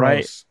 Still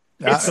gross.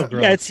 Right? It's still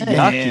gross. Yeah, it's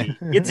yucky.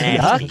 It's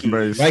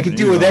yucky. I can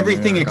do with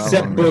everything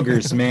except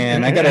boogers,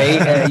 man. I gotta eat,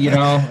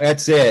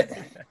 that's it.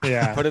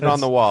 Yeah, put it on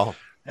the wall.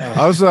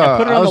 I was put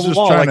it on the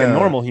wall like a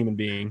normal human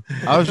being.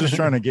 I was just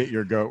trying to get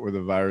your goat with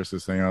the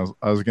viruses thing.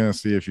 I was gonna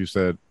see if you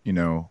said,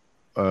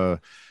 I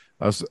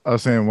was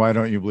saying, why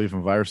don't you believe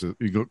in viruses?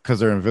 You go, because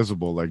they're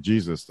invisible, like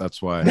Jesus.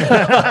 That's why.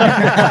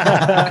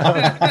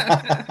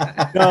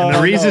 The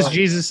reason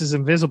Jesus is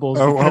invisible is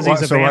because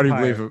he's a vampire. Why do you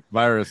believe in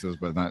viruses,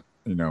 but not,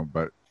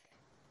 but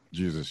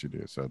Jesus you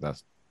do? So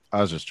I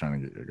was just trying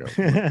to get your goat.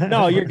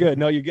 No, you're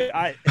good.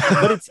 I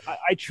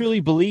truly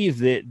believe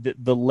that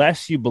the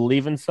less you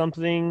believe in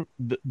something,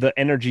 the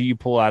energy you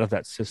pull out of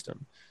that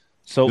system.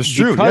 So it's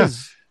true.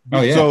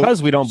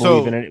 Because we don't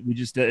believe in it,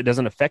 it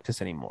doesn't affect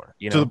us anymore.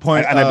 To the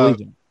point, and I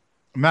believe in.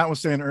 Matt was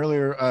saying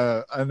earlier,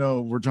 I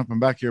know we're jumping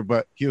back here,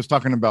 but he was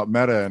talking about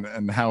meta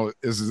and how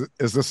is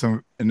this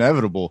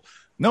inevitable?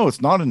 No, it's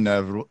not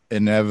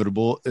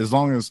inevitable as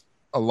long as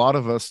a lot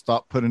of us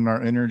stop putting our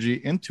energy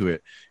into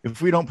it.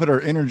 If we don't put our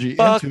energy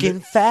into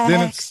it,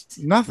 then it's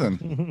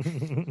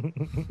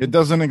nothing. It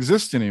doesn't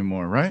exist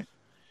anymore, right?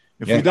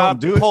 If we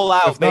don't do it, pull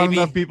out, if not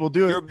enough people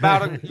do it, you're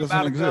about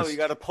to go. You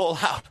got to pull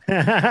out.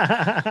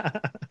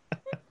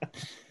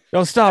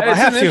 Don't stop. It's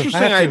an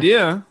interesting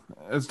idea.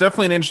 It's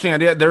definitely an interesting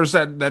idea. There's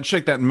that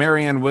chick, that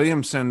Marianne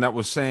Williamson, that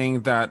was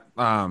saying that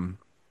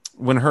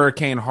when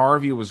Hurricane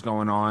Harvey was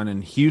going on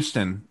in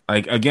Houston,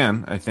 like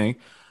again, I think,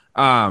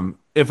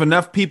 if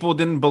enough people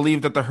didn't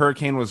believe that the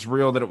hurricane was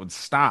real, that it would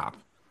stop.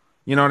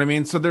 You know what I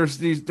mean? So there's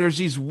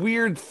these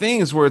weird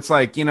things where it's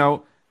like,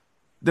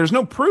 there's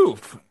no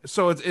proof.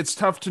 So it's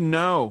tough to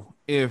know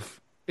if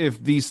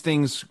these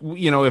things,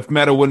 if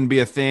meta wouldn't be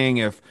a thing,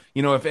 if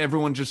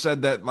everyone just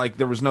said that like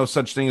there was no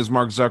such thing as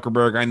Mark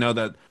Zuckerberg. I know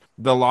that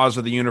the laws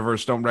of the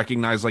universe don't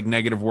recognize like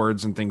negative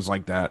words and things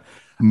like that.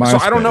 So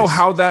I don't know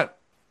how that.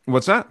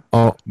 What's that?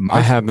 Oh,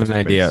 I have an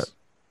idea.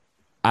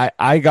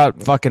 I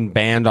got fucking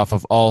banned off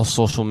of all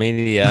social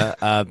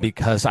media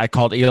because I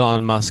called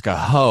Elon Musk a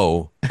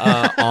hoe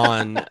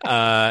on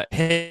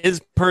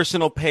his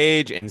personal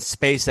page and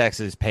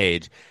SpaceX's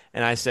page.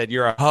 And I said,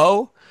 you're a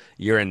hoe,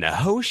 you're into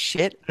hoe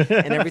shit,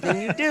 and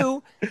everything you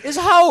do is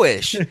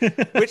hoish,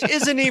 which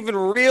isn't even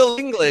real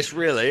English,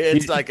 really.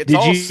 It's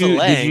all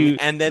slang,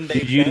 and then they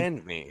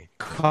banned me.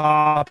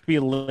 Copy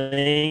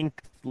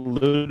link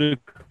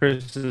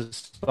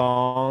Ludacris's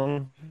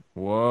song.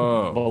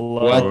 Whoa.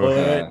 Below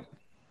it.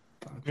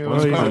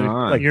 What's going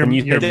on? Like when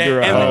you said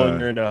you're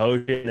into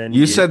hoe shit, and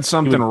you said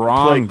something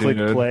wrong, click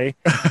dude. Play.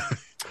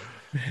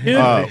 What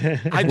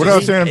I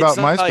was saying about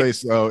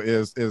MySpace though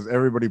is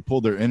everybody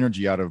pulled their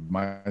energy out of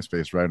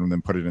MySpace, right, and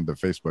then put it into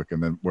Facebook,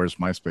 and then where's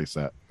MySpace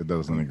at? It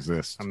doesn't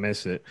exist. I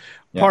miss it.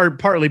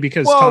 Partly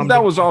because Tom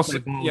that was also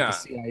the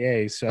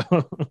CIA. So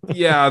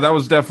yeah, that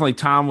was definitely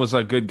Tom was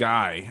a good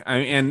guy.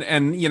 And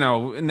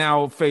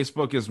now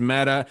Facebook is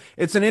Meta.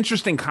 It's an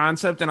interesting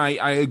concept, and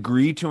I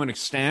agree to an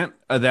extent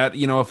that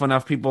if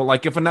enough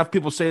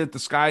people say that the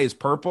sky is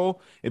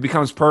purple, it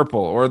becomes purple,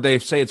 or they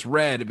say it's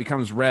red, it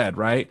becomes red,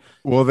 right?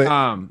 Well,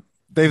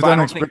 they've done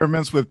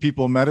experiments with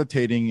people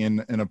meditating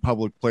in a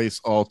public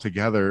place all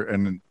together,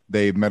 and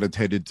they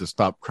meditated to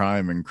stop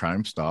crime, and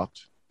crime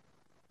stopped.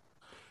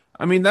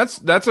 I mean,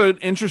 that's an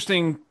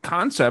interesting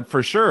concept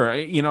for sure.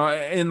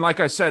 And like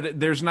I said,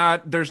 there's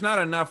not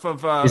enough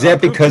of. Is that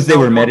because they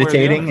were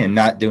meditating and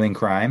not doing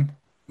crime?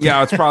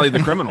 Yeah, it's probably the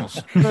criminals.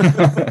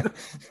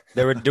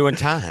 They were doing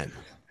time.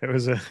 It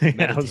was a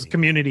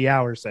community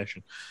hour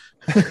session.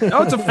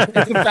 No, it's a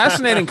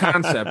fascinating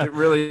concept. It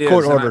really is.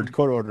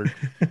 Court ordered.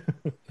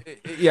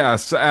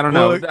 Yes, I don't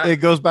know. It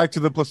goes back to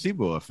the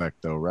placebo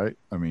effect, though, right?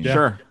 I mean,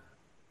 sure.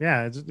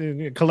 Yeah, it's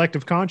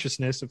collective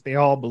consciousness. If they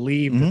all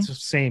believe it's the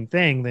same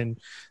thing, then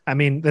I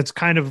mean that's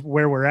kind of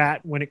where we're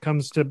at when it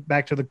comes to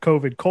back to the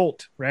COVID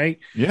cult, right?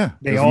 Yeah,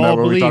 they Isn't all that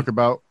what believe. We talk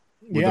about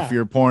with the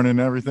fear porn and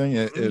everything.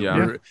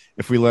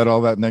 If we let all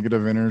that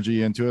negative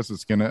energy into us,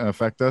 it's going to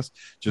affect us.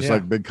 Just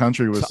like Big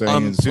Country was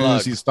saying, as soon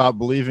as he stopped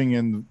believing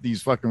in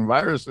these fucking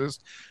viruses,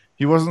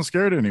 he wasn't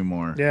scared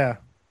anymore. Yeah.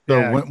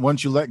 So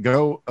once you let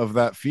go of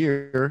that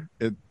fear,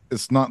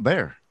 it's not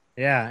there.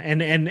 Yeah,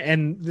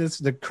 and this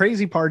the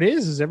crazy part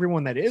is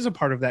everyone that is a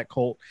part of that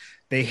cult,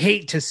 they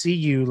hate to see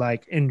you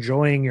like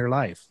enjoying your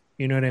life.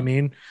 You know what I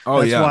mean?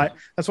 Oh,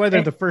 that's why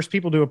they're the first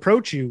people to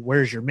approach you.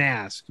 Where's your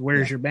mask?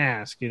 Where's your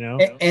mask? You know?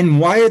 And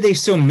why are they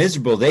so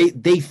miserable?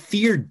 They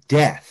fear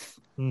death.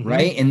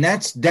 Right, and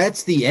that's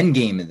the end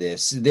game of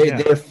this.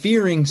 They're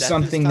fearing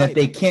something that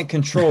they can't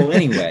control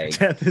anyway.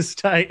 Death is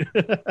tight.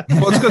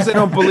 Well, it's because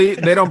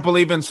they don't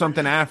believe in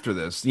something after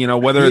this.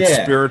 Whether it's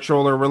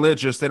spiritual or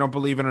religious, they don't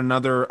believe in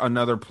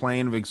another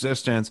plane of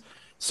existence.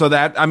 So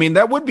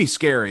that would be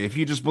scary if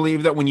you just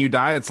believe that when you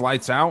die it's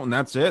lights out and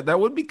that's it. That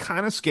would be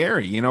kind of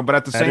scary, But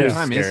at the same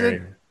time, scary.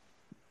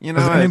 Is it?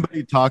 Has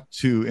anybody talked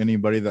to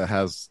anybody that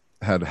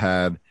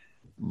had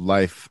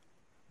life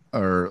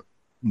or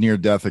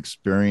near-death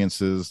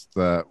experiences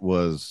that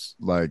was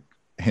like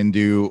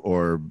Hindu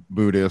or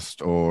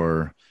Buddhist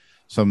or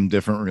some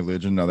different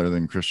religion other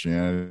than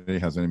Christianity?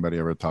 Has anybody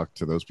ever talked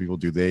to those people?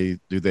 Do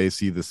they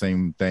see the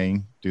same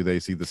thing? Do they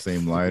see the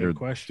same light, or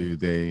do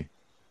they?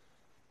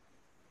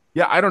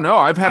 Yeah, I don't know.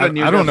 I've had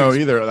I don't know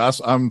either.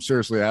 I'm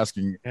seriously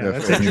asking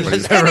if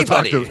anybody's ever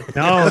talked to.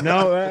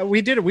 No.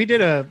 We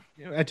did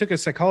I took a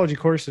psychology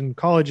course in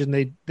college, and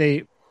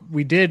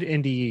we did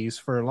NDEs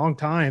for a long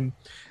time.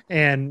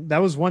 And that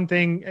was one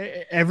thing.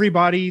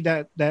 Everybody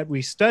that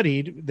we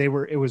studied,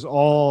 it was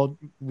all,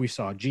 we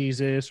saw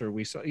Jesus, or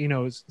we saw,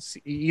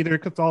 either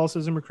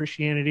Catholicism or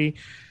Christianity,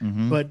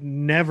 but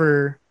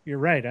never. You're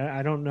right.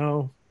 I don't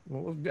know.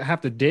 We'll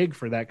have to dig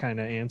for that kind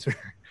of answer.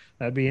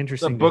 That'd be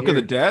interesting. The Book of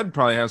the Dead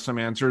probably has some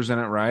answers in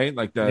it, right?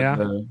 Like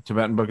the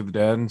Tibetan Book of the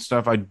Dead and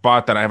stuff. I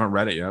bought that. I haven't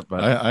read it yet,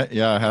 but I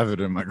have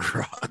it in my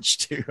garage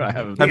too. I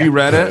haven't. Have you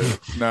read it?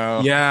 No.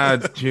 Yeah,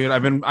 dude.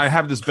 I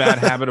have this bad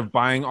habit of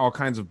buying all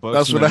kinds of books.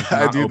 That's what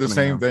I do. The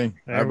same thing.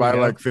 I buy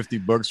like 50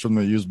 books from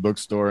the used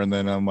bookstore, and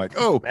then I'm like,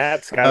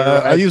 that's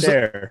I use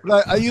there.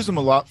 I use them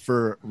a lot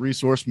for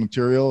resource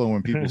material, and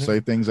when people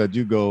say things, I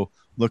do go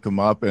look them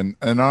up. And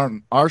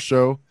on our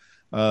show,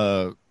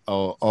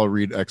 I'll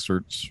read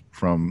excerpts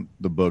from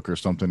the book or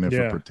something if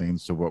it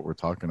pertains to what we're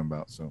talking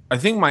about. So I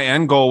think my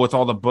end goal with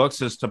all the books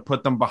is to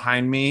put them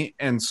behind me,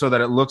 and so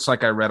that it looks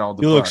like I read all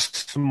the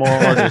books. You look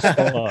smart as fuck.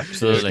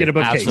 Absolutely. Get a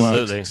bookcase.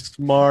 Absolutely.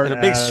 Smart. And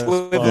a big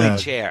swivelly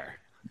chair.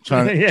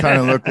 trying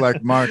to look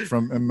like Mark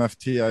from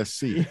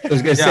MFTIC. I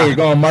was gonna say you're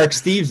going Mark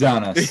Steves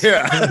on us.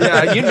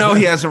 Yeah, you know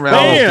he hasn't read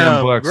all those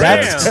damn books.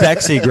 That's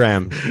sexy,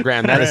 Graham.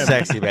 Graham, that is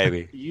sexy,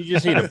 baby. You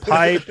just need a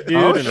pipe,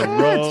 dude, and a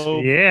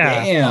robe.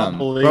 Yeah. Damn.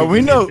 But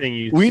we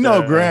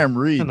know Graham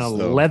reads. And a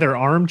leather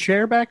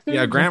armchair back there.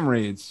 Yeah, Graham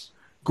reads.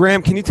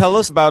 Graham, can you tell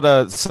us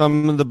about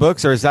some of the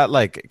books, or is that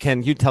like?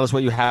 Can you tell us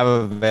what you have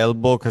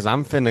available? Because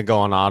I'm finna go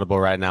on Audible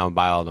right now and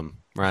buy all of them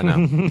right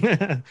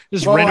now.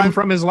 Just rent them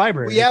from his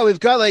library. Yeah, we've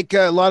got like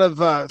a lot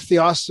of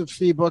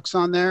theosophy books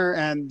on there,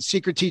 and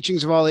Secret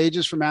Teachings of All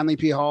Ages from Manly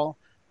P. Hall,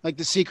 like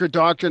the Secret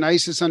Doctrine,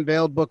 ISIS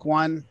Unveiled, Book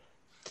 1.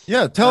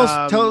 Yeah, tell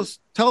us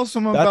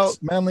some about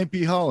Manly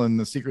P. Hall and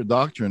the Secret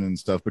Doctrine and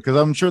stuff, because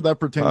I'm sure that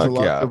pertains a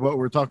lot to what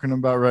we're talking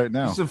about right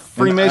now. It's a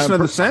Freemason of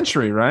the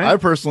century, right? I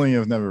personally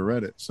have never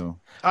read it, so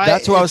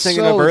that's what I was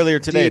thinking of earlier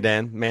today,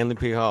 Dan. Manly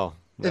P. Hall.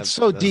 It's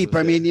so deep.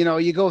 I mean,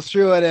 you go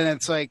through it and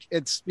it's like,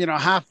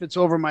 half it's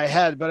over my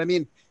head, but I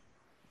mean,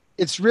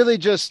 it's really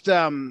just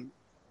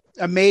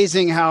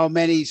amazing how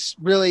many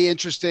really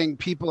interesting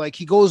people, like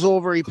he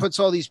puts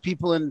all these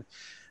people in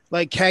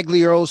like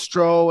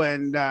Cagliostro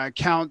and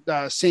Count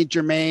Saint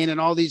Germain and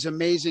all these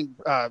amazing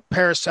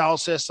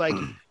Paracelsus. Like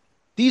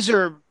these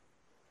are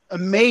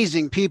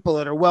amazing people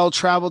that are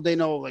well-traveled. They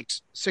know like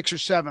 6 or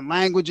 7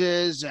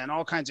 languages and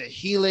all kinds of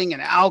healing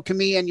and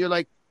alchemy. And you're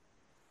like,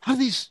 how do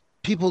these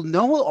people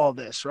know all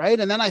this, right?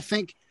 And then I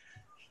think,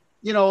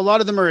 a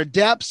lot of them are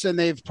adepts and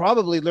they've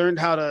probably learned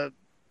how to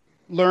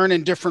learn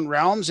in different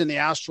realms, in the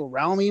astral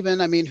realm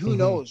even. I mean, who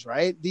knows,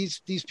 right? These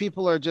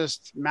people are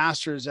just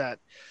masters at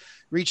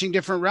reaching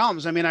different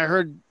realms. I mean, I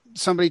heard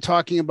somebody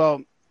talking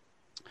about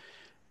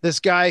this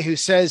guy who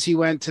says he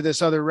went to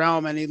this other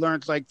realm and he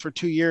learned like for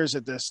 2 years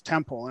at this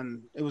temple,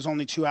 and it was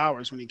only 2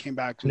 hours when he came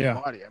back to the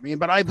body. I mean,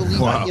 but I believe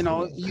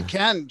that, you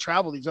can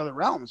travel these other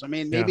realms. I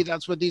mean, maybe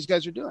that's what these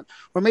guys are doing,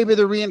 or maybe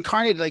they're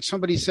reincarnated. Like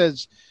somebody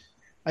says,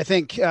 I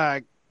think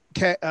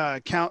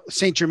Count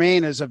Saint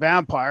Germain is a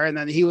vampire, and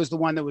then he was the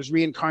one that was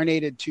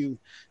reincarnated to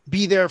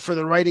be there for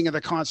the writing of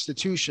the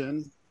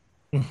Constitution.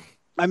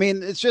 I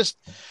mean, it's just,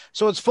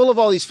 so it's full of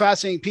all these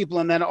fascinating people,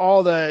 and then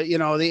all the,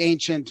 the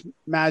ancient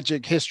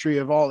magic history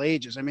of all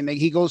ages. I mean,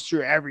 he goes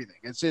through everything.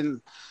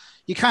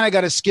 You kind of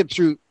got to skip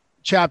through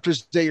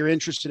chapters that you're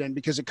interested in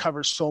because it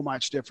covers so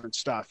much different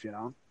stuff,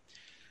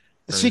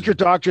 The Secret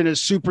Doctrine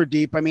is super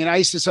deep. I mean,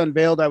 ISIS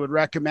Unveiled, I would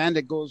recommend.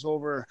 It goes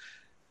over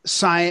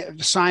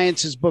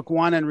science is book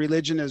 1 and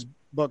religion is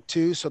book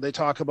 2. So they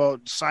talk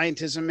about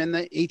scientism in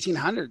the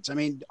 1800s. I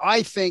mean,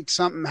 I think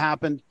something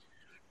happened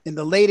in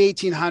the late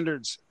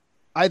 1800s.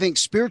 I think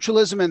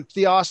spiritualism and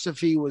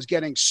theosophy was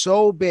getting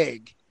so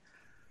big.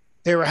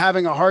 They were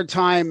having a hard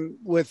time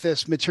with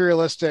this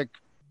materialistic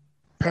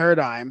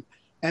paradigm,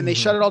 and they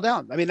shut it all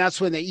down. I mean,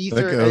 that's when the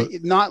ether,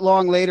 not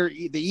long later,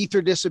 the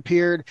ether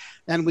disappeared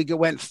and we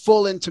went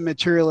full into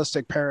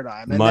materialistic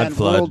paradigm. And then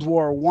World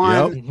War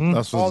I.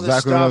 That's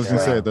exactly what I was going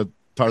to say. The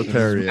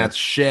Tartaria. That's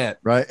shit.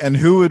 Right. And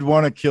who would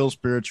want to kill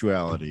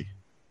spirituality?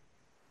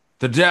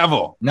 The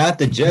devil, not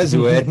the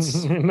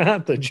Jesuits.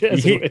 Not the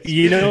Jesuits.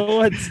 You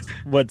know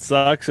what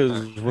sucks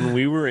is when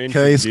we were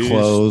introduced case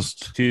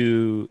closed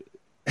to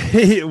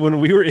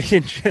when we were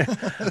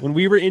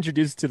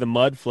introduced to the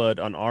mud flood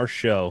on our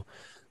show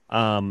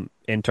in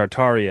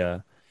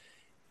Tartaria,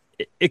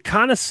 it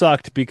kind of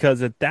sucked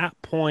because at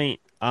that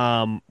point,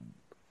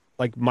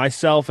 like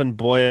myself and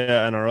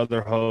Boya and our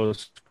other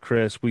host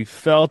Chris, we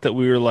felt that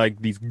we were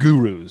like these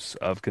gurus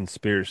of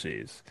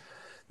conspiracies.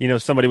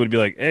 Somebody would be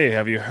like, "Hey,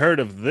 have you heard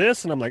of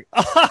this?" And I'm like,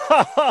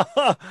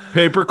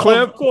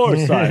 "Paperclip? Of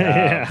course I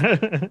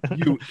have,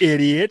 you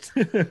idiot."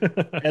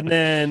 And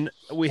then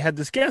we had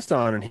this guest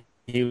on, and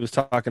he was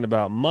talking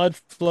about mud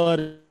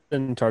flood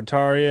in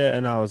Tartaria,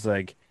 and I was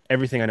like,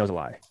 "Everything I know is a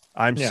lie.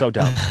 I'm so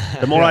dumb.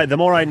 The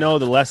more I know,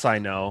 the less I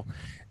know."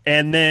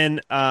 And then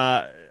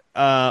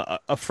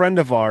a friend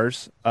of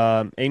ours,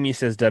 Amy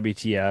Says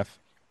WTF,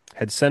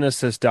 had sent us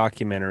this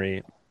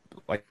documentary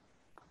like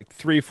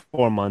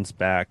 3-4 months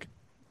back.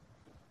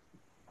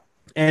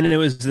 And it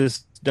was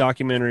this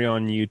documentary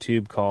on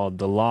YouTube called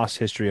The Lost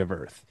History of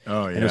Earth.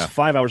 Oh, yeah. And it was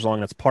 5 hours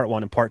long. That's part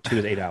 1, and part 2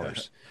 is 8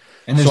 hours.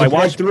 And so I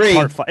watched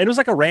part 5. It was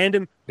like a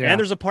random, and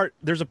there's a part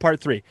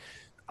 3.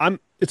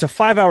 It's a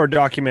 5-hour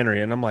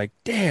documentary, and I'm like,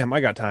 damn,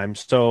 I got time.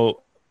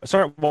 So I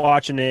started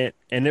watching it,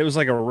 and it was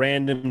like a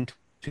random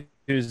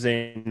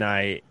Tuesday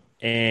night.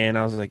 And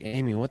I was like,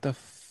 Amy, what the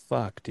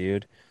fuck,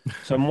 dude?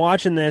 So I'm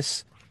watching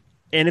this.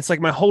 And it's like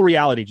my whole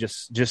reality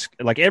just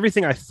like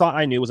everything I thought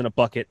I knew was in a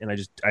bucket, and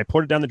I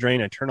poured it down the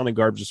drain. I turned on the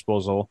garbage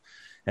disposal,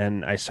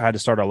 and I had to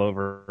start all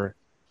over.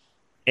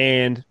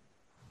 And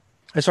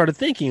I started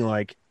thinking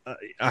like,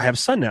 I have a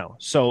son now,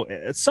 so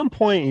at some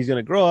point he's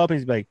gonna grow up, and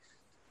he's like,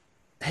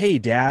 "Hey,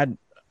 Dad,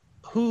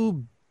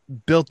 who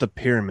built the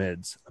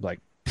pyramids?" I'm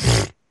like,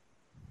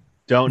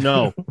 don't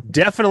know.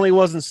 Definitely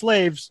wasn't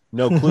slaves.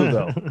 No clue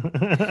though.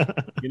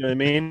 You know what I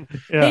mean?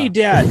 Yeah. Hey,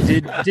 Dad,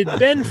 did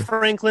Ben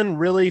Franklin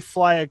really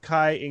fly a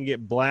kite and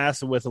get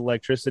blasted with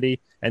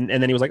electricity? And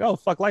then he was like, "Oh,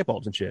 fuck light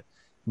bulbs and shit."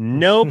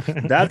 Nope,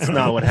 that's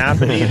not what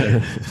happened either.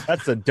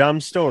 That's a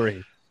dumb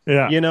story.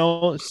 Yeah. You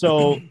know,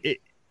 so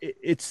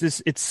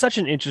it's such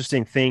an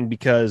interesting thing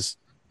because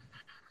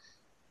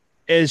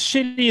as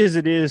shitty as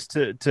it is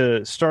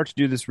to start to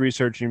do this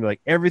research and be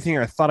like, everything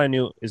I thought I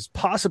knew is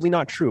possibly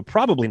not true,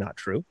 probably not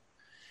true.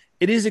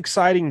 It is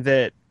exciting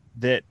that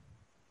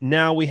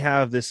now we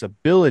have this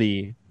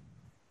ability,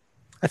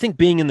 I think,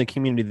 being in the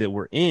community that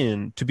we're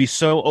in, to be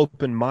so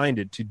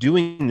open-minded to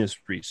doing this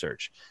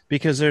research,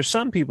 because there's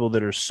some people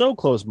that are so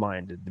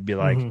close-minded to be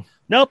like,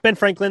 nope, Ben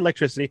Franklin,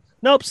 electricity,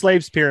 nope,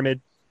 slaves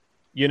pyramid.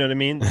 You know what I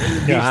mean?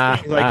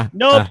 Like,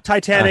 nope,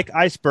 Titanic,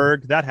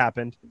 iceberg, that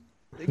happened.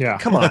 Yeah,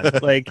 come on,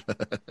 like,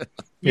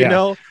 you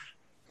know,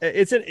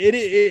 I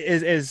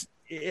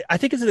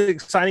think it's an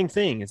exciting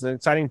thing. It's an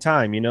exciting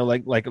time, you know,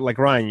 like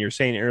Ryan, you were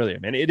saying earlier,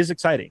 man. It is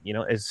exciting, you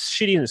know, as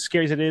shitty and as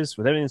scary as it is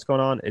with everything that's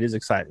going on. It is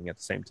exciting at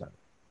the same time.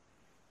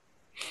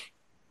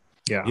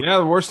 Yeah.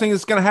 The worst thing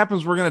that's gonna happen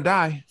is we're gonna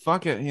die.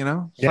 Fuck it, you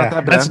know. It's yeah, not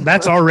that bad.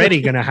 that's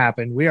already gonna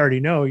happen. We already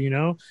know, you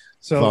know.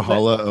 So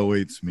Valhalla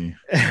awaits me.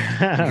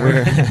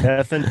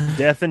 death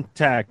and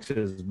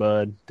taxes,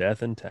 bud.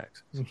 Death and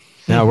taxes.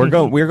 Now we're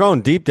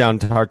going deep down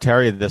to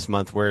Tartaria this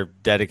month. We're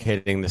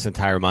dedicating this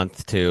entire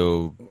month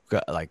to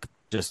like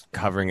just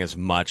covering as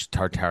much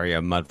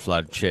Tartaria mud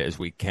flood shit as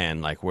we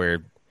can. Like,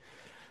 we're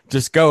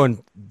just go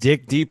and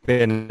dig deep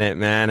in it,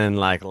 man. And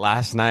like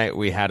last night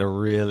we had a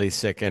really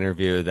sick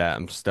interview that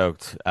I'm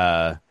stoked.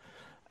 And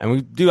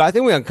I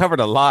think we uncovered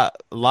a lot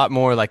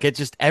more. Like, it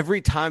just,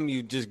 every time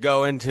you just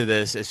go into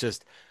this,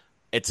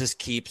 it just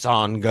keeps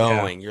on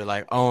going. Yeah. You're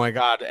like, oh my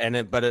God. And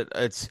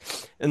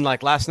and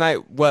like last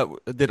night, what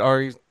did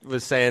Ari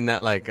was saying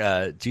that like,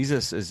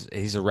 Jesus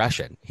he's a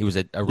Russian. He was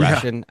a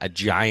Russian, a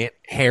giant,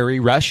 hairy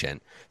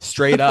Russian.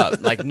 Straight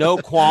up, like no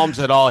qualms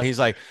at all. He's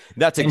like,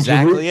 that's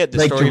exactly it. The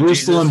like story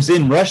Jerusalem's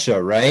in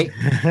Russia, right?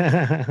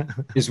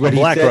 Is what he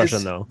Black says.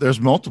 Russian, though. There's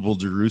multiple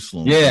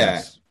Jerusalems.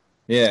 Yeah.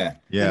 Yeah.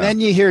 And then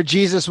you hear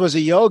Jesus was a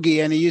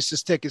yogi and he used to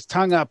stick his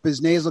tongue up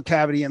his nasal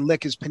cavity and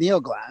lick his pineal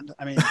gland.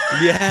 I mean,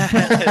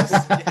 yes.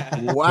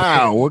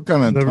 Wow. What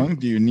kind of tongue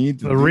do you need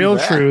to the real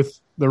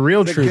truth? The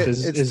real truth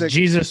is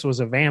Jesus was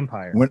a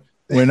vampire.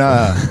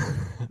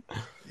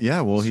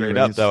 Yeah, well, straight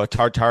up though, a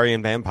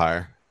Tartarian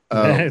vampire.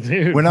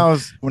 When I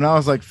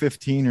was like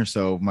 15 or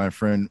so, my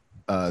friend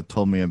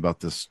told me about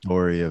this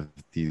story of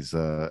these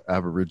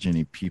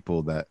Aborigine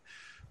people that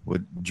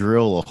would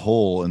drill a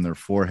hole in their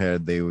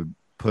forehead. They would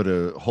put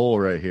a hole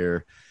right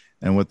here,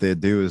 and what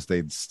they'd do is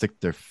they'd stick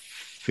their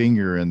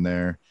finger in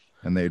there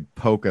and they'd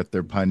poke at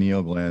their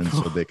pineal gland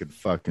so they could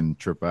fucking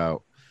trip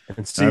out.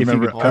 And see I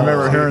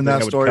remember hearing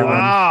that story.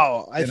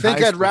 Wow, I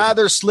think I'd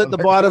rather slit the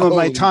bottom of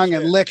my tongue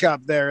and lick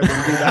up there than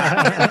do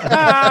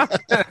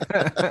that.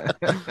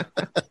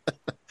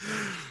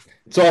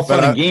 It's all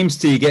fun and games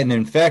till you get an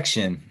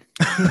infection.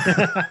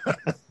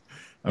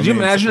 Could you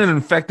imagine an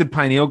infected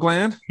pineal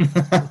gland?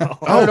 I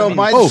don't know.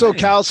 Mine's so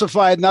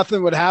calcified,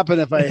 nothing would happen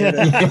if I hit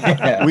it.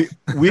 Yeah.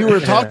 We were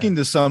talking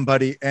to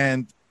somebody,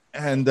 and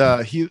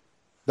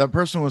that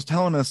person was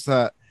telling us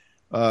that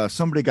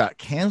somebody got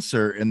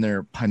cancer in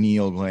their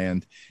pineal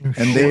gland,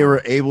 and they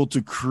were able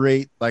to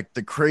create like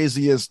the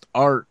craziest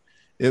art.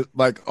 It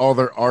like all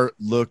their art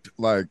looked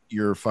like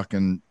you're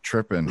fucking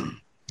tripping.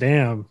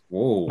 Damn.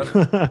 Whoa.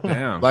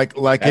 Damn. Like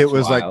That's it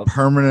was wild. like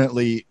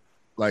permanently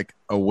like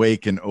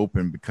awake and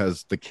open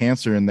because the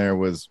cancer in there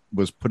was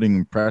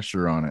putting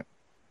pressure on it.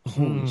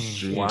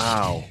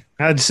 Wow.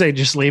 I'd say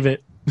just leave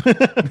it.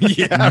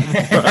 Yeah.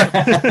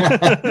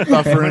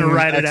 I'm gonna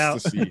write it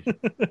out.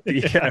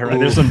 Yeah, right.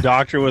 There's some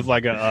doctor with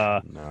like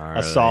a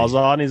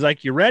sawzall, and he's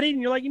like, "You ready?"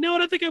 And you're like, "You know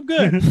what? I think I'm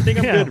good. I think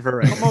I'm good for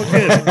right now."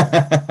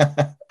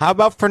 Good. How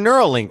about for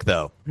Neuralink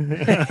though?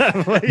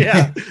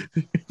 Yeah.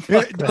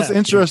 That's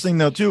interesting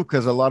though too,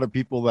 because a lot of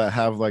people that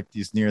have like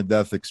these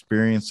near-death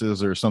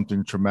experiences or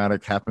something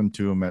traumatic happened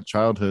to them at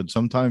childhood,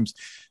 sometimes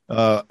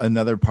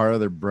another part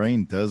of their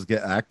brain does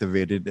get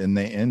activated and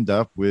they end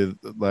up with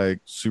like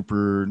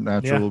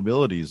supernatural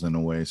abilities in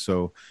a way.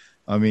 So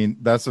I mean,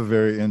 that's a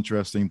very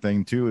interesting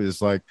thing too,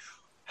 is like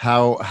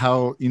how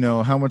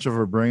much of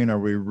our brain are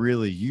we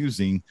really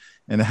using,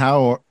 and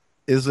how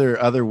is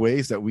there other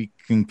ways that we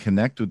can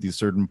connect with these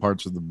certain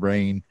parts of the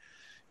brain,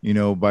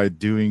 by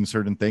doing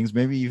certain things,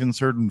 maybe even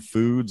certain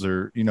foods,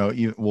 or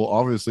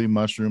obviously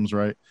mushrooms,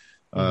 right?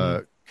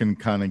 Can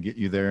kind of get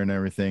you there and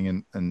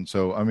everything. And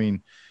so I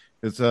mean,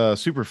 it's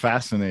super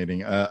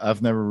fascinating.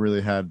 I've never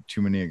really had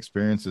too many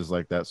experiences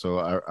like that, so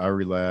I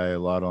rely a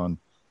lot on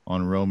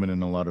Roman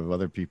and a lot of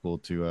other people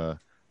to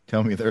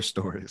tell me their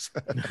stories.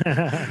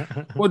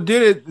 Well,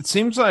 dude, it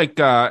seems like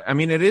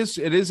it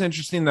is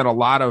interesting that a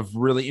lot of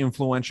really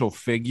influential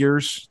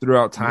figures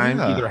throughout time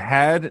either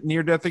had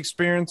near-death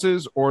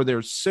experiences, or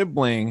their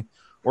sibling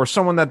or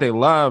someone that they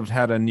loved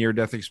had a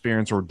near-death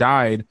experience or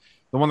died.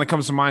 The one that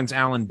comes to mind is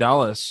Alan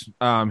Dulles.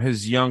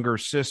 His younger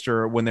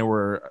sister, when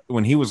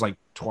he was like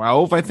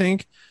 12, I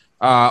think,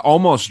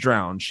 almost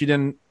drowned. She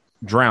didn't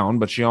drown,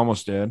 but she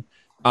almost did.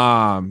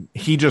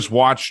 He just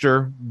watched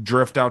her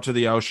drift out to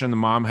the ocean. The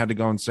mom had to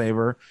go and save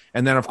her.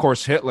 And then, of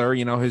course, Hitler,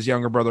 his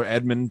younger brother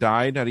Edmund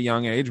died at a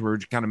young age. We were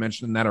kind of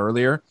mentioning that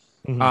earlier.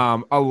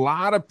 A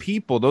lot of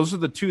people, those are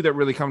the two that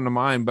really come to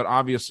mind, but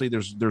obviously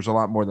there's a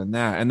lot more than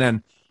that. And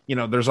then,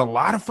 there's a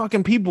lot of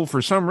fucking people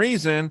for some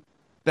reason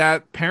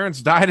that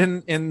parents died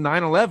in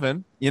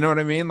 9/11. You know what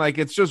I mean? Like,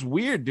 it's just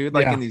weird, dude.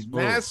 Like in these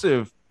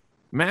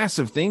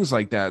massive things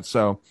like that.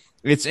 So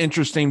it's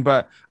interesting,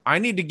 but I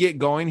need to get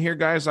going here,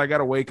 guys. I got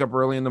to wake up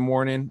early in the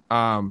morning.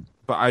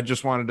 But I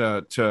just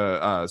wanted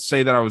to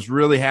say that I was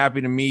really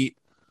happy to meet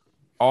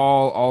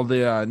all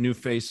the new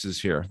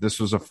faces here. This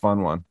was a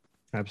fun one.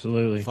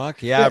 Absolutely.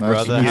 Fuck yeah,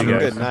 brother. Have a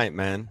good night,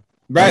 man.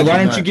 Right.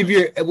 Why don't you give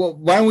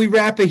why don't we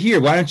wrap it here?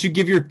 Why don't you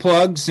give your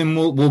plugs and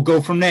we'll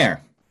go from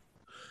there.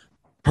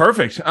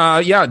 Perfect.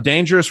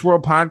 Dangerous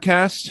World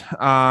Podcast.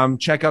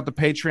 Check out the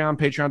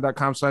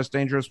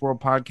patreon.com/Dangerous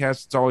World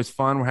Podcast. It's always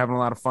fun. We're having a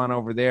lot of fun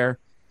over there.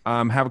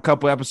 Have a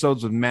couple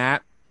episodes with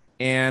Matt.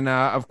 And,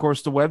 of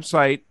course, the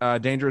website,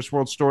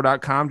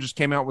 dangerousworldstore.com, just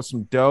came out with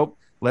some dope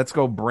Let's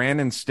Go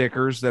Brandon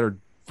stickers that are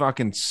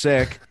fucking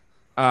sick.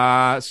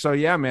 So,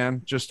 yeah,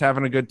 man, just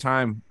having a good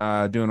time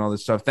doing all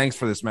this stuff. Thanks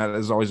for this, Matt.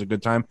 This is always a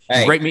good time.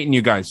 Hey. Great meeting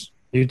you guys.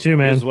 You too,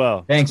 man. You as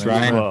well. Thanks,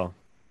 Ryan. Well.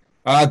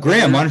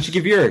 Graham, why don't you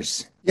give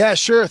yours? Yeah,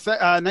 sure.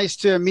 Nice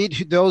to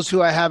meet those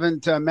who I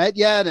haven't met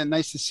yet, and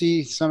nice to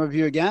see some of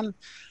you again.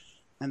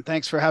 And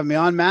thanks for having me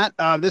on, Matt.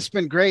 This has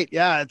been great.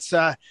 Yeah, it's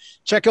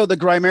check out the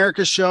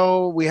Grimerica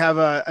show. We have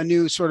a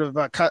new sort of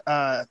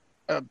a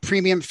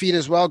premium feed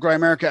as well,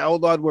 Grimerica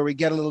Outlawed, where we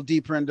get a little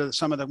deeper into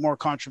some of the more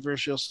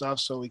controversial stuff,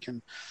 so we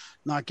can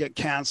not get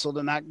canceled.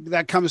 And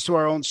that comes to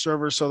our own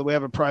server, so that we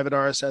have a private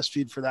RSS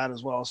feed for that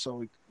as well. So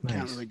we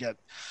can't really get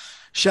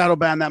shadow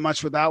banned that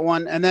much with that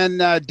one. And then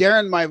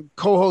Darren, my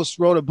co-host,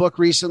 wrote a book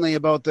recently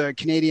about the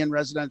Canadian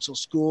residential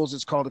schools.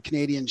 It's called A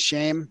Canadian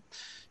Shame.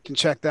 You can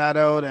check that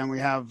out. And we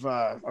have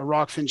a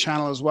Rockfin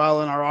channel as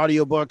well, and our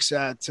audiobooks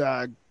at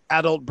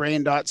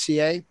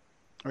adultbrain.ca,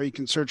 or you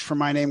can search for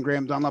my name,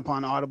 Graham Dunlap,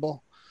 on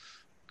Audible.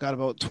 Got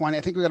about 20.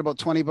 I think we got about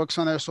 20 books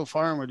on there so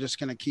far, and we're just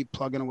going to keep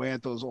plugging away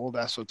at those old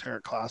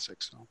esoteric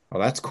classics. So. Oh,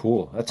 that's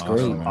cool. That's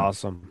great.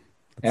 Awesome.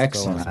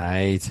 Excellent.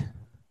 Right.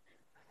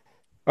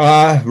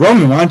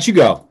 Roman, why don't you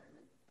go?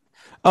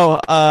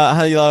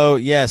 Hello.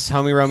 Yes,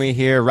 homie Romy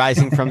here,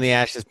 Rising from the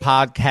Ashes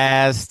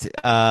podcast.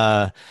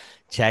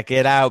 Check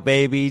it out,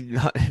 baby.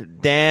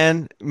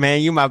 Dan, man,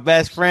 you my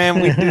best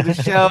friend. We do the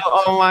show.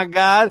 Oh my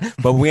God.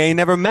 But we ain't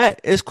never met.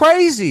 It's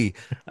crazy.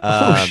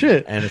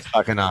 Shit. And it's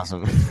fucking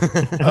awesome.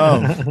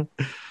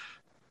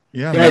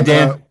 Yeah,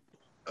 Dan.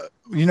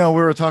 We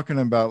were talking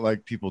about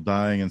like people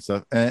dying and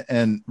stuff,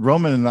 and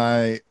Roman and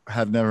I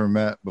had never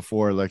met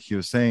before, like he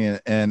was saying,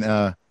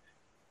 and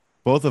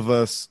both of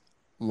us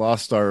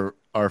lost our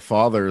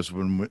fathers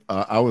when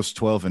I was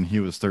 12 and he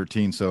was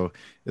 13. So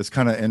it's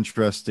kind of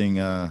interesting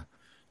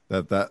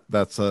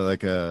that's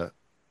like a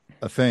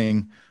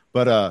thing.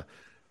 But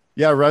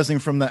Rising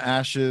from the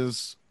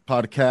Ashes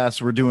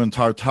podcast. We're doing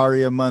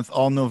Tartaria month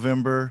all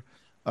November.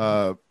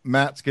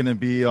 Matt's going to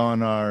be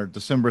on our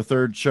December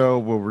 3rd show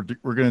where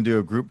we're going to do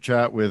a group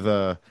chat with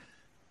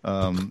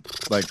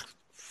like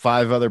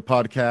 5 other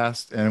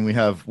podcasts, and we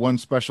have one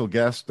special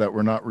guest that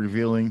we're not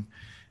revealing.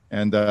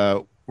 And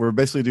we're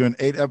basically doing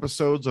 8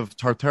 episodes of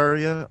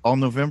Tartaria all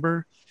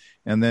November.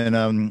 And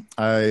then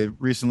I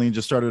recently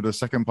just started a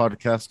second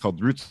podcast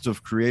called Roots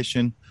of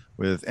Creation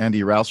with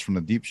Andy Rouse from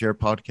the Deep Share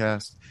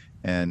podcast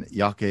and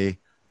Yake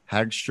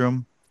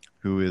Hagstrom,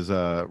 who is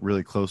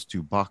really close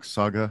to Bach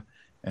Saga.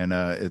 And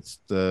it's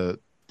the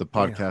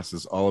podcast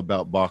is all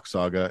about Bach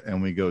Saga,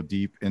 and we go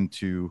deep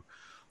into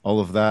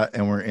all of that.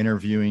 And we're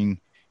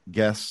interviewing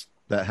guests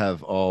that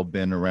have all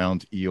been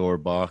around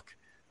Eeyore Bach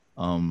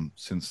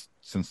since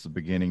the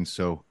beginning.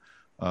 So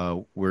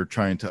we're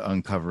trying to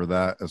uncover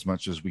that as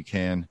much as we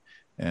can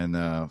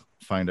and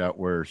find out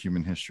where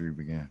human history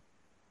began.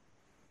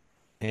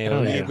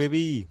 Hell yeah,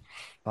 baby.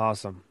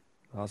 Awesome.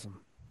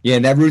 Yeah,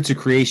 and that Roots of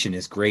Creation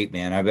is great,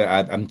 man.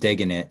 I'm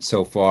digging it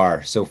so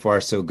far. So far,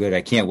 so good.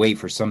 I can't wait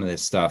for some of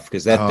this stuff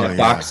because that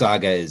Bach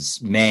Saga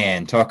is,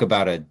 man, talk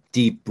about a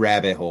deep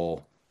rabbit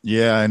hole.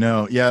 Yeah, I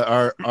know. Yeah,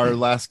 our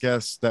last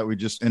guest that we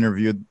just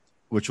interviewed,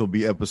 which will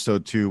be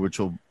episode 2, which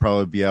will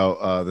probably be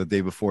out the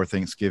day before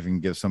Thanksgiving,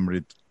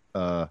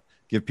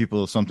 give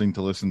people something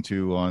to listen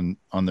to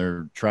on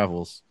their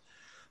travels.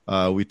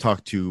 We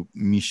talked to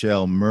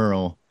Michelle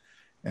Merle,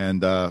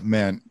 and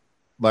man,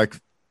 like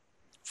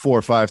 4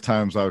 or 5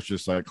 times I was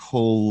just like,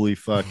 holy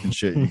fucking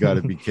shit, you got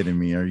to be kidding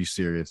me. Are you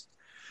serious?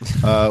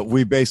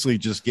 We basically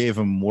just gave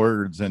him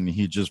words and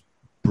he just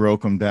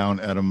broke them down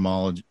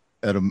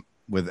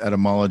with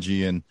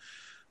etymology and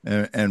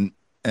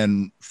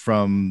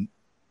from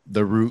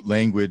the root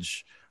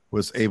language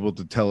was able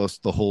to tell us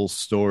the whole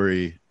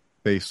story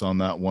based on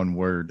that one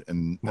word.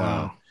 And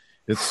wow.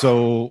 It's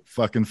so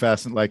fucking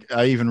fascinating. Like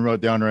I even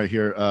wrote down right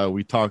here,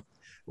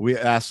 we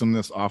asked him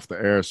this off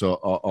the air, so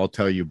I'll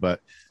tell you,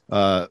 but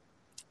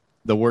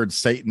the word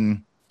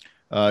Satan,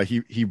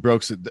 he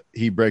breaks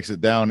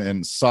it down,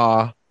 and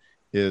sa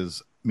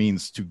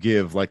means to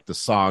give, like the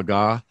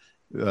saga.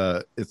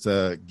 It's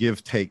a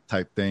give take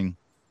type thing.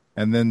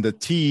 And then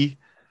the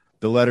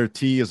letter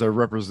T is a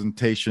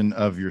representation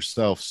of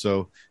yourself.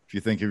 So if you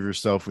think of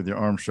yourself with your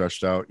arm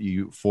stretched out,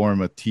 you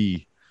form a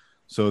T.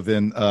 So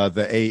then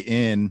the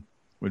A-N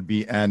would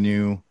be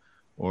Anu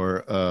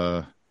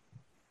or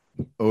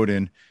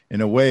Odin in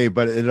a way,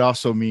 but it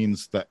also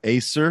means the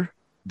Acer.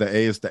 The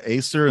A is the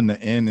Acer and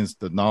the N is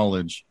the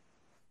knowledge.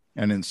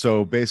 And then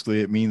so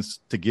basically it means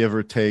to give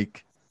or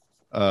take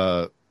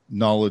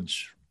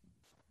knowledge,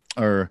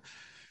 or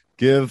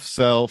give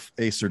self,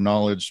 Acer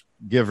knowledge,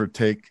 give or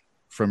take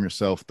from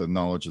yourself the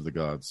knowledge of the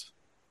gods.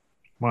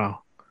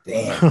 Wow.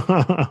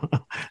 Damn.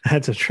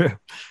 That's a trip.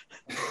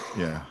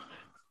 Yeah.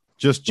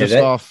 Just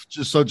off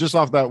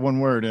that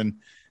one word. And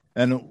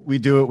we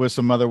do it with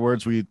some other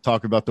words. We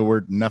talk about the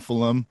word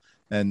Nephilim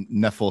and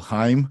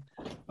Nephelheim,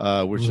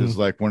 which is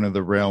like one of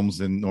the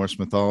realms in Norse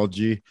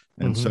mythology.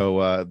 And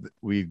so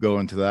we go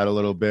into that a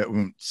little bit.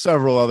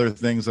 Several other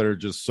things that are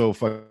just so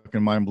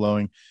fucking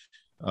mind-blowing.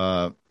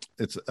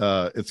 It's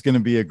going to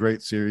be a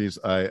great series.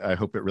 I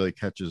hope it really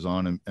catches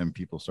on and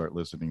people start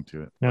listening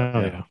to it.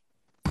 Yeah.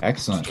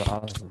 Excellent.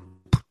 Awesome.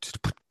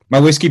 My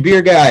whiskey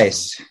beer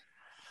guys.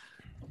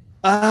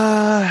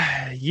 The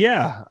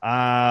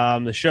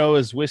show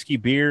is Whiskey,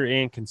 Beer,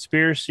 and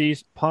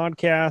Conspiracies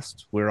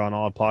podcast. We're on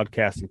all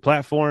podcasting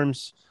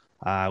platforms.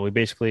 We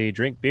basically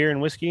drink beer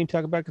and whiskey and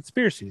talk about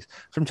conspiracies.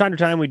 From time to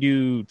time, we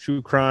do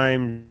true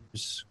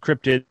crimes,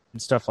 cryptid,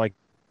 stuff like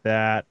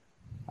that.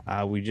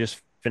 We just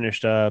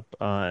finished up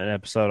an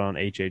episode on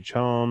H.H.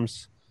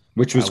 Holmes,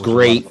 which was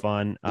great.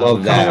 Fun.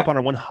 Love that. Coming up on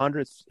our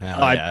 100th.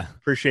 I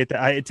appreciate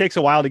that. It takes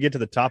a while to get to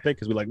the topic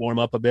because we warm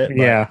up a bit.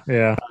 But,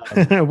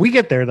 we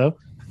get there though.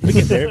 We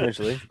get there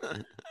eventually.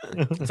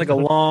 It's like a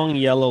long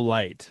yellow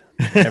light.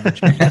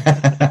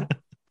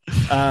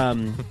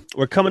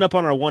 We're coming up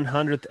on our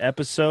 100th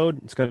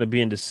episode. It's going to be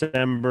in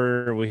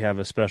December. We have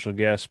a special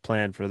guest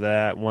planned for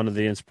that. One of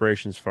the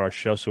inspirations for our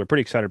show. So we're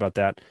pretty excited about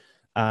that.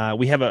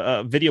 We have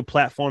a video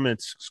platform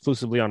that's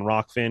exclusively on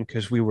Rockfin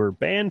because we were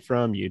banned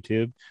from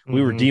YouTube.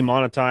 We were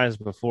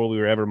demonetized before we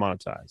were ever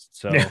monetized.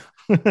 So,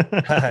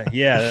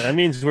 that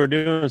means we're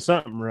doing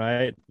something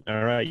right.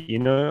 All right.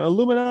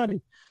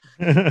 Illuminati.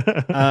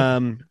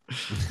 You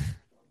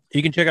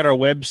can check out our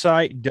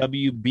website,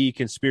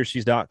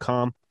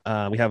 wbconspiracies.com.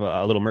 We have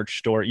a little merch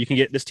store. You can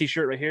get this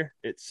t-shirt right here.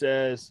 It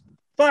says,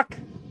 fuck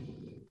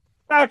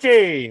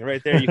Fauci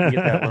right there. You can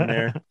get that one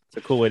there. It's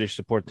a cool way to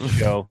support the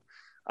show.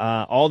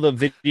 All the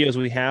videos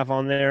we have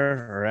on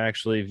there are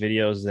actually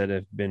videos that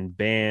have been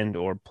banned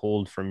or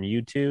pulled from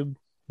YouTube.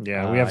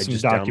 Yeah, we have some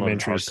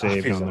documentaries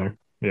saved on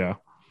there.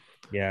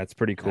 Yeah, it's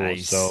pretty cool.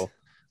 Nice. So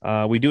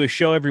we do a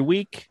show every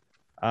week.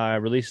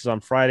 Releases on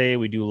Friday.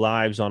 We do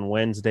lives on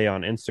Wednesday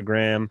on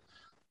Instagram.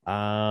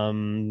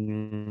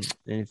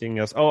 Anything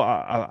else?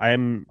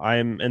 I'm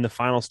in the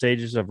final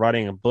stages of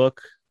writing a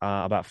book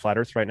about flat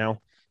Earth right now,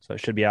 so it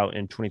should be out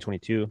in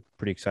 2022.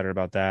 Pretty excited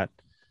about that.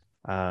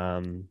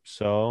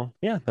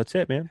 That's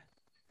it, man.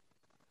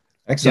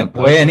 Excellent.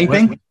 Boy,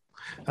 anything?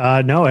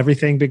 No,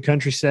 everything Big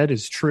Country said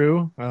is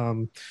true.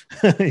 You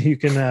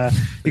can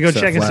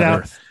check us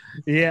out. Earth.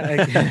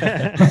 Yeah,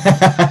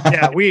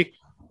 we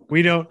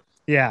don't.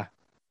 Yeah,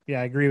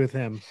 I agree with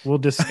him. We'll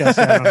discuss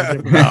that on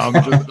a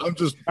different I'm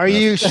just. Are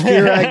you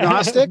steer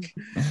agnostic?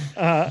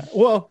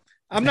 Well,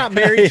 I'm not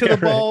married to the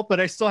ball, but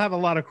I still have a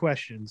lot of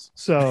questions.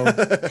 So,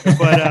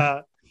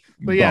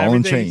 but yeah,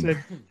 everything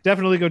said,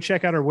 definitely go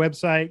check out our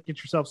website, get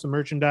yourself some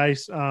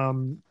merchandise.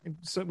 So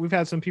we've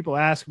had some people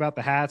ask about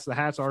the hats. The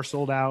hats are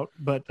sold out,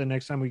 but the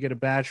next time we get a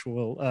batch,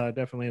 we'll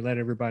definitely let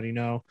everybody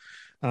know.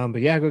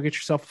 But yeah, go get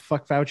yourself a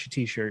Fuck Fauci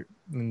t-shirt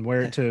and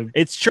wear it to.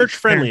 It's church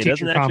friendly. It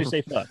doesn't actually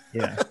say fuck.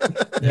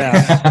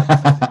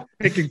 Yeah.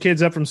 Pick your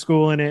kids up from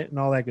school in it and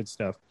all that good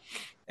stuff.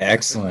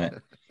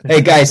 Excellent. Hey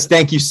guys,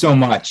 thank you so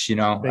much.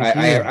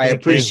 I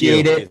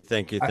appreciate it.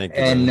 Thank you.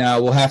 And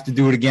we'll have to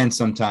do it again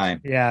sometime.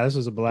 Yeah, this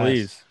was a blast.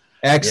 Please.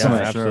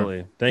 Excellent. Yeah,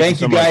 absolutely.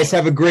 Thank you guys.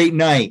 Have a great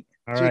night.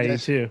 All right, you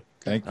too.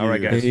 Thank you. All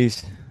right, guys.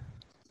 Peace.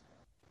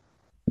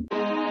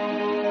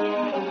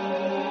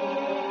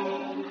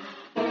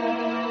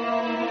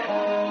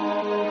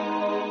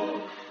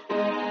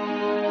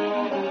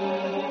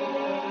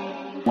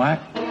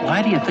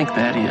 Why do you think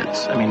that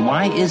is? I mean,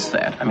 why is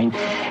that? I mean,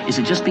 is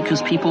it just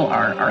because people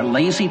are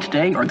lazy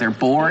today or they're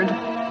bored?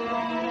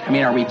 I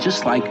mean, are we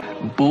just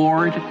like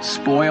bored,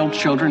 spoiled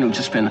children who've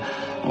just been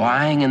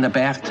lying in the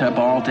bathtub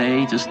all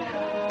day, just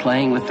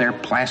playing with their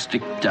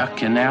plastic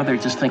duck, and now they're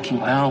just thinking,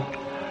 well,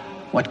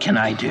 what can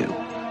I do?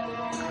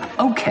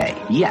 Okay,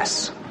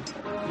 yes.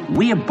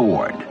 We are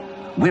bored.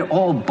 We're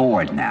all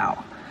bored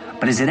now.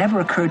 But has it ever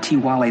occurred to you,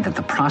 Wally, that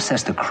the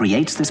process that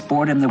creates this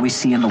boredom that we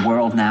see in the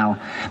world now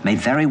may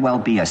very well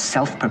be a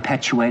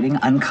self-perpetuating,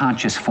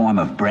 unconscious form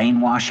of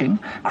brainwashing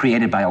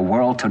created by a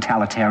world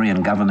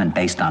totalitarian government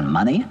based on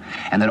money,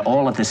 and that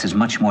all of this is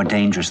much more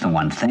dangerous than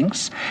one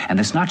thinks, and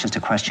it's not just a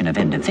question of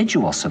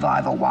individual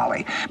survival,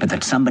 Wally, but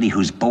that somebody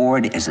who's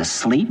bored is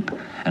asleep,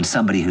 and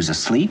somebody who's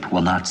asleep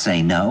will not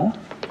say no?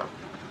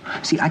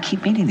 See, I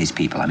keep meeting these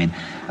people. I mean,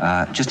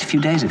 just a few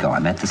days ago, I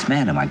met this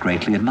man whom I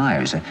greatly admire.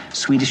 He's a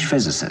Swedish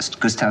physicist,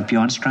 Gustav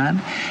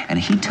Bjornstrand, and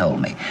he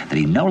told me that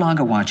he no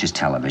longer watches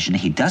television,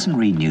 he doesn't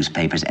read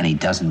newspapers, and he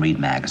doesn't read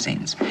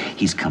magazines.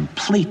 He's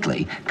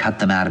completely cut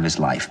them out of his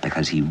life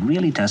because he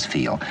really does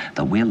feel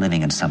that we're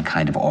living in some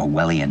kind of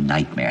Orwellian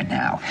nightmare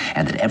now,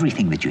 and that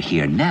everything that you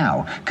hear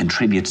now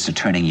contributes to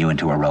turning you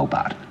into a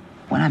robot.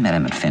 When I met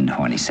him at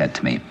Findhorn, he said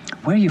to me,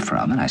 "Where are you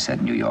from?" And I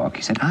said, "New York."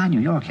 He said,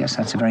 "New York, yes,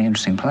 that's a very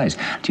interesting place.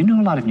 Do you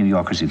know a lot of New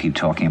Yorkers who keep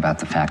talking about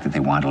the fact that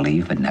they want to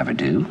leave but never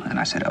do?" And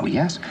I said, "Oh,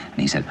 yes."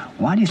 And he said,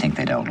 "Why do you think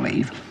they don't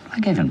leave?" I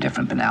gave him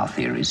different banal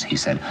theories. He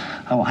said,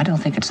 "Oh, I don't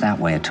think it's that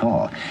way at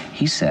all."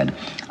 He said,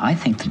 "I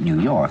think that New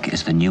York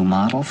is the new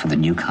model for the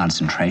new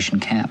concentration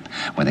camp,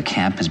 where the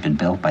camp has been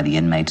built by the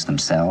inmates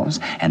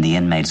themselves, and the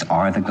inmates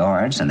are the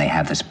guards, and they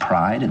have this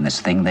pride in this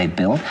thing they've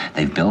built.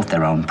 They've built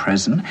their own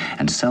prison,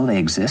 and so they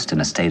exist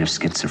in a state of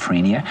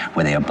schizophrenia,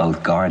 where they are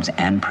both guards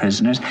and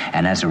prisoners,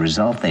 and as a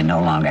result, they no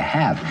longer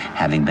have,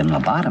 having been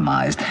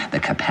lobotomized, the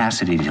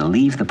capacity to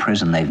leave the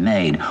prison they've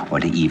made,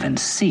 or to even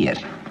see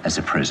it as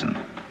a prison."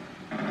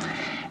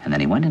 And then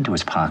he went into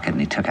his pocket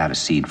and he took out a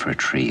seed for a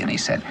tree and he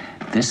said,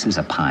 "This is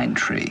a pine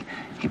tree."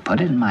 He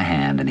put it in my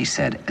hand and he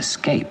said,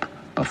 "Escape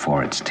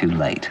before it's too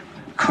late."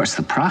 Of course,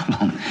 the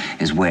problem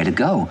is where to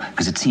go,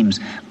 because it seems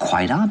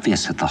quite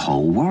obvious that the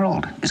whole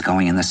world is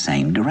going in the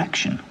same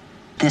direction.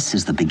 This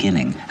is the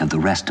beginning of the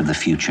rest of the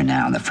future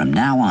now, that from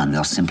now on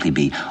there'll simply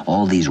be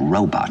all these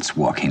robots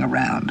walking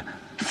around,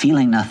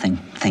 feeling nothing,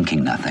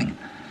 thinking nothing.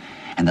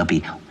 And there'll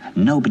be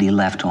nobody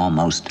left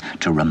almost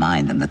to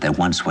remind them that there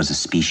once was a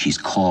species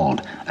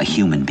called a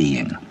human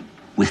being,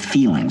 with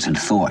feelings and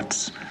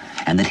thoughts,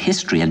 and that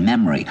history and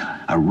memory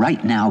are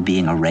right now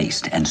being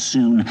erased, and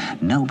soon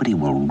nobody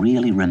will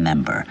really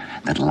remember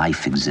that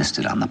life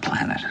existed on the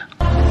planet.